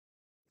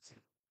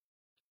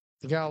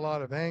 He got a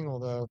lot of angle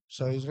though,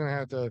 so he's going to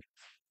have to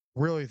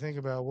really think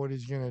about what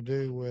he's going to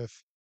do with,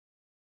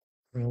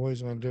 what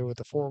he's going to do with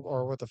the 4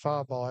 or with the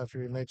 5 ball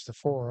after he makes the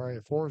 4. All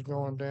right, 4's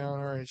going down.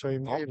 All right, so he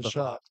made a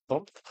shot.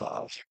 Bump the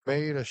 5.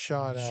 Made a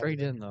shot out. Straight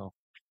in though.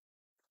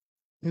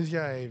 He's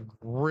got a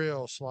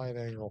real slight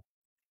angle.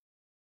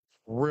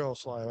 Real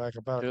slight, like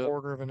about a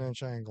quarter of an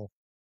inch angle.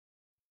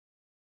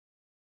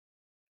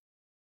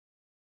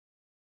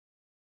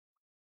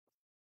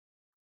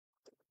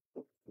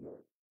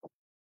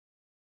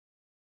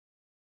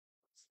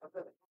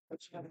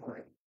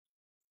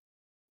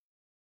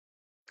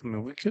 I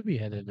mean, we could be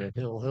headed to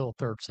Hill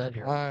third set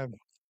here. I've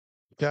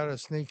got a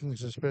sneaking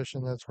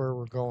suspicion that's where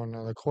we're going.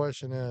 Now the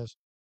question is,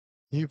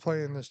 you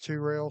playing this 2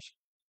 rails?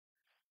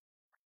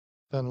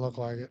 Doesn't look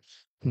like it.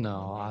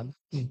 No, I'm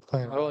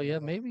Playing. oh yeah,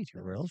 maybe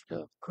 2 rails.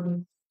 Yeah.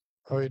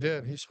 Oh, he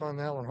did. He spun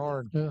that one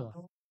hard. Yeah.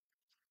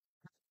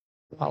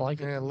 I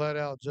like And it. it let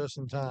out just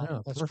in time.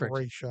 Yeah, That's perfect. a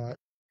great shot.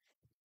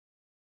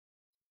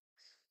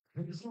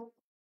 And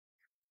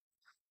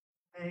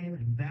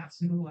that's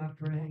who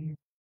left Ray.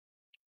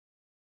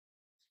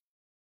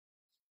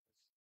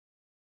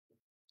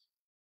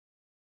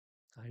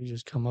 You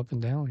just come up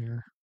and down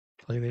here.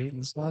 Play the 8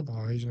 and slide.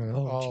 Oh, he's gonna.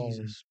 Oh,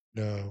 Jesus.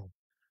 No,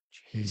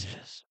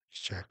 Jesus. he's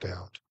checked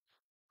out.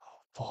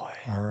 Oh boy.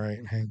 All right,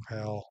 Hank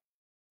Powell.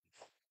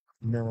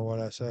 Remember what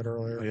I said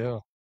earlier? Yeah.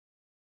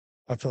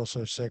 I feel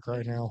so sick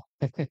right now,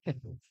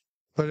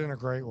 but in a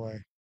great way.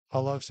 I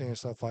love seeing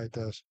stuff like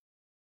this.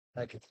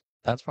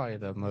 That's probably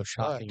the most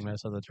shocking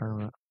miss of the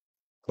tournament.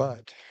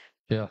 But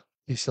Yeah.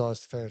 he still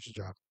has to finish the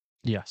job.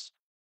 Yes.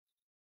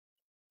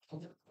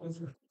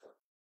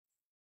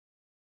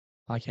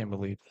 I can't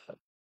believe that.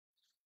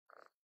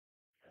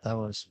 That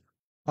was.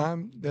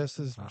 This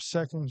is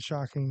second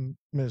shocking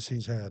miss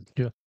he's had.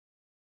 Yeah.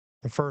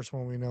 The first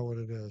one we know what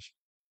it is.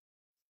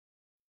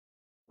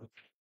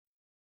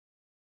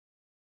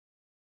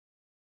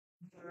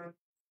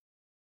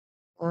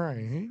 All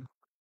right,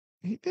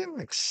 he didn't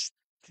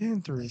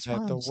extend through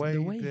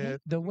that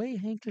The way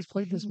Hank has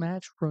played this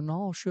match,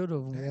 Runal should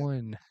have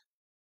won.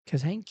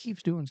 Because Hank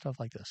keeps doing stuff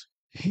like this.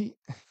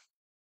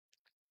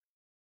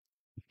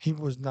 He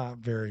was not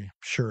very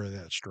sure of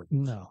that straight.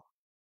 No.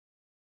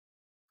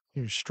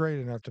 He was straight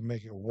enough to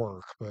make it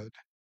work, but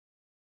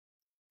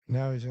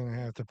now he's going to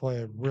have to play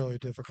it really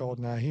difficult.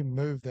 Now he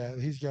moved that.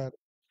 He's got.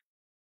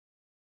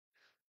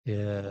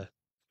 Yeah.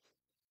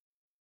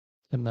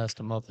 It messed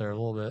him up there a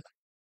little bit.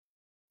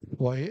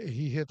 Well,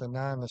 he hit the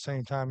 9 the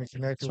same time he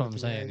connected. That's what I'm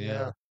saying.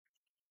 Yeah.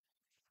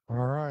 All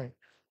right.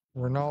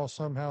 Renal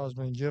somehow has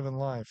been given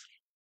life.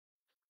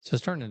 So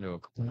it's turned into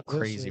a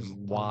crazy,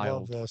 wild. I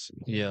love this.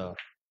 Yeah.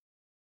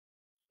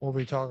 We'll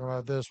be talking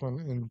about this one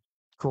in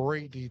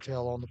great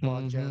detail on the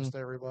podcast,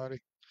 everybody.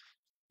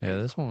 Yeah,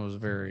 this one was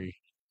very.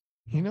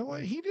 You know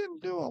what? He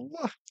didn't do a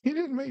lot. He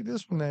didn't make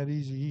this one that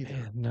easy either.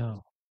 Man,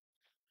 no.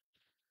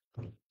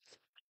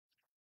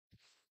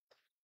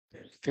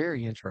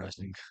 Very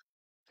interesting.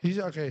 He's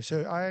okay.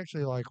 So I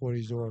actually like what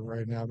he's doing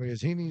right now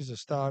because he needs to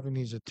stop. He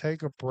needs to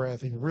take a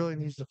breath. He really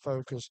needs to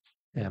focus.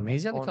 Yeah, I mean,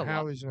 he's got on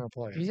how he's going to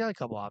play. He's got a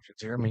couple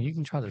options here. I mean, you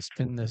can try to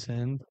spin this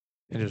in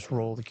and just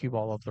roll the cue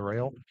ball up the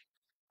rail.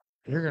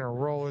 You're going to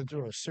roll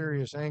into a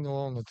serious angle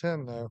on the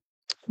 10, though.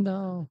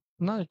 No,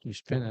 Not if you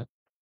spin it.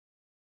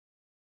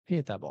 He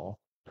hit that ball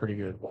pretty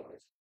good.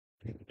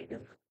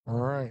 All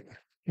right.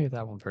 He hit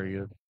that one pretty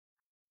good.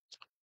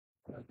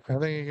 I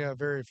think he got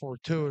very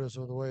fortuitous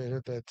with the way it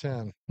hit that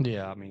 10.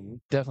 Yeah, I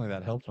mean, definitely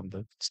that helped him,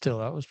 but still,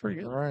 that was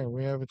pretty All good. right,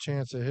 we have a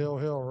chance at Hill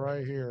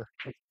right here.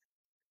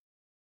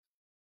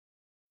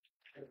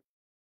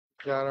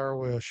 Got our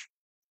wish.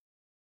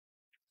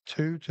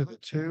 2 to the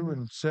 2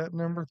 and set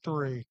number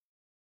 3.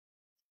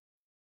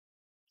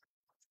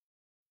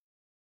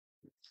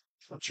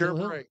 What's your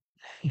Hill. break?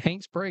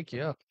 Hank's break,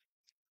 yeah.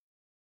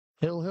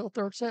 Hill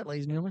third set,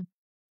 ladies and gentlemen.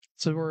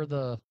 So where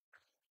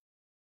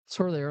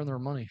they earn their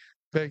money.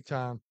 Big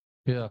time.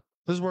 Yeah.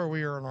 This is where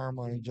we earn our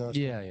money,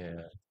 Justin. Yeah.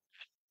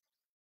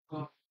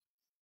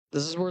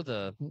 This is where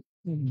the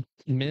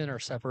men are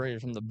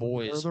separated from the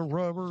Where boys. the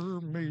rubber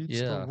meets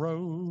the Yeah.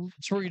 road.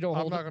 It's where you don't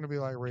I'm hold. not going to be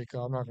like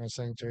Rico. I'm not going to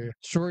sing to you.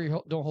 It's where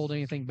you don't hold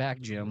anything back,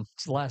 Jim.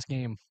 It's the last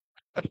game.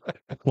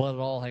 Let it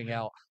all hang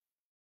out.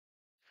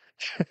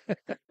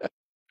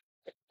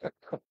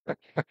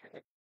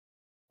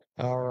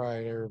 All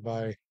right,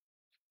 everybody.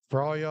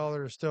 For all y'all that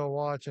are still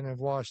watching and have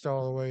watched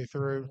all the way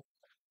through,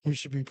 you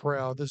should be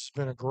proud. This has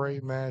been a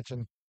great match,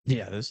 and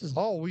Yeah, this is.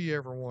 all we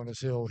ever want is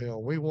Hill.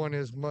 We want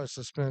as much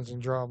suspense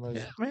and drama as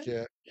Yeah, we man.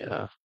 get.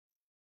 Yeah.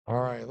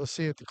 All right, let's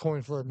see if the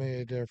coin flip made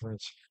a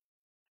difference.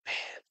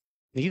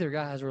 Neither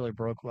guy has really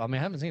broke. I mean,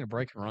 I haven't seen a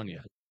break and run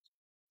yet.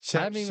 I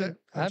haven't even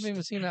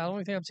seen. I don't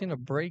even think I've seen a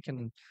break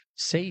and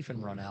safe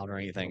and run out or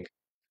anything.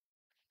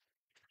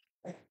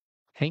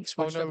 Hank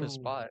switched up his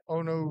spot.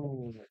 Oh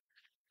no!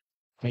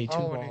 Made 2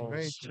 and he made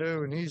balls.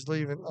 2, and he's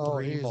leaving. Oh,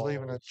 3 he's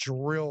leaving a balls.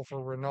 drill for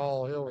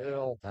Runal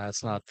Hill.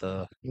 That's not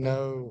the.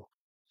 No.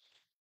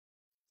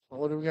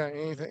 What do we got?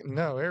 Anything?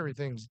 No,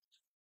 everything's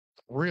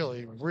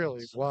really,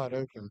 really wide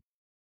open.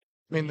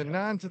 I mean, the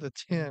 9 to the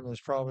 10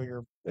 is probably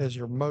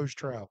your most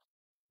trout.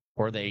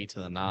 Or the 8 to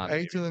the 9.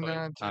 8 to the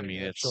 9. I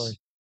mean, actually.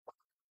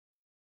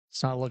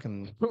 it's not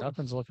looking.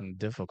 Nothing's looking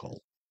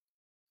difficult.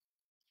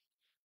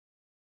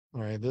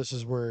 All right, this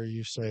is where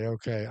you say,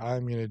 okay,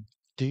 I'm going to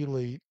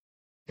delete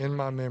in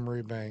my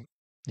memory bank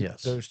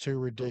Yes. those 2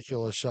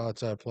 ridiculous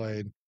shots I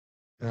played,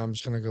 and I'm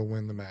just going to go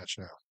win the match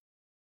now.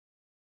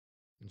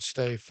 And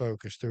stay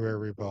focused through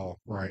every ball.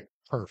 Right.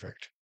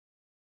 Perfect.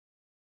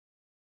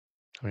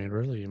 I mean,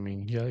 really. I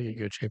mean, you gotta get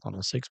good shape on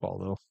the 6 ball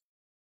though.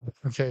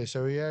 Okay,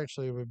 so he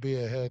actually would be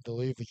ahead to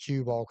leave the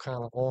cue ball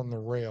kind of on the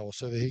rail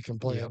so that he can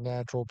play a Yep.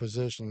 natural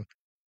position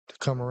to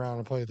come around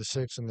and play the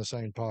 6 in the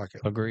same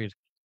pocket. Agreed.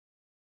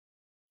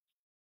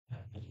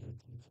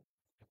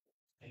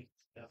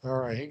 All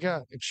right, he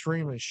got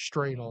extremely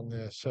straight on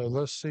this. So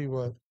let's see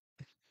what.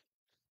 I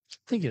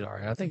think he's all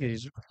right. I think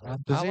he's.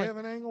 Does he have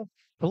an angle?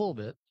 A little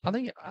bit. I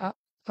think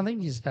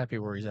he's happy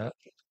where he's at.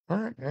 All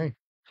right, hey.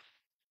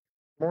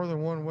 More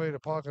than one way to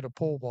pocket a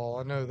pool ball.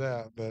 I know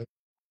that, but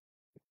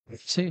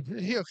See,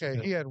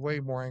 he had way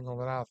more angle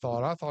than I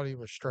thought. I thought he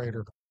was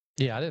straighter.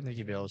 yeah, I didn't think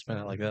he'd be able to spin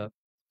it like that.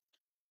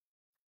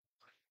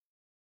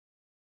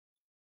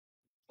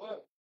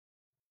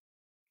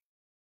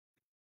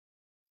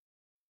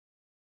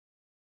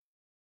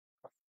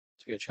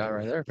 It's a good shot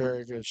right there.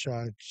 Very good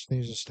shot. Just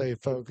needs to stay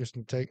focused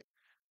and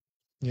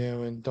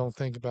and don't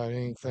think about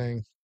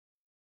anything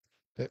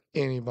that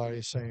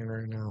anybody's saying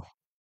right now.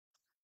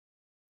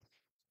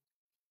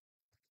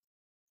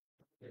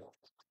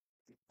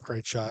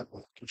 Great shot.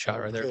 Good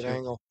shot right there Good too.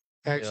 angle.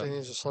 Actually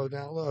needs to slow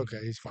down. Okay,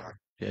 he's fine.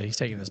 Yeah, he's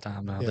taking his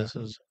time now. Yeah. This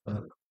is.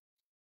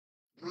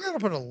 We got to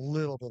put a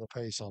little bit of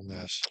pace on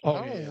this. Oh,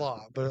 Not a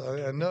lot, but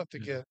enough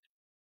to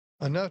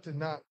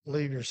not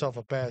leave yourself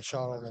a bad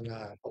shot on the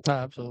 9.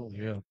 Absolutely,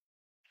 yeah.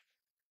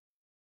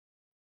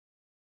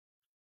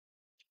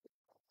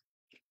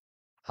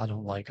 I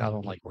don't like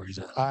where he's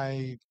at.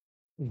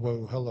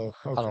 Whoa, hello.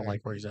 Okay. I don't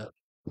like where he's at.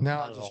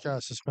 Now I just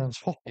got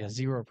suspenseful. Yeah,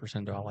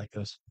 0% do I like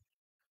this.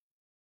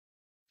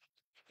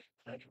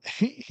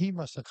 He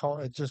must have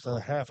called it just a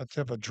half a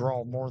tip of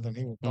draw more than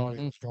he thought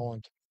he was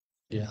going to.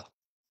 Yeah.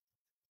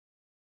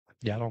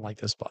 Yeah, I don't like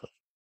this spot.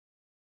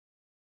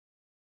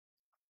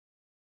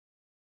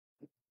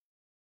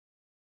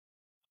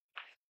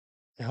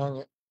 He hung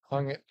it.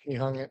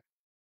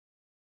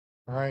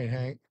 All right,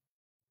 Hank.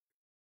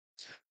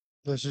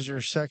 This is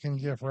your second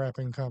gift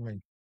wrapping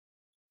coming.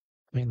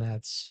 I mean,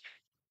 that's.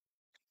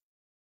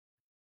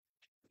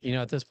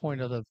 At this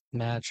point of the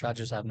match, I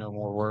just have no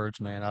more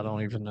words, man. I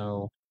don't even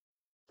know.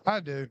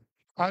 I do.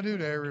 I do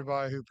to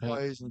everybody who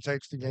plays and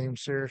takes the game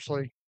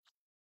seriously.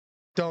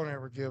 Don't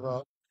ever give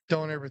up.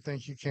 Don't ever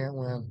think you can't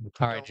win.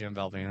 All right, Jim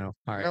Valvino. All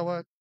right. You know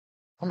what?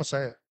 I'm going to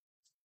say it.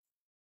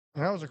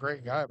 And that was a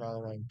great guy, by the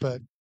way.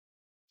 But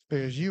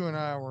because you and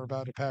I were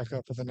about to pack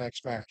up for the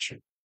next match.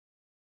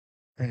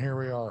 And here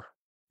we are.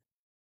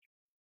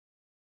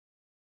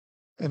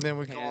 And then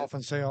we go off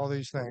and say all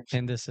these things.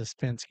 And the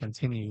suspense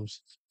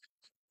continues.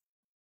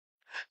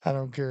 I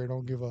don't care.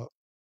 Don't give up.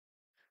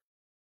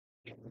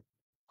 It's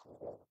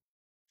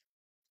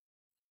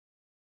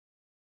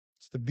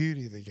the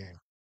beauty of the game.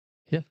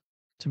 Yeah.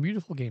 It's a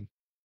beautiful game.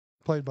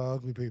 Played by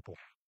ugly people.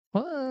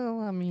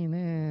 Well, I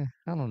mean,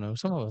 I don't know.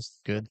 Some of us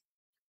good.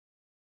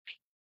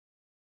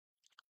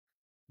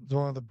 It's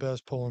one of the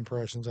best pull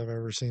impressions I've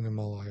ever seen in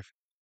my life.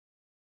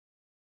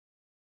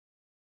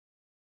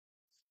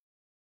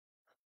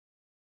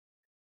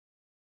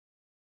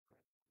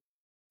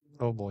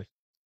 Oh boy.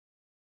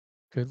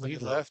 Good He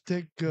lead. left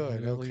it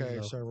good. Good lead, Okay,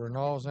 though. so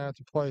Renal's gonna have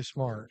to play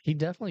smart. He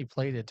definitely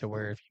played it to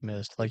where if he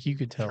missed, like you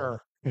could tell.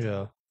 Sure.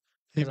 Yeah.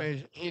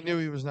 He knew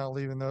he was not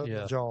leaving the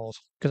Yeah. jaws.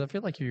 Because I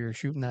feel like if you're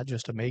shooting that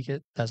just to make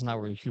it, that's not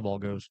where the cue ball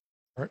goes.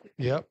 Right.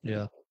 Yep.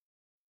 Yeah.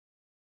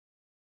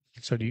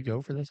 So do you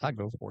go for this? I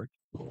go for it.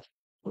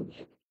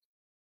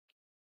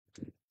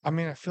 I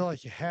mean, I feel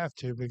like you have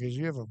to because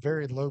you have a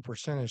very low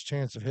percentage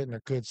chance of hitting a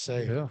good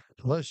save. Yeah.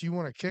 Unless you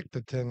want to kick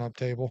the 10 up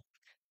table.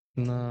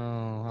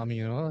 No, I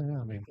mean, well,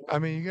 yeah, I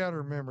mean, you got to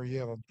remember you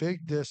have a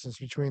big distance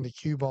between the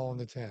cue ball and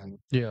the 10.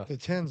 yeah. The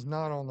 10's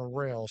not on the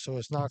rail, so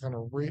it's not going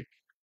to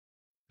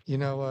You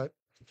know what?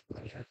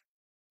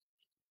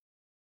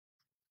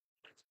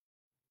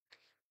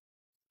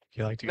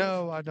 You like to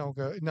No, I don't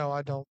go. No,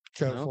 I don't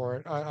go No? for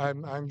it.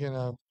 I'm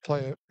gonna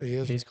play it. He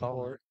is He's for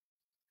calling. it.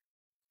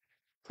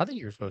 I think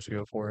you're supposed to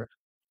go for it.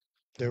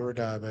 Do or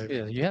die, baby.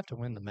 Yeah, you have to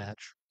win the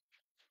match.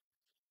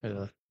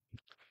 Yeah.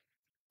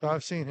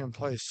 I've seen him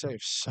play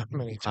safe so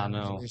many I times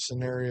in know. these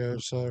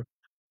scenarios, so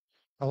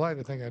I like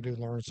to think I do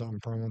learn something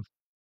from him.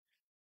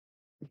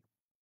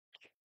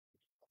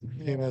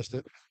 He missed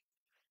it.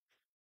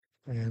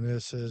 And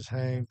this is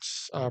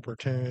Hank's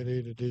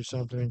opportunity to do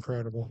something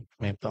incredible.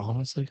 Man, but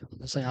honestly,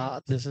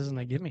 this isn't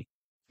a gimme.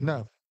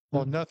 No.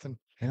 Well, nothing.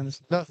 And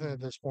this, Nothing at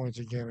this point's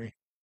a gimme.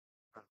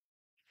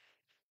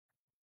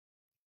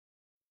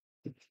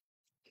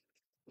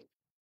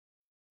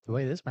 the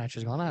way this match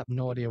is going, I have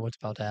no idea what's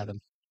about to happen.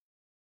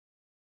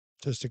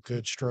 Just a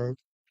good stroke.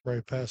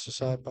 Right past the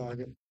side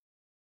pocket.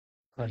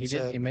 He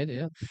did. He made it,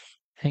 yeah.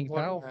 Hank What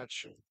a Powell.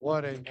 match.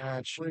 What a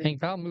match. Hank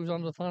Powell moves on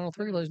to the final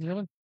three, ladies and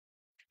gentlemen.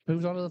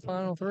 Moves on to the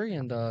final three,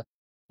 and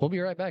we'll be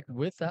right back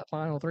with that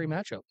final three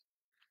matchup.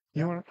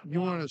 You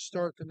want to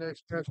start the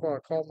next match while I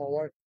call my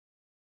wife?